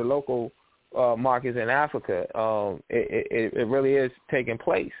there, or the local markets in Africa. It really is taking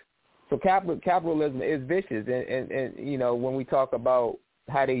place. So capitalism is vicious, and when we talk about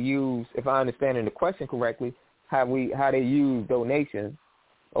how they use, if I understand the question correctly, how they use donations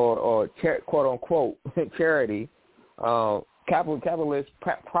or quote unquote charity. Capitalists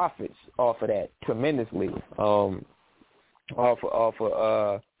profits off of that tremendously, off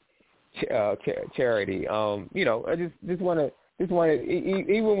of charity. I just want to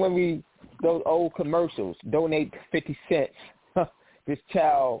even when we those old commercials, donate 50 cents. This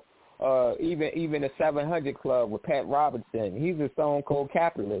child, even the 700 Club with Pat Robertson, he's a stone cold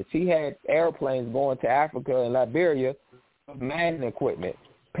capitalist. He had airplanes going to Africa and Liberia with mining equipment.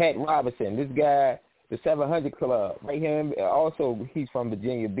 Pat Robertson, this guy. The 700 Club, right here. Also, he's from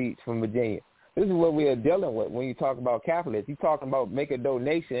Virginia Beach, from Virginia. This is what we are dealing with when you talk about capitalists. You're talking about make a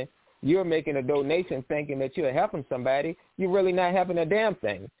donation. You're making a donation thinking that you're helping somebody. You're really not helping a damn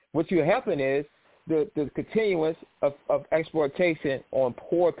thing. What you're helping is the continuance of exploitation on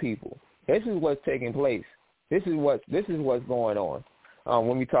poor people. This is what's taking place. This is what's going on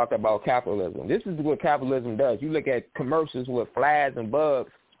when we talk about capitalism. This is what capitalism does. You look at commercials with flies and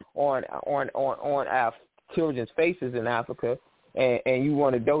bugs on our children's faces in Africa, and you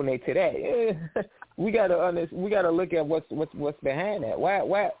want to donate to that. We gotta look at what's behind that.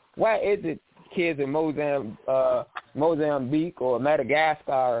 Why is it kids in Mozambique or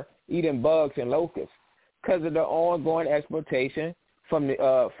Madagascar eating bugs and locusts? Because of the ongoing exploitation from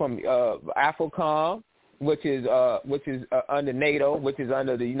AFRICOM, which is under NATO, which is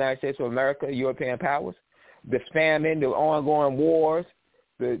under the United States of America, European powers, the famine, the ongoing wars.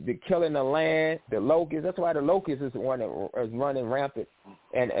 The killing the land, the locusts. That's why the locust is running rampant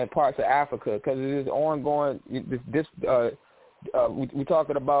in parts of Africa, because it is ongoing. We're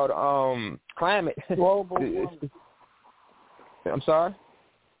talking about climate. Global. I'm sorry.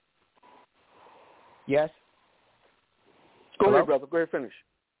 Yes. Go ahead, brother. Go ahead, finish.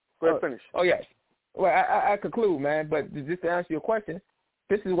 Oh yes. Well, I conclude, man. But just to answer your question.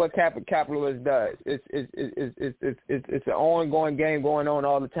 This is what capitalism does. It's an ongoing game going on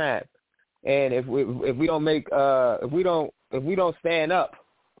all the time, and if we don't stand up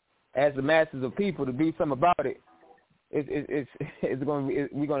as the masses of people to do something about it,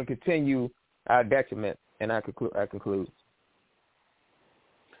 we're going to continue our detriment. And I conclude.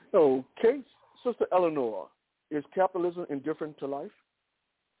 So, Sister Eleanor, is capitalism indifferent to life?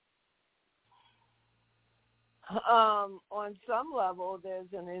 On some level, there's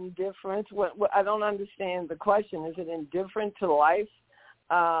an indifference. I don't understand the question. Is it indifferent to life?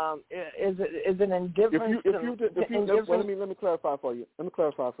 Is it indifferent? Let me clarify for you.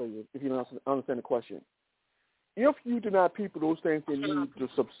 If you don't understand the question, if you deny people those things they need to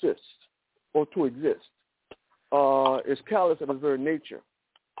subsist or to exist, it's callous of its very nature.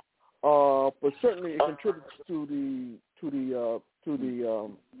 But certainly it contributes to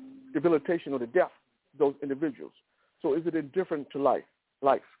the debilitation or the death of those individuals. So is it indifferent to life?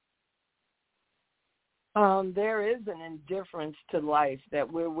 There is an indifference to life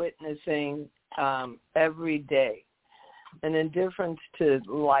that we're witnessing every day. An indifference to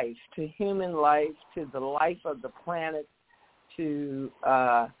life, to human life, to the life of the planet,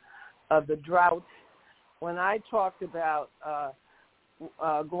 of the drought. When I talked about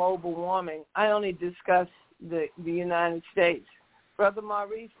global warming, I only discuss the United States. Brother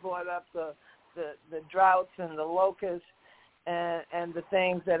Maurice brought up the droughts and the locusts and the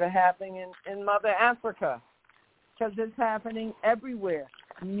things that are happening in Mother Africa, because it's happening everywhere.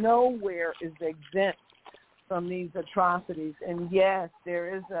 Nowhere is exempt from these atrocities. And yes,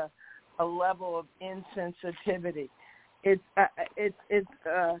 there is a level of insensitivity. It's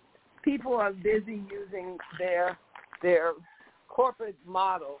people are busy using their corporate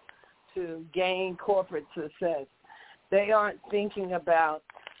model to gain corporate success. They aren't thinking about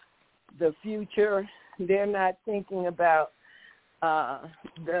the future. They're not thinking about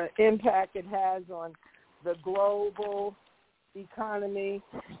the impact it has on the global economy.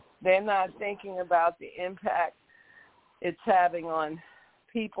 They're not thinking about the impact it's having on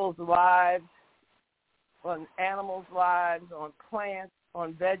people's lives, on animals' lives, on plants,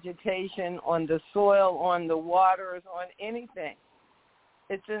 on vegetation, on the soil, on the waters, on anything.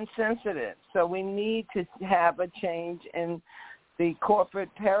 It's insensitive. So we need to have a change in the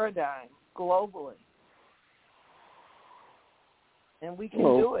corporate paradigm globally. And we can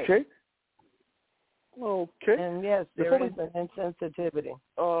do it. Okay. And yes, there is an insensitivity.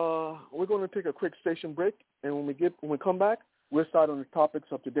 We're going to take a quick station break, and when we come back, we'll start on the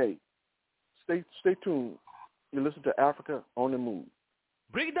topics of today. Stay tuned. You listen to Africa on the Move.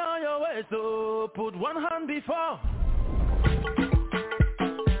 Break down your waist, so put one hand before.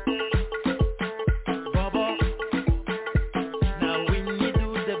 Baba, now when you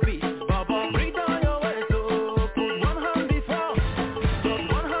do the beat, Baba, break down your waist, so put one hand before. Just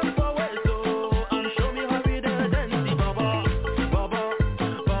one hand forward, so and show me how we dance, Baba. Baba,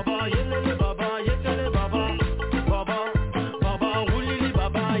 Baba, yelele Baba, yekele Baba. Baba, Baba, wulili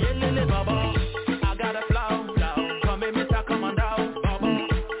Baba, yelele Baba. I got a flow, come in, Mr. Come on down.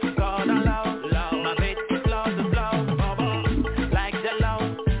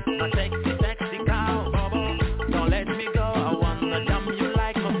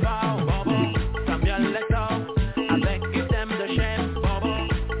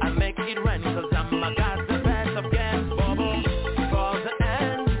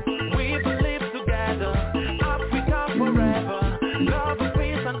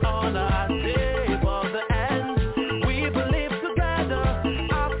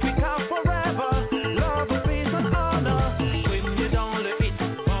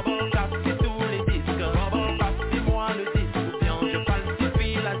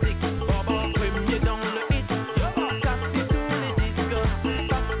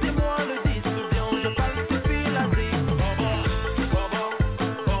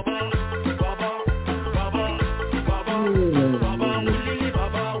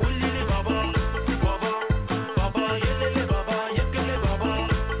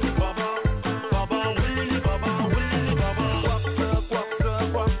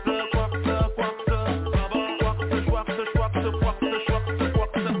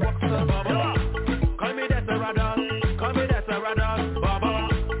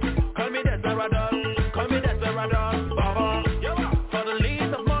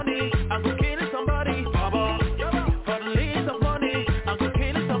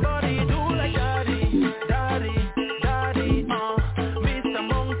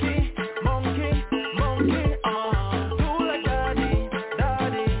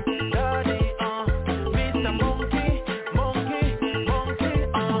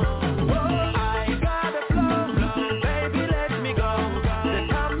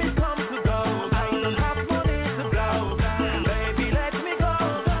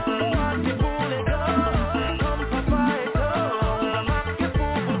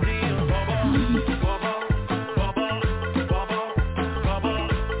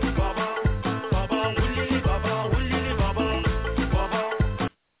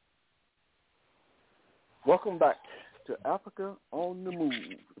 Welcome back to Africa on the Move.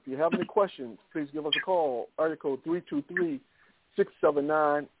 If you have any questions, please give us a call. Area code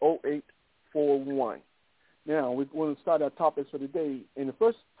 323-679-0841. Now, we're going to start our topics for today. And the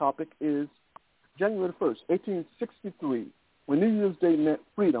first topic is January 1st, 1863, when New Year's Day meant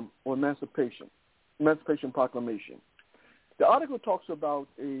freedom or Emancipation Proclamation. The article talks about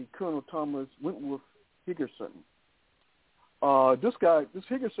a Colonel Thomas Wentworth Higginson. This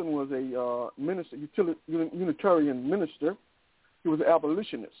Higginson was a minister, Unitarian minister. He was an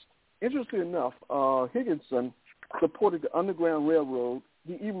abolitionist. Interestingly enough, Higginson supported the Underground Railroad.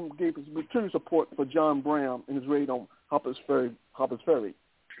 He even gave his material support for John Brown in his raid on Harper's Ferry.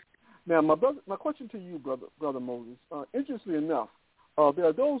 Now, my question to you, Brother Moses, interestingly enough, there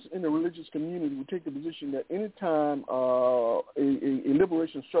are those in the religious community who take the position that any time a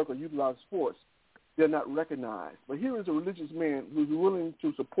liberation struggle utilizes force, they're not recognized. But here is a religious man who's willing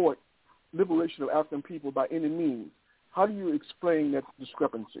to support liberation of African people by any means. How do you explain that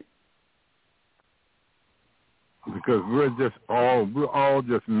discrepancy? Because we're all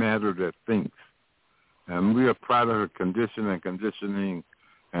just matter that thinks. And we are product of conditioning,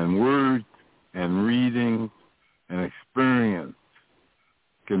 and words and reading and experience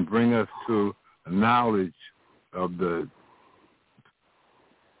can bring us to a knowledge of the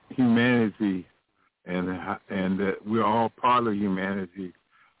humanity and that we're all part of humanity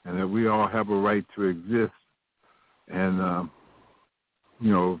and that we all have a right to exist. And,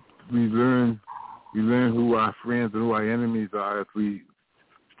 we learn who our friends and who our enemies are as we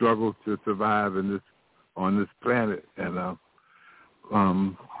struggle to survive on this planet. And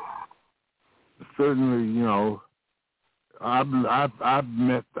certainly, I've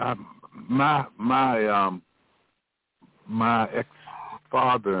met my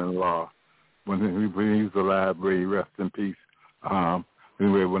ex-father-in-law when he was alive, may he rest in peace.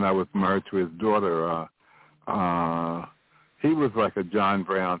 Anyway, when I was married to his daughter, he was like a John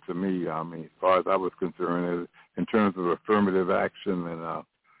Brown to me. I mean, as far as I was concerned, in terms of affirmative action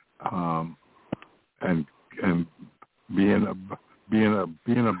and being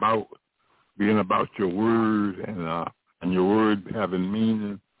about your word and your word having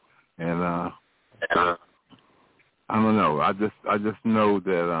meaning. And I don't know. I just know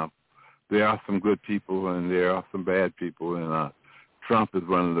that there are some good people and there are some bad people, and Trump is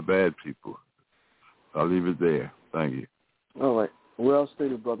one of the bad people. I'll leave it there. Thank you. All right. Well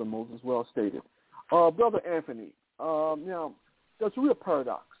stated, Brother Moses. Well stated. Brother Anthony, now, there's a real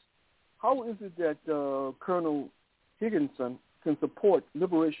paradox. How is it that Colonel Higginson can support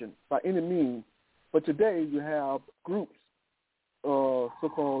liberation by any means, but today you have groups,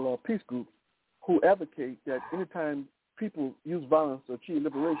 so-called peace groups, who advocate that anytime people use violence to achieve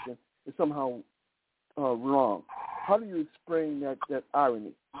liberation is somehow wrong? How do you explain that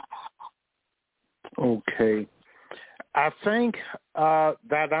irony? Okay. I think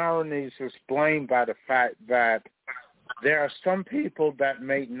that irony is explained by the fact that there are some people that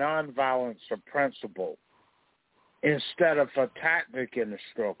make nonviolence a principle instead of a tactic in the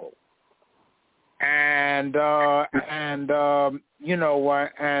struggle. And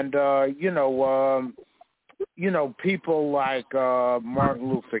people like Martin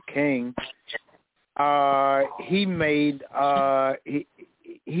Luther King, he made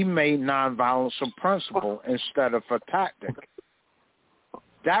nonviolence a principle instead of a tactic.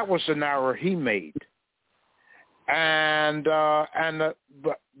 That was an error he made. And the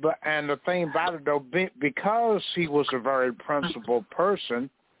thing about it though, because he was a very principled person,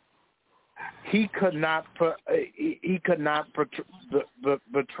 he could not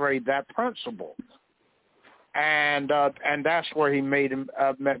betray that principle. And that's where he made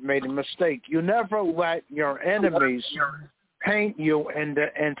a mistake. You never let your enemies paint you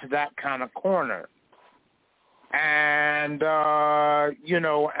into that kind of corner. And our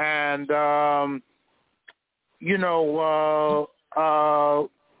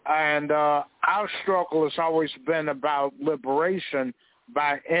struggle has always been about liberation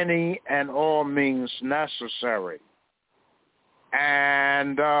by any and all means necessary.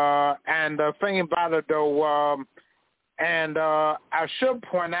 And the thing about it though, I should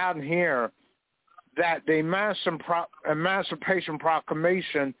point out here that the Emancipation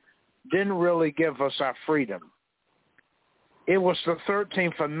Proclamation didn't really give us our freedom. It was the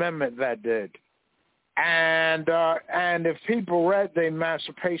 13th Amendment that did. And if people read the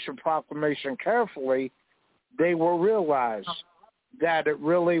Emancipation Proclamation carefully, they will realize that it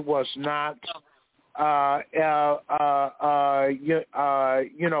really was not,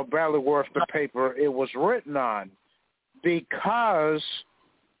 barely worth the paper it was written on, because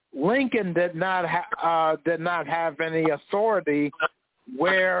Lincoln did not have any authority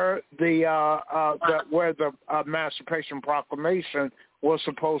where the Emancipation Proclamation was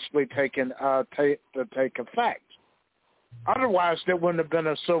supposedly to take effect. Otherwise, there wouldn't have been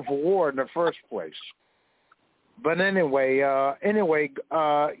a civil war in the first place. But anyway,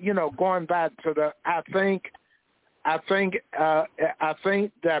 going back to I think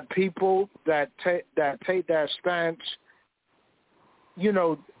that people that take that stance,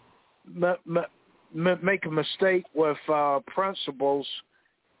 make a mistake with principles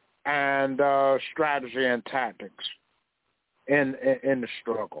and strategy and tactics in the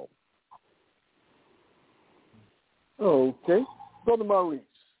struggle. Okay. Brother Maurice,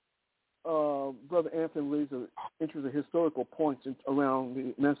 Brother Anthony raised an interesting historical points around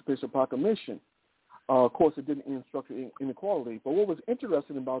the Emancipation Proclamation. Of course, it didn't end structural inequality. But what was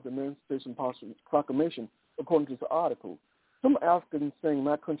interesting about the Emancipation Proclamation, according to the article, some Africans sang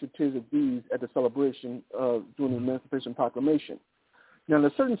 "My Country, 'Tis of These" at the celebration during the Emancipation Proclamation. Now,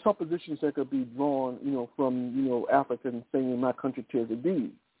 there's certain suppositions that could be drawn, from, Africans singing "My Country, 'Tis of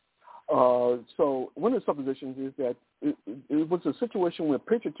These." So one of the suppositions is that it was a situation where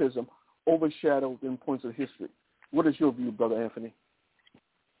patriotism overshadowed the importance of history. What is your view, Brother Anthony?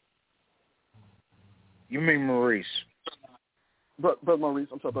 You mean Maurice? Brother Maurice.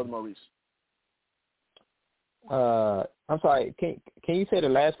 I'm sorry, Brother Maurice. I'm sorry. Can you say the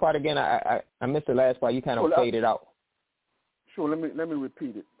last part again? I missed the last part. You kind of faded out. Sure. Let me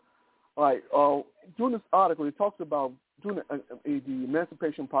repeat it. All right. During this article, it talks about during the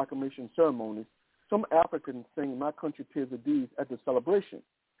Emancipation Proclamation ceremonies, some Africans sang "My Country, 'Tis of These" at the celebration.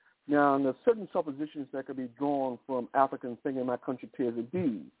 Now, there's certain suppositions that could be drawn from Africans singing "My Country, 'Tis of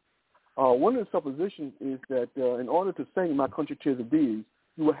These." One of the suppositions is that in order to sing "My Country, 'Tis of These,"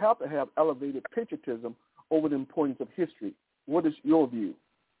 you will have to have elevated patriotism over the importance of history. What is your view?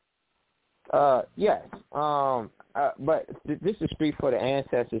 Yes. But this is speak for the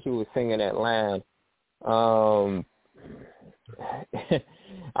ancestors who were singing that line.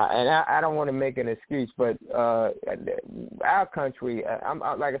 And I don't want to make an excuse, but our country,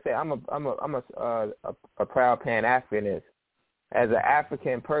 like I said, I'm a proud Pan-Africanist. As an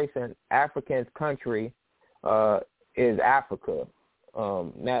African person, African's country is Africa.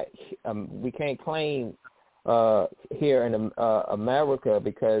 We can't claim here in America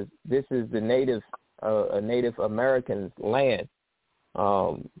because this is the Native Americans' land.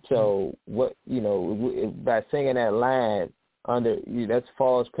 So what by singing that line that's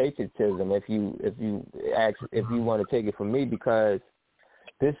false patriotism. If you want to take it from me, because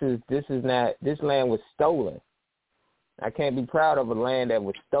this land was stolen. I can't be proud of a land that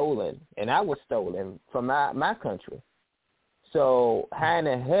was stolen, and I was stolen from my country. So how in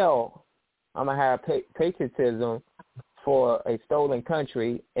the hell I'm gonna have patriotism for a stolen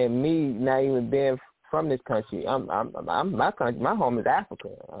country and me not even being from this country? I'm my country. My home is Africa.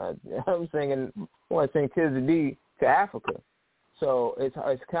 I'm singing. I want to sing "'Tis of Thee" to Africa. So it's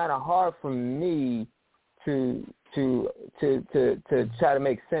kind of hard for me to try to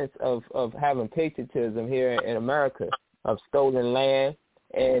make sense of having patriotism here in America, of stolen land,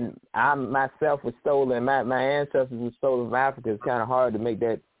 and I myself was stolen. My ancestors were stolen from Africa. It's kind of hard to make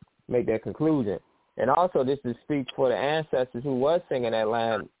that conclusion. And also, this is speak for the ancestors who was singing that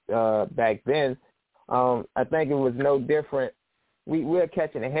line back then. I think it was no different. We're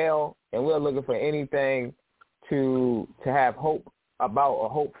catching hell, and we're looking for anything to have hope about or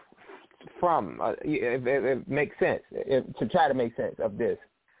hope from. If it makes sense, to try to make sense of this.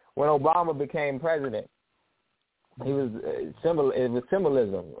 When Obama became president, it was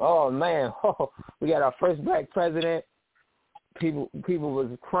symbolism. Oh man, we got our first black president. People was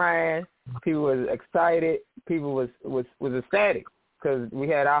crying. People was excited. People was ecstatic because we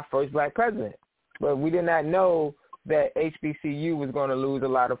had our first black president. But we did not know that HBCU was going to lose a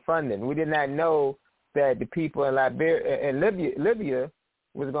lot of funding. We did not know that the people in Liberia and Libya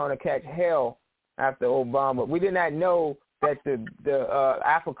was going to catch hell after Obama. We did not know that the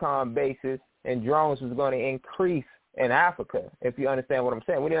AFRICOM bases and drones was going to increase in Africa, if you understand what I'm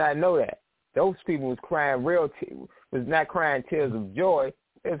saying. We did not know that. Those people was crying was not crying tears of joy.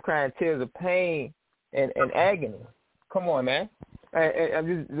 They was crying tears of pain and agony. Come on, man.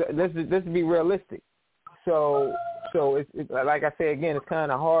 Let's be realistic. So it's like I say again, it's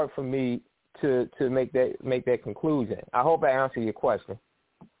kind of hard for me to make that conclusion. I hope I answered your question.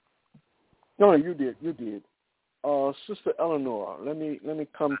 No, you did. Sister Eleanor, let me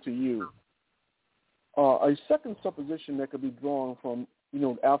come to you. A second supposition that could be drawn from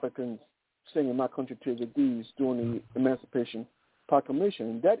Africans singing "My Country, 'Tis of These" during the Emancipation Proclamation,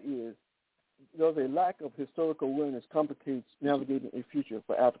 and that is, does a lack of historical awareness complicates navigating a future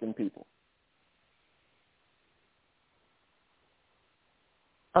for African people?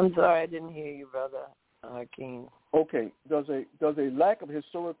 I'm sorry, I didn't hear you, Brother King. Okay. Does a lack of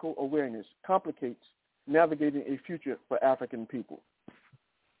historical awareness complicates navigating a future for African people?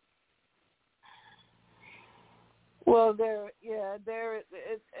 Well, it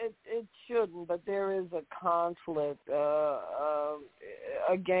shouldn't, but there is a conflict.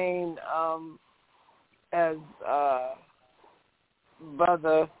 Again, as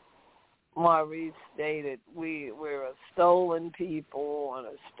Brother Maurice stated, we're a stolen people on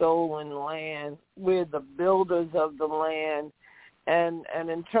a stolen land. We're the builders of the land, and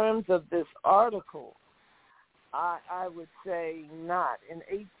in terms of this article, I would say not. In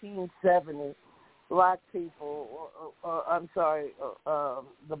 1870, black people,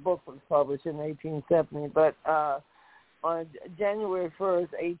 the book was published in 1870, but on January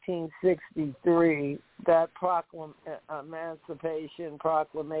 1st, 1863, that Emancipation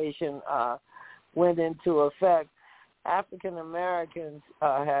Proclamation went into effect. African Americans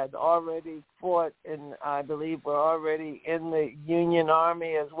had already fought, and I believe were already in the Union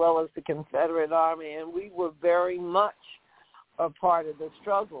Army as well as the Confederate Army, and we were very much a part of the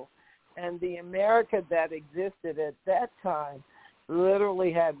struggle. And the America that existed at that time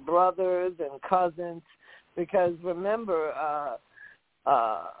literally had brothers and cousins, because remember,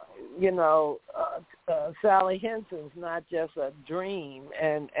 Sally Henson's not just a dream,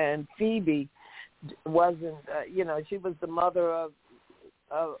 and Phoebe wasn't, she was the mother of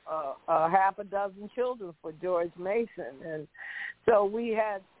half a dozen children for George Mason. And so we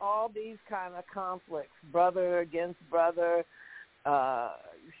had all these kind of conflicts, brother against brother,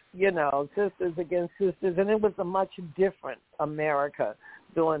 sisters against sisters, and it was a much different America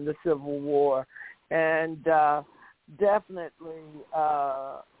during the Civil War. And definitely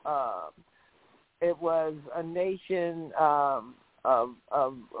it was a nation of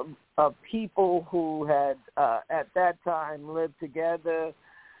people who had at that time lived together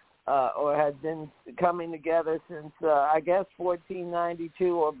or had been coming together since, I guess,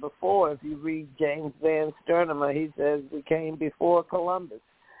 1492 or before. If you read James Van Sternema, he says we came before Columbus.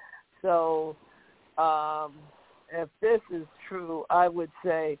 So if this is true, I would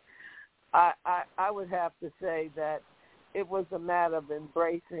say, I would have to say that it was a matter of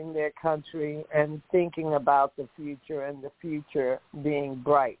embracing their country and thinking about the future, and the future being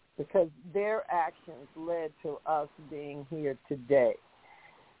bright, because their actions led to us being here today.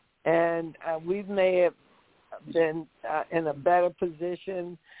 And we may have been in a better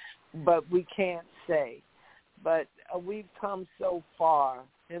position, but we can't say. But we've come so far.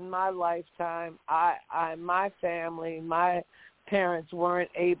 In my lifetime, my family, my parents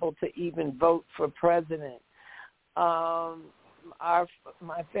weren't able to even vote for president. My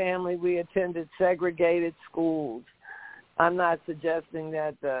family, we attended segregated schools. I'm not suggesting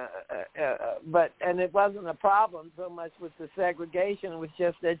that, and it wasn't a problem so much with the segregation. It was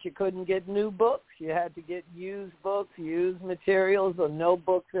just that you couldn't get new books. You had to get used books, used materials, or no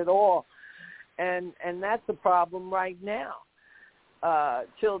books at all. And that's a problem right now.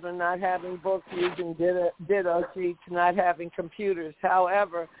 Children not having books, using ditto sheets, not having computers.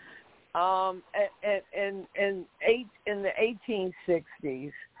 However, in the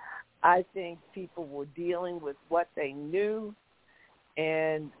 1860s, I think people were dealing with what they knew,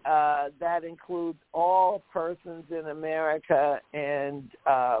 and that includes all persons in America, and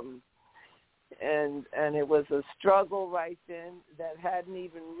it was a struggle right then that hadn't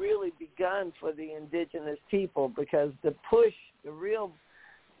even really begun for the indigenous people, because the real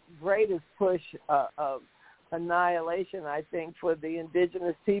greatest push of annihilation, I think, for the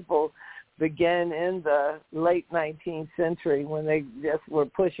indigenous people began in the late 19th century, when they just were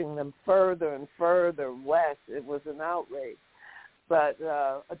pushing them further and further west. It was an outrage, but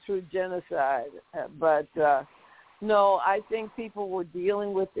a true genocide. But no, I think people were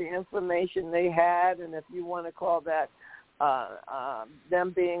dealing with the information they had, and if you want to call that them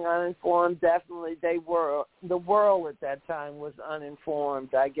being uninformed, definitely they were. The world at that time was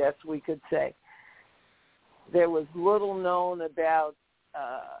uninformed, I guess we could say. There was little known about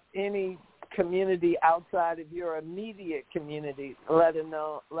any community outside of your immediate community, let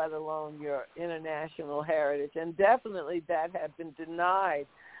alone your international heritage. And definitely that had been denied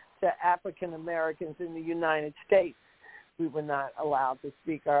to African Americans in the United States. We were not allowed to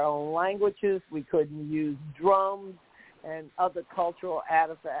speak our own languages. We couldn't use drums and other cultural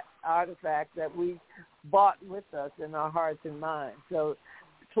artifacts that we brought with us in our hearts and minds. So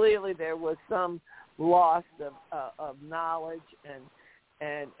clearly there was some loss of knowledge and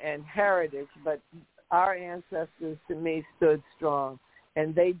heritage, but our ancestors, to me, stood strong,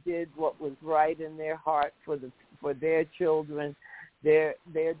 and they did what was right in their heart for their children, their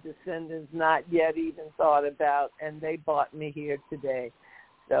descendants not yet even thought about, and they brought me here today.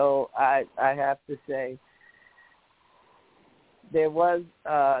 So I have to say, there was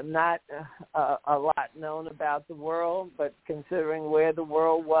not a lot known about the world, but considering where the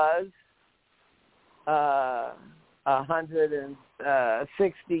world was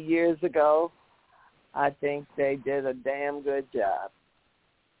 160 years ago, I think they did a damn good job.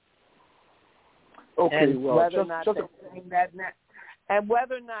 Okay, and well, whether or not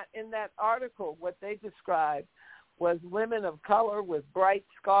in that article what they described was women of color with bright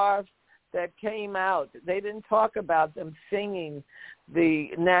scarves that came out. They didn't talk about them singing the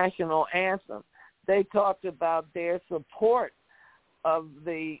national anthem. They talked about their support of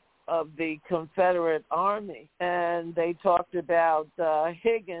the Confederate Army, and they talked about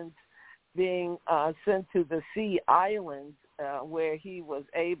Higgins being sent to the Sea Islands, where he was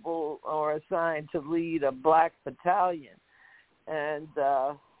able or assigned to lead a black battalion. And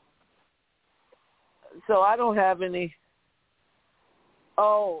so I don't have any.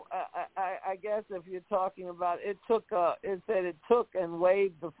 I guess if you're talking about it said it took and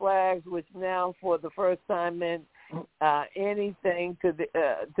waved the flags, which now for the first time meant anything to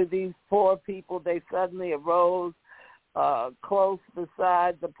these poor people. They suddenly arose close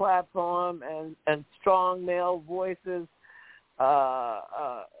beside the platform, and strong male voices.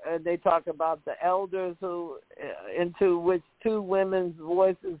 And they talk about the elders into which two women's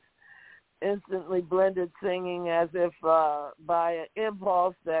voices instantly blended, singing as if by an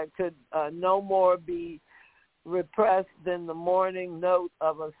impulse that could no more be repressed than the morning note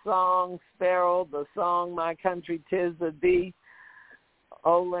of a song sparrow, the song "My Country 'Tis of Thee."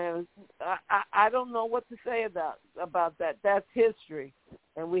 Oh, land, I don't know what to say about that. That's history,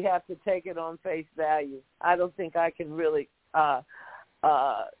 and we have to take it on face value. I don't think I can really. I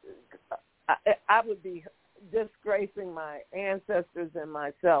would be disgracing my ancestors and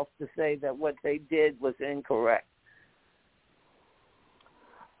myself to say that what they did was incorrect.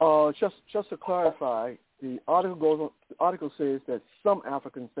 Just to clarify, the article says that some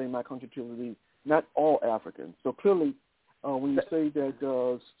Africans say "My Country 'Tis of Thee," not all Africans. So clearly, when you say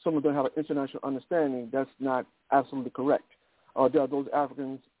that some of them have an international understanding, that's not absolutely correct. There are those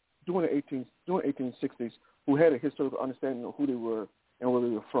Africans during the 1860s who had a historical understanding of who they were and where they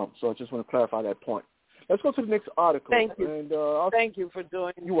were from. So I just want to clarify that point. Let's go to the next article. Thank you. And, thank you for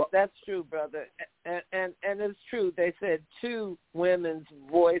doing That's true, brother. And it's true. They said two women's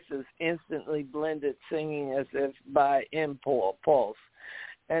voices instantly blended, singing as if by impulse.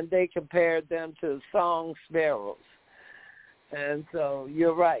 And they compared them to song sparrows. And so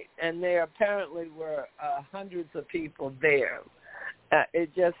you're right. And there apparently were hundreds of people there.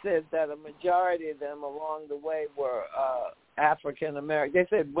 It just says that a majority of them along the way were African American. They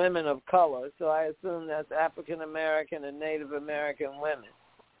said women of color, so I assume that's African American and Native American women.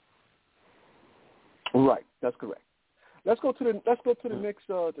 Right, that's correct. Let's go to the next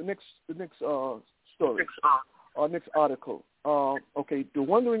story. Our next article. Okay, the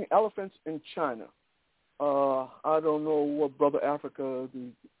wandering elephants in China. I don't know what Brother Africa.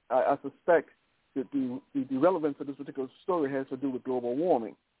 I suspect that the relevance of this particular story has to do with global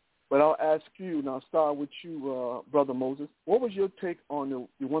warming. But I'll ask you, and I'll start with you, Brother Moses. What was your take on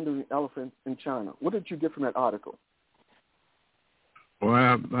the wandering elephants in China? What did you get from that article?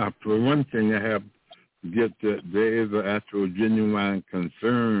 Well, for one thing, I have to get that there is an actual genuine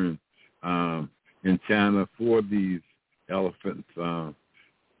concern in China for these elephants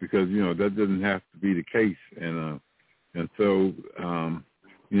because, that doesn't have to be the case. And so,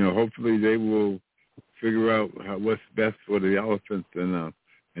 hopefully they will figure out what's best for the elephants. It's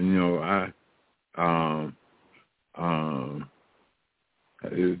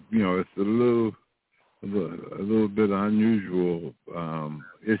a little bit unusual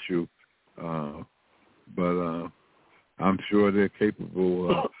issue, but I'm sure they're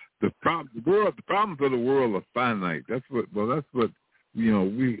capable. The problems of the world are finite. That's what we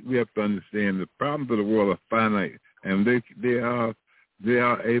have to understand. The problems of the world are finite, and they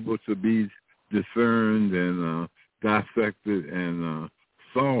are able to be discerned and dissected and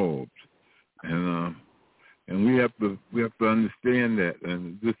solved, and we have to understand that.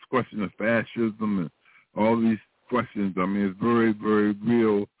 And this question of fascism and all these questions, it's very, very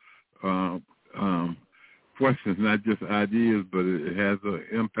real questions, not just ideas, but it has an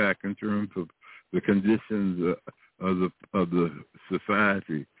impact in terms of the conditions of the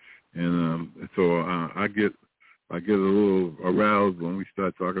society. And so I get a little aroused when we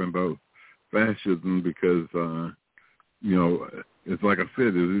start talking about fascism because, it's like I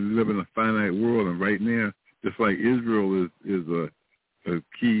said, we live in a finite world, and right now, just like Israel is a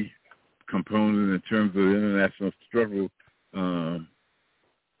key component in terms of the international struggle,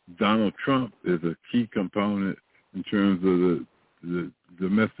 Donald Trump is a key component in terms of the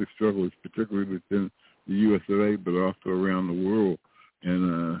domestic struggles, particularly within the USA, but also around the world.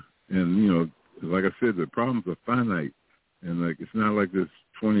 And like I said, the problems are finite, and it's not like there's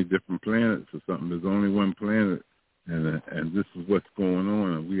 20 different planets or something. There's only one planet, and this is what's going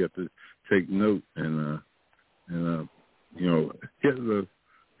on, and we have to take note. And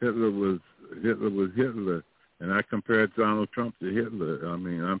Hitler was Hitler, and I compared Donald Trump to Hitler.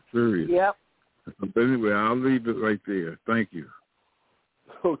 I'm serious. Yep. But anyway, I'll leave it right there. Thank you.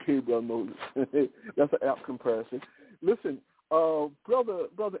 Okay, Brother Moses. That's an apt comparison. Listen, Brother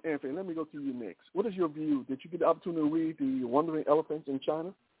Anthony, let me go to you next. What is your view? Did you get the opportunity to read The Wandering Elephants in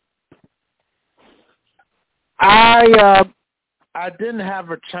China? I I didn't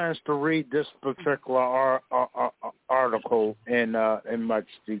have a chance to read this particular article in much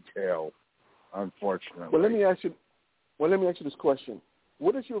detail, unfortunately. Well, let me ask you this question.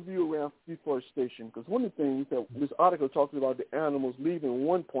 What is your view around deforestation? Because one of the things that this article talks about the animals leaving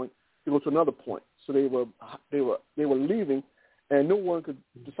one point to go to another point. So they were leaving, and no one could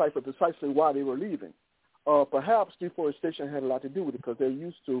decipher precisely why they were leaving. Perhaps deforestation had a lot to do with it because they're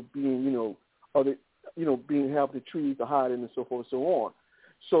used to being, having the trees to hide in and so forth and so on.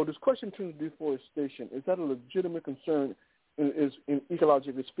 So this question to deforestation, is that a legitimate concern in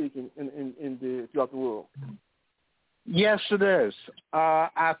ecologically speaking throughout the world? Yes, it is.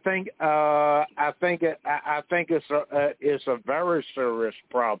 I think it's a very serious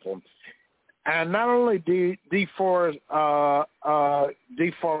problem, and not only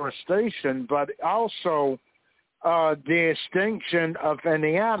deforestation, but also the extinction of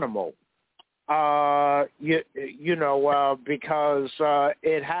any animal. Because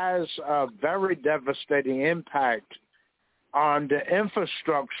it has a very devastating impact on the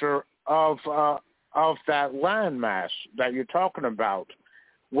infrastructure of that landmass that you're talking about,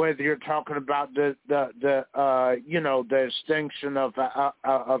 whether you're talking about the extinction of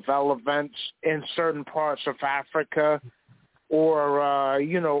elephants in certain parts of Africa, or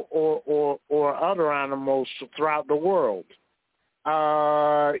other animals throughout the world.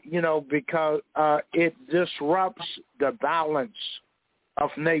 Because it disrupts the balance of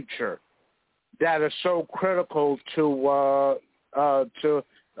nature that is so critical to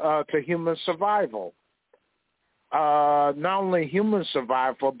human survival. Not only human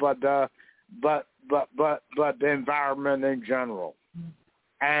survival, but the environment in general.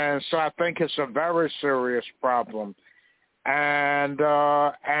 And so I think it's a very serious problem. And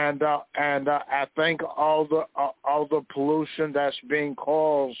I think all the pollution that's being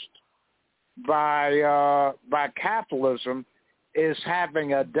caused by capitalism is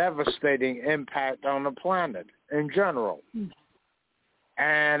having a devastating impact on the planet in general.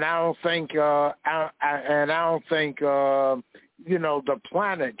 And I don't think the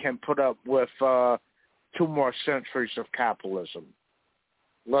planet can put up with 2 more centuries of capitalism,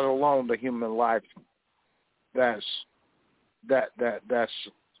 let alone the human life that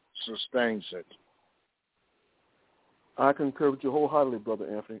sustains it. I concur with you wholeheartedly, Brother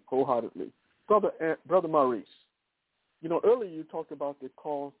Anthony, wholeheartedly. Brother Maurice, earlier you talked about the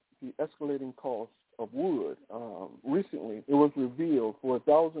escalating cost of wood. Recently, it was revealed for a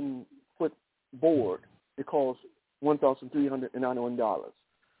 1,000-foot board, it costs $1,391.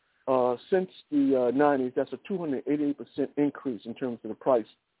 Since the 90s, that's a 288% increase in terms of the price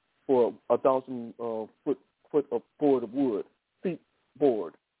for a 1,000-foot of board of wood, feet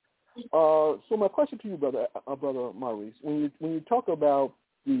board. So my question to you, brother Maurice, when you talk about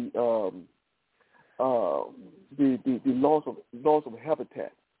the loss of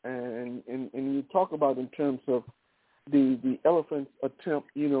habitat, and you talk about in terms of the elephant's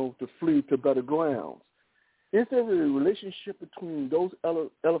attempt, to flee to better grounds, is there a relationship between those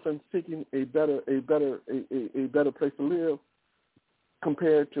elephants seeking a better place to live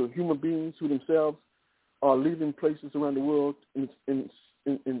compared to human beings who themselves are leaving places around the world to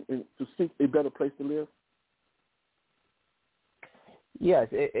seek a better place to live? Yes,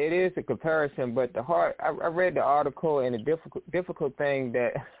 it is a comparison, but I read the article, and the difficult thing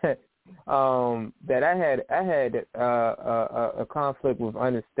that that I had a conflict with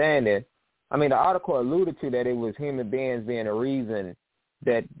understanding. I mean, the article alluded to that it was human beings being a reason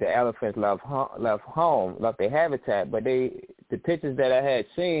that the elephants left their habitat, but the pictures that I had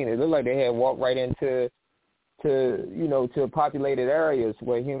seen, it looked like they had walked right into to populated areas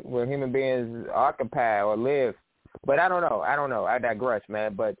where human beings occupy or live. But I don't know. I digress,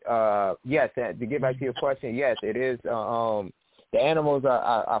 man. But yes, to get back to your question, yes, it is. The animals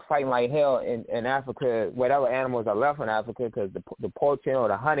are fighting like hell in Africa. Whatever animals are left in Africa, because the poaching or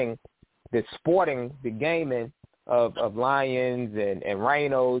the hunting, the sporting, the gaming of lions and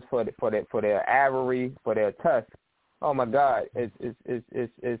rhinos for their ivory, for their tusks. Oh my God,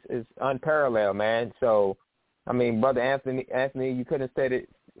 it's unparalleled, man. So, I mean, Brother Anthony, you couldn't have said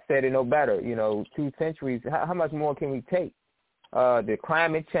it no better. 2 centuries. How much more can we take? The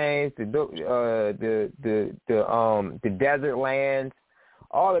climate change, the desert lands,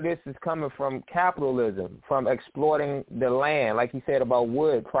 all of this is coming from capitalism, from exploiting the land. Like you said about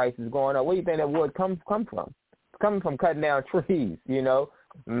wood prices going up. Where do you think that wood come from? It's coming from cutting down trees.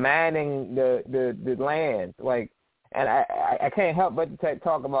 Mining the land. And I can't help but to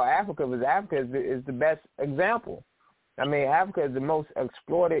talk about Africa, because Africa is the best example. I mean, Africa is the most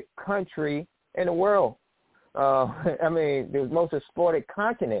exploited country in the world. The most exploited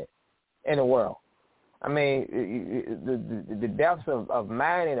continent in the world. I mean, the depths of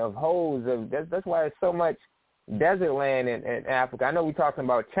mining, of holes, that's why there's so much desert land in Africa. I know we're talking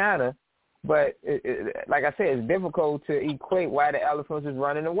about China, but like I said, it's difficult to equate why the elephants is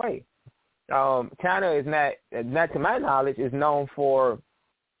running away. China is not to my knowledge, is known for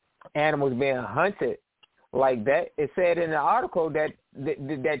animals being hunted like that. It said in the article that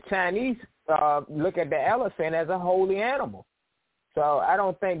Chinese look at the elephant as a holy animal. So I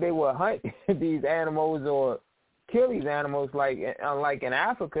don't think they will hunt these animals or kill these animals unlike in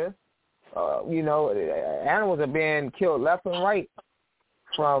Africa. Animals are being killed left and right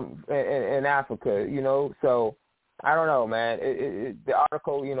from in Africa. So I don't know, man. The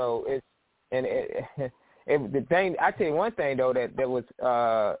article, it's the thing. I tell you one thing though that was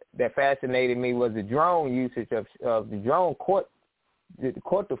that fascinated me was the drone usage of the drone caught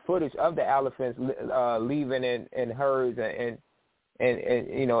the footage of the elephants leaving in herds and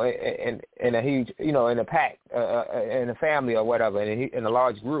in a huge, in a pack, in a family or whatever, in a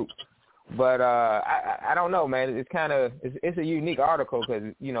large group. But I don't know, man. It's kind of it's a unique article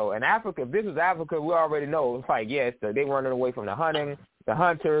because in Africa, if this was Africa, we already know it's like they running away from the hunting, the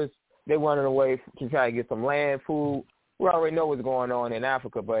hunters, they running away to try to get some land, food. We already know what's going on in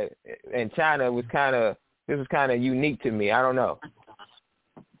Africa, but in China, this was kind of unique to me. I don't know.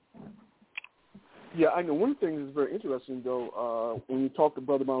 Yeah, I know. One thing that's very interesting, though, when you talk to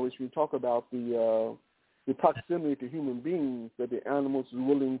Brother Maurice, when you talk about the proximity to human beings that the animals are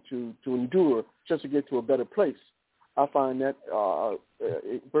willing to endure just to get to a better place, I find that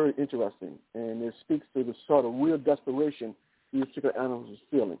very interesting, and it speaks to the sort of real desperation these particular animals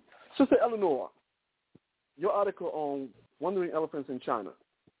are feeling. Sister Eleanor, your article on wandering elephants in China.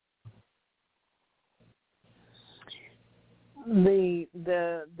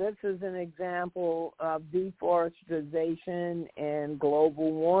 This is an example of deforestation and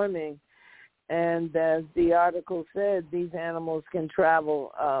global warming, and as the article said, these animals can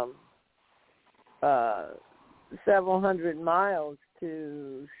travel several hundred miles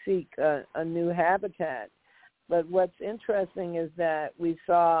to seek a new habitat. But what's interesting is that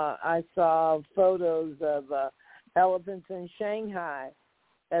I saw photos of elephants in Shanghai,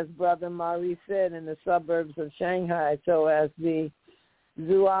 as Brother Maurice said, in the suburbs of Shanghai. So as the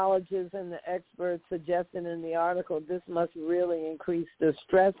zoologists and the experts suggested in the article, this must really increase the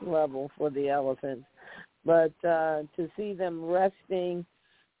stress level for the elephants. But to see them resting,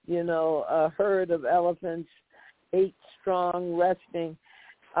 a herd of elephants, 8 strong resting.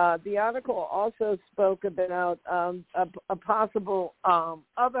 The article also spoke about a possible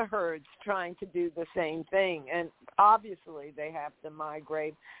other herds trying to do the same thing, and obviously they have to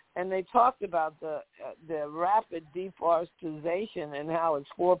migrate. And they talked about the rapid deforestation and how it's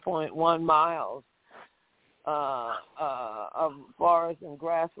 4.1 miles of forest and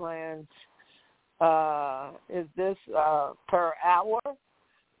grasslands. Is this per hour?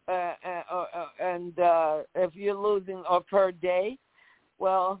 And if you're losing, or per day?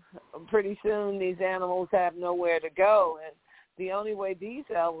 Well, pretty soon these animals have nowhere to go, and the only way these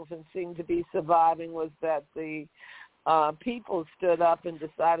elephants seem to be surviving was that the people stood up and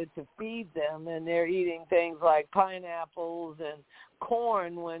decided to feed them, and they're eating things like pineapples and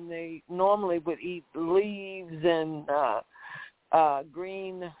corn when they normally would eat leaves and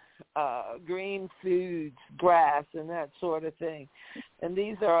green foods, grass, and that sort of thing. And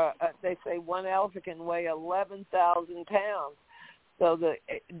these are, they say, one elephant can weigh 11,000 pounds. So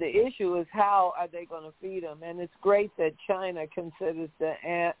the issue is, how are they going to feed them? And it's great that China considers the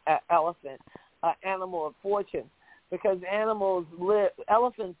elephant an animal of fortune, because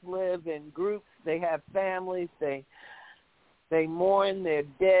elephants live in groups. They have families. They mourn their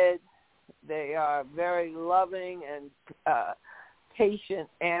dead. They are very loving and patient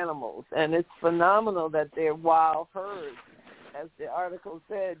animals, and it's phenomenal that they're wild herds. As the article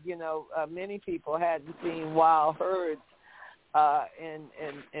said, many people hadn't seen wild herds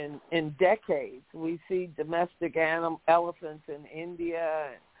in decades. We see domestic elephants in India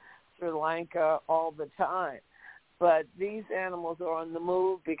and Sri Lanka all the time. But these animals are on the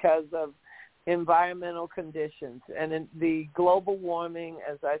move because of environmental conditions. And in the global warming,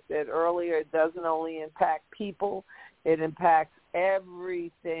 as I said earlier, it doesn't only impact people, it impacts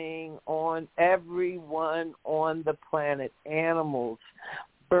everything everyone on the planet: animals,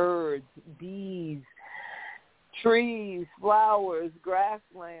 birds, bees, trees, flowers,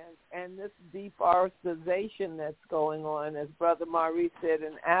 grasslands, and this deforestation that's going on, as Brother Maurice said,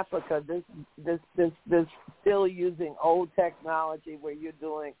 in Africa, this still using old technology where you're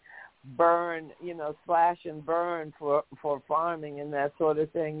doing burn, slash and burn for farming and that sort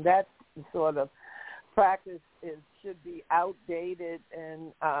of thing. That's sort of practice should be outdated,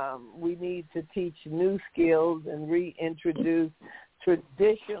 and we need to teach new skills and reintroduce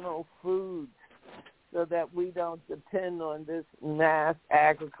traditional foods so that we don't depend on this mass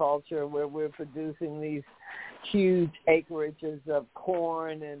agriculture where we're producing these huge acreages of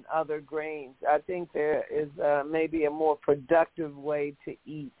corn and other grains. I think there is maybe a more productive way to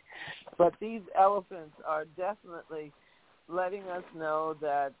eat. But these elephants are definitely letting us know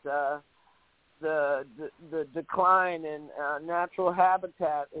that the decline in natural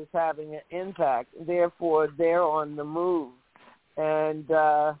habitat is having an impact. Therefore, they're on the move. And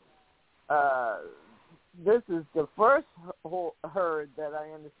this is the first herd that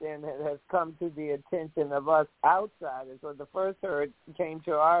I understand that has come to the attention of us outsiders, or the first herd came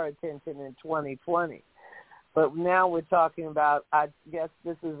to our attention in 2020. But now we're talking about, I guess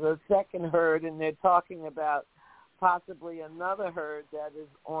this is a second herd, and they're talking about possibly another herd that is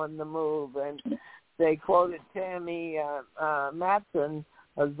on the move. And they quoted Tammy Matson,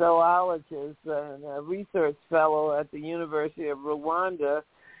 a zoologist and a research fellow at the University of Rwanda,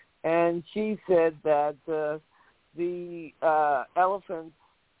 and she said that the elephants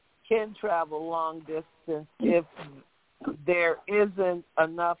can travel long distance if there isn't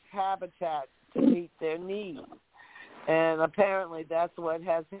enough habitat to meet their needs. And apparently that's what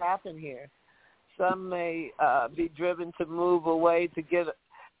has happened here. Some may be driven to move away to get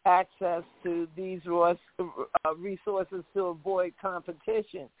access to these resources to avoid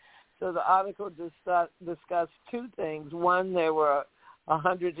competition. So the article discussed two things. One, there were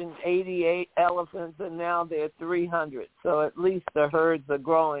 188 elephants, and now there are 300. So at least the herds are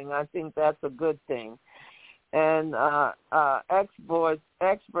growing. I think that's a good thing. And experts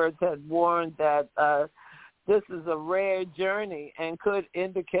had warned that this is a rare journey and could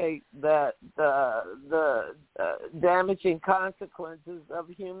indicate that the damaging consequences of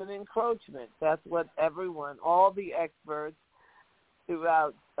human encroachment. That's what all the experts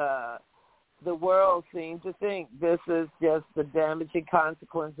throughout the world seem to think. This is just the damaging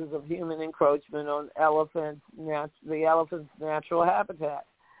consequences of human encroachment on the elephant's natural habitat.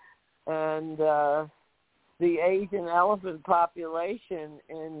 And the Asian elephant population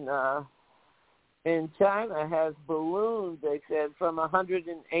in China has ballooned, they said, from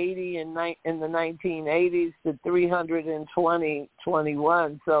 180 in the 1980s to 300 in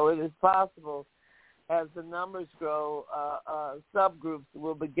 2021. So it is possible, as the numbers grow, subgroups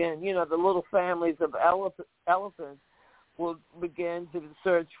will begin. The little families of elephants will begin to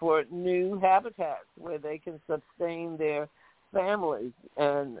search for new habitats where they can sustain their families,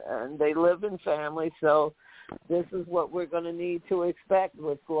 and they live in families. So this is what we're going to need to expect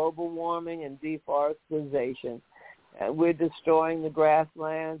with global warming and deforestation. We're destroying the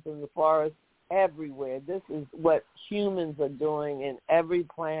grasslands and the forests everywhere. This is what humans are doing in every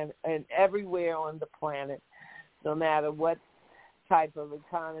planet and everywhere on the planet, no matter what type of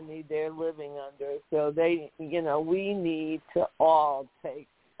economy they're living under. So we need to all take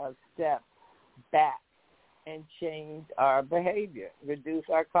a step back and change our behavior, reduce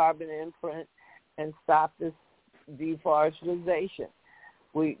our carbon imprint, and stop this deforestation.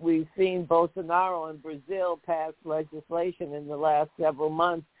 We've seen Bolsonaro in Brazil pass legislation in the last several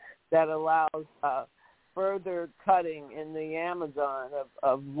months that allows further cutting in the Amazon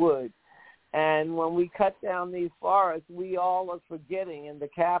of wood. And when we cut down these forests, we all are forgetting, and the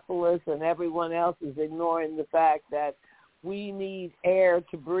capitalists and everyone else is ignoring the fact that we need air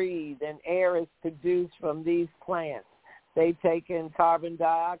to breathe, and air is produced from these plants. They take in carbon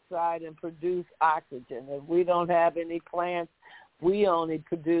dioxide and produce oxygen. If we don't have any plants, we only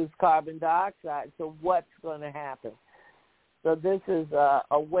produce carbon dioxide. So what's going to happen? So this is a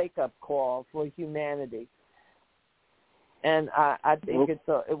wake-up call for humanity. And I think it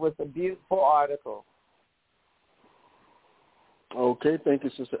was a beautiful article. Okay, thank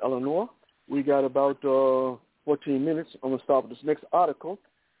you, Sister Eleanor. We got about 14 minutes. I'm going to start with this next article.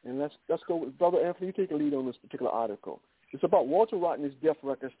 And let's go with Brother Anthony. You take a lead on this particular article. It's about Walter Rodney's death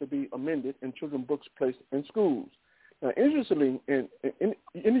records to be amended and children's books placed in schools. Now, interestingly, in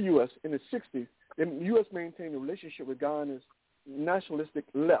the U.S., in the 60s, the U.S. maintained a relationship with Ghana's nationalistic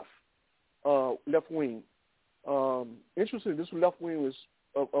left wing. Interestingly, this left wing was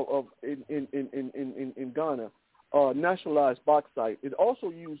in Ghana nationalized bauxite. It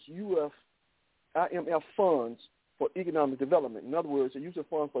also used IMF funds for economic development. In other words, it used the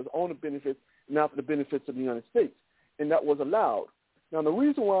funds for its own benefits, not for the benefits of the United States. And that was allowed. Now, the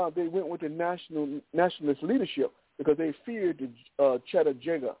reason why they went with the nationalist leadership, because they feared the Cheddar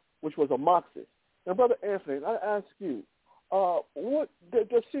Jenga, which was a Marxist. Now, Brother Anthony, I ask you,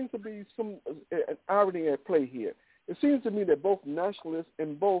 there seems to be an irony at play here. It seems to me that both nationalists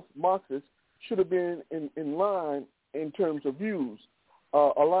and both Marxists should have been in line in terms of views,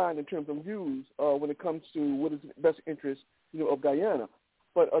 aligned in terms of views when it comes to what is the best interest, of Guyana.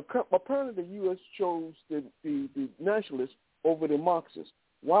 But apparently the U.S. chose the nationalists over the Marxists.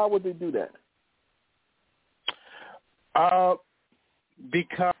 Why would they do that?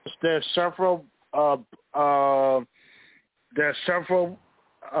 Because there's several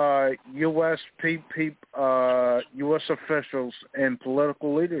U.S. U.S. officials in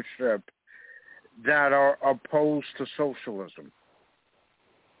political leadership that are opposed to socialism.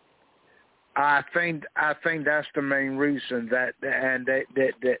 I think that's the main reason that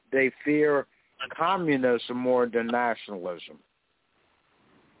they fear communism more than nationalism,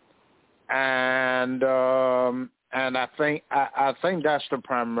 and I think that's the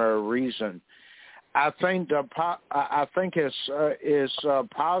primary reason. I think it's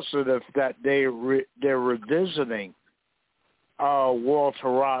positive that they're revisiting Walter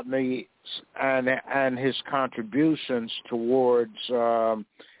Rodney and his contributions towards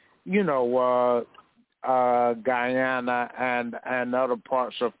Guyana and other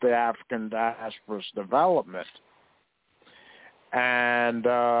parts of the African diaspora's development. And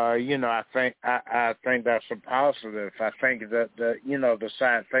I think that's a positive. I think that the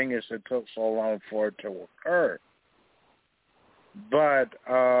sad thing is it took so long for it to occur. But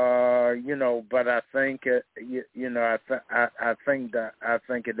I think I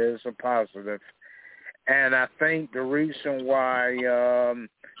think it is a positive, and I think the reason why,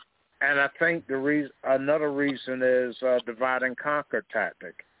 another reason is divide and conquer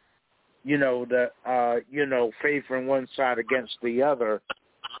tactic. Favoring one side against the other,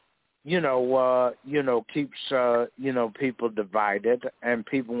 keeps people divided, and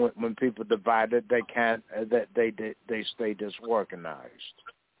when people divided, they can't, they stay disorganized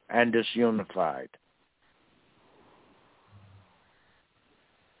and disunified.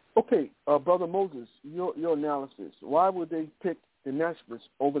 Okay, Brother Moses, your analysis. Why would they pick the nationalists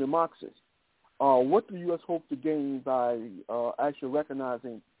over the Marxists? What do the U.S. hope to gain by actually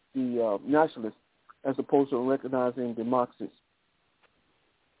recognizing the nationalists as opposed to recognizing the Marxists?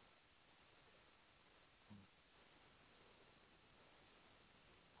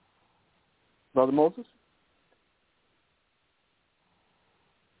 Brother Moses?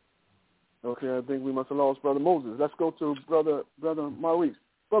 Okay, I think we must have lost Brother Moses. Let's go to Brother Maurice.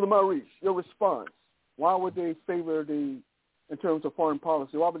 Brother Maurice, your response. Why would they favor in terms of foreign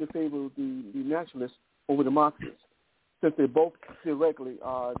policy, why would they favor the nationalists over the Marxists, since they both directly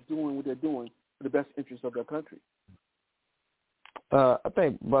are doing what they're doing for the best interest of their country? I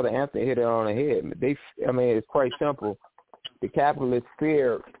think Brother Anthony hit it on the head. It's quite simple. The capitalists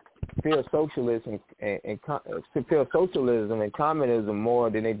fear socialism and communism more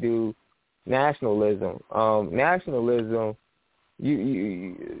than they do nationalism. Nationalism,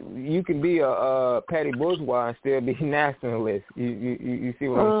 you can be a petty bourgeois and still be nationalist. You see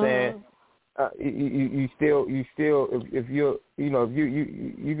what I'm saying? You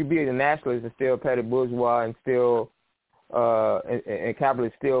could be a nationalist and still a petty bourgeois and still and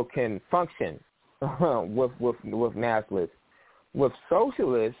capitalists still can function with nationalists. With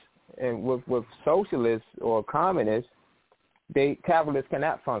socialists and with socialists or communists, capitalists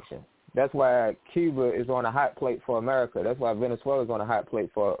cannot function. That's why Cuba is on a hot plate for America. That's why Venezuela is on a hot plate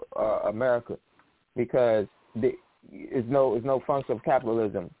for America, because there's no function of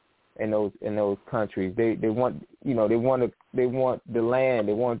capitalism in those countries. They want the land,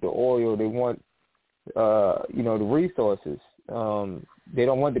 they want the oil, they want the resources. They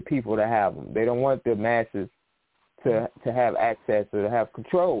don't want the people to have them. They don't want the masses to have access or to have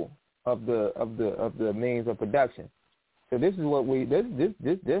control of the means of production. So this is what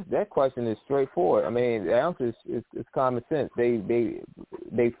that question is straightforward. I mean, the answer is common sense. They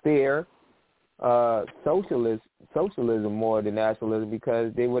fear socialism more than nationalism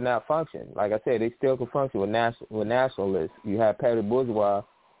because they would not function. Like I said, they still can function with nationalists. You have petty bourgeois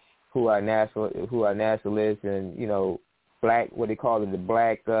who are nationalists, and black, what they call it, the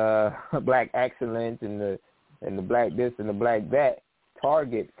black excellence and the black this and the black that.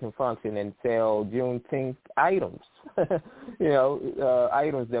 Target can function and sell Juneteenth items,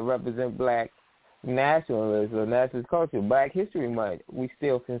 items that represent black nationalism or nationalist culture. Black History Month, we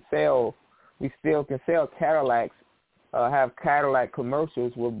still can sell Cadillacs, have Cadillac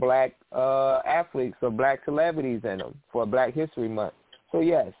commercials with black athletes or black celebrities in them for Black History Month. So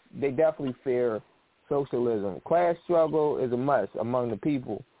yes, they definitely fear socialism. Class struggle is a must among the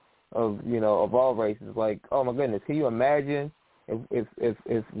people of all races. Like, oh my goodness, can you imagine?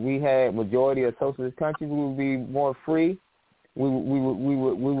 If we had majority of socialist countries, we would be more free. We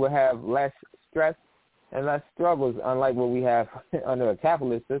would have less stress And that struggle is unlike what we have under a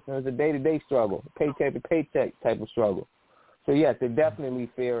capitalist system. It's a day-to-day struggle, paycheck to paycheck type of struggle. So, yes, they definitely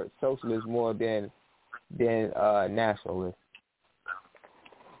fear socialists more than nationalists.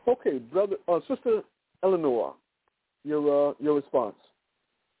 Okay, brother, Sister Eleanor, your response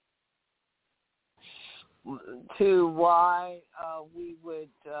to why we would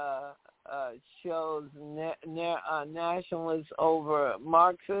chose nationalists over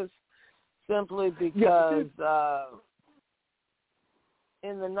Marxists, simply because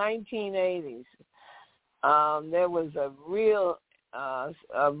in the 1980s there was a real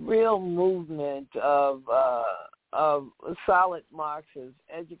movement of solid Marxists,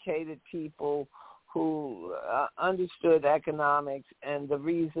 educated people who understood economics and the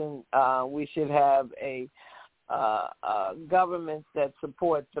reason we should have a government that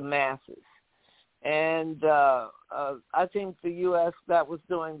supports the masses. And I think the U.S., that was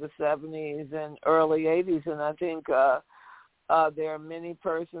during the 70s and early 80s, and I think there are many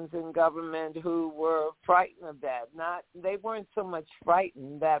persons in government who were frightened of that. They weren't so much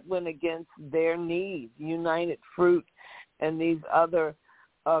frightened, that went against their needs. United Fruit and these other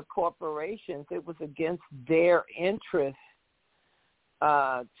corporations, it was against their interests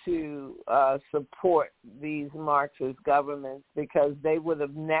to support these Marxist governments, because they would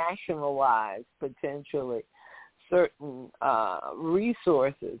have nationalized potentially certain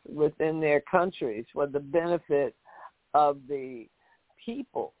resources within their countries for the benefit of the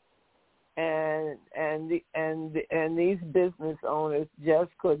people, and these business owners just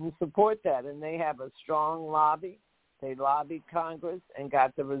couldn't support that, and they have a strong lobby. They lobbied Congress and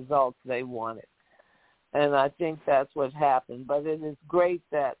got the results they wanted. And I think that's what happened. But it is great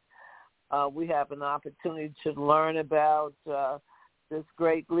that we have an opportunity to learn about this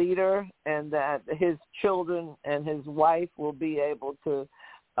great leader, and that his children and his wife will be able to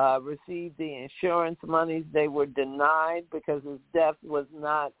receive the insurance monies they were denied, because his death was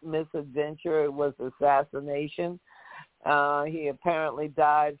not misadventure, it was assassination. He apparently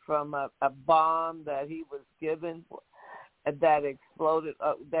died from a bomb that he was given that exploded,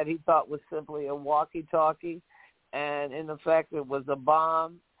 that he thought was simply a walkie-talkie, and in effect it was a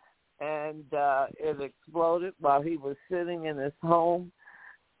bomb, and it exploded while he was sitting in his home,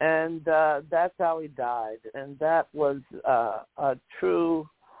 and that's how he died, and that was a true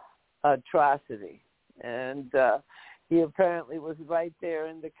atrocity. And he apparently was right there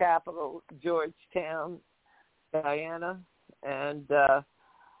in the capital, Georgetown, Guyana, and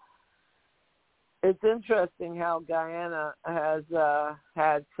it's interesting how Guyana has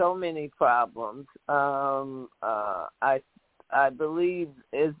had so many problems. I believe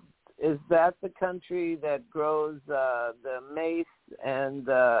is that the country that grows the mace and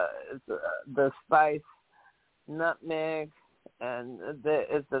the spice, nutmeg, and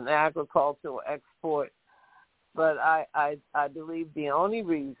it's an agricultural export. But I believe the only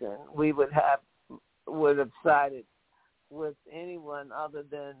reason we would have sided with anyone other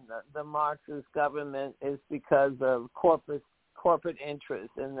than the Marxist government is because of corporate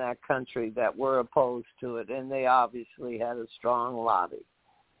interests in that country that were opposed to it, and they obviously had a strong lobby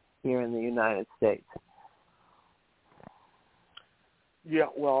here in the United States. Yeah,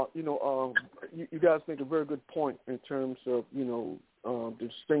 well, you guys make a very good point in terms of the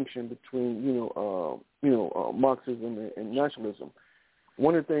distinction between Marxism and nationalism.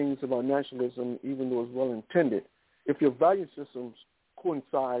 One of the things about nationalism, even though it's well intended, if your value systems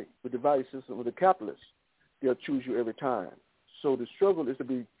coincide with the value system of the capitalists, they'll choose you every time. So the struggle is to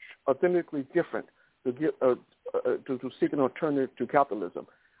be authentically different, to seek an alternative to capitalism.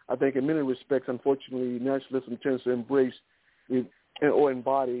 I think in many respects, unfortunately, nationalism tends to embrace or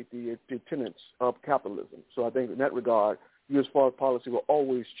embody the tenets of capitalism. So I think in that regard, U.S. foreign policy will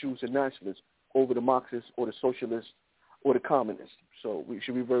always choose the nationalists over the Marxists or the socialists or the communists. So we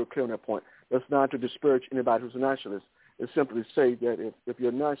should be very clear on that point. That's not to disparage anybody who's a nationalist. It's simply to say that if you're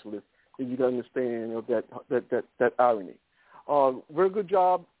a nationalist, then you got to understand that irony. Very good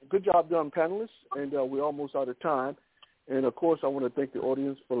job done, panelists, and we're almost out of time. And of course, I want to thank the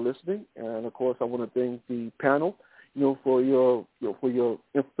audience for listening, and of course, I want to thank the panel, for the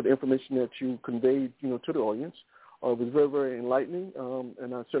information that you conveyed, to the audience. It was very, very enlightening,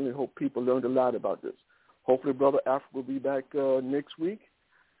 and I certainly hope people learned a lot about this. Hopefully, Brother Africa will be back next week,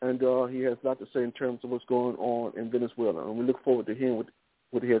 and he has a lot to say in terms of what's going on in Venezuela, and we look forward to hearing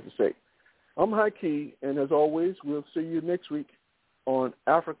what he has to say. I'm High Key, and as always, we'll see you next week on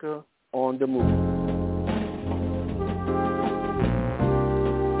Africa on the Move.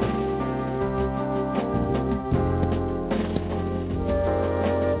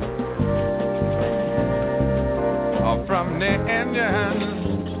 From the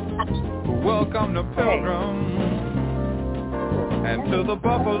Indians who welcome the pilgrims and to the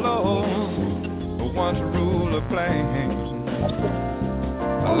buffaloes who once ruled the plains.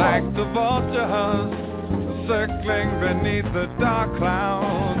 Like the vultures circling beneath the dark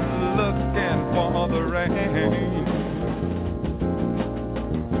clouds, looking for the rain,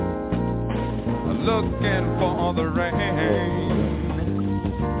 looking for the rain.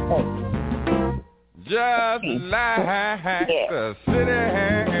 Just like the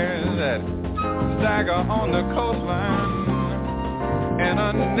cities that stagger on the coastline, and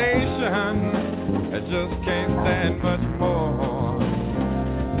a nation that just can't stand much more.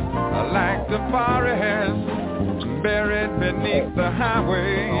 Like the forest buried beneath the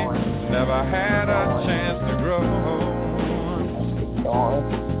highway, never had a chance to grow.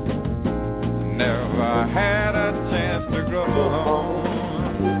 Never had a chance to grow.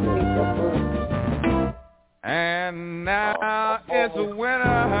 And now it's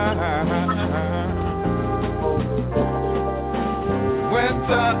winter.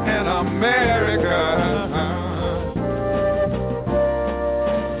 Winter in America.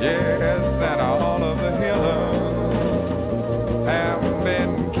 Yes, and all of the healers have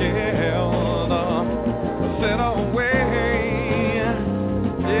been killed, sent away.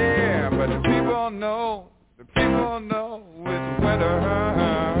 Yeah, but the people know it's winter.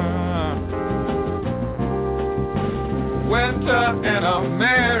 Winter in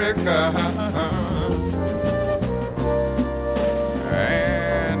America.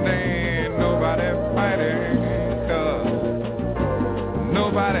 And ain't nobody fighting, 'cause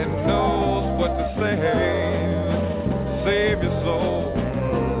nobody knows what to say. Save your soul,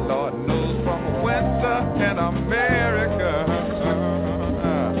 Lord knows, from winter in America.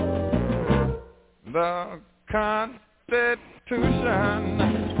 The Constitution,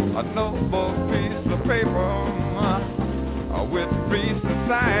 a noble piece of paper, with free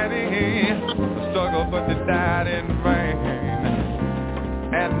society, the struggle but they died in vain.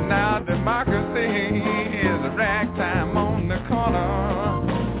 And now democracy is a ragtime on the corner,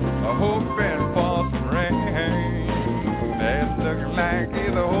 hoping for some rain. It's looking like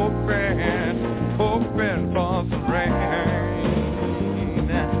either hoping for some rain.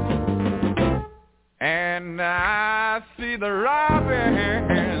 And I see the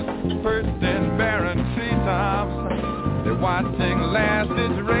robins perched in barren treetops. They're watching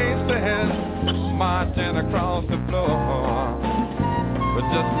last-ditch races marching across the floor. But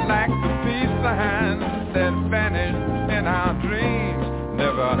just like the peace signs that vanished in our dreams,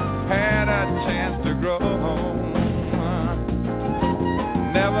 never had a chance to grow.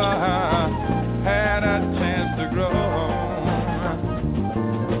 Never had a chance to grow.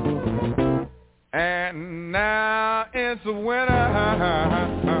 And now it's winter.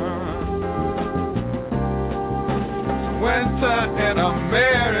 Winter in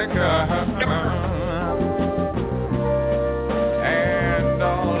America. And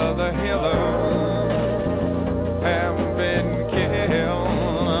all of the healers have been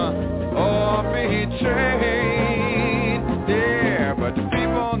killed or betrayed. Yeah, but the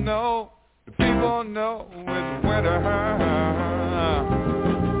people know it's winter.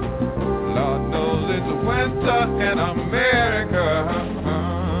 Lord knows it's winter in America.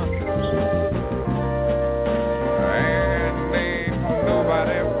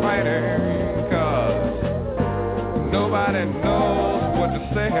 Nobody fighting, 'cause nobody knows what to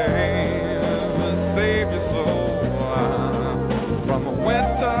say. Save your soul from a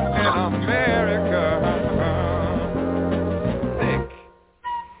winter in America. Sick.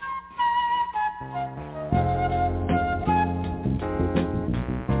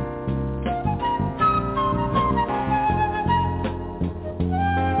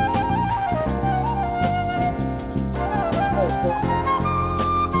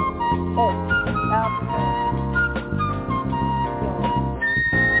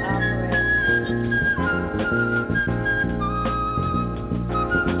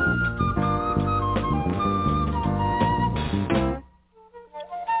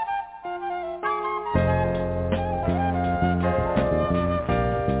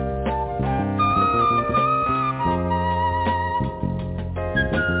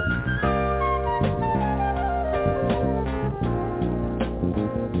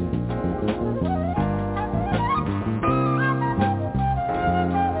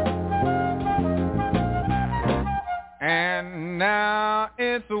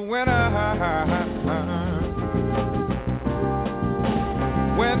 It's winter,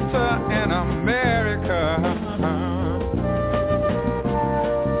 winter in America,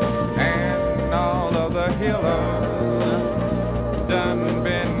 and all of the healers done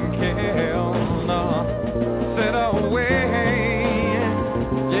been killed, sent away.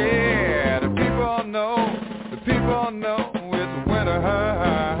 Yeah, the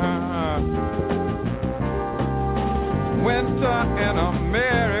in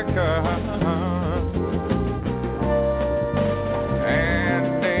America,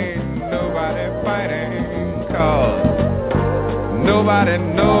 and ain't nobody fighting, 'cause nobody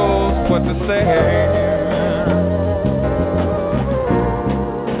knows what to say.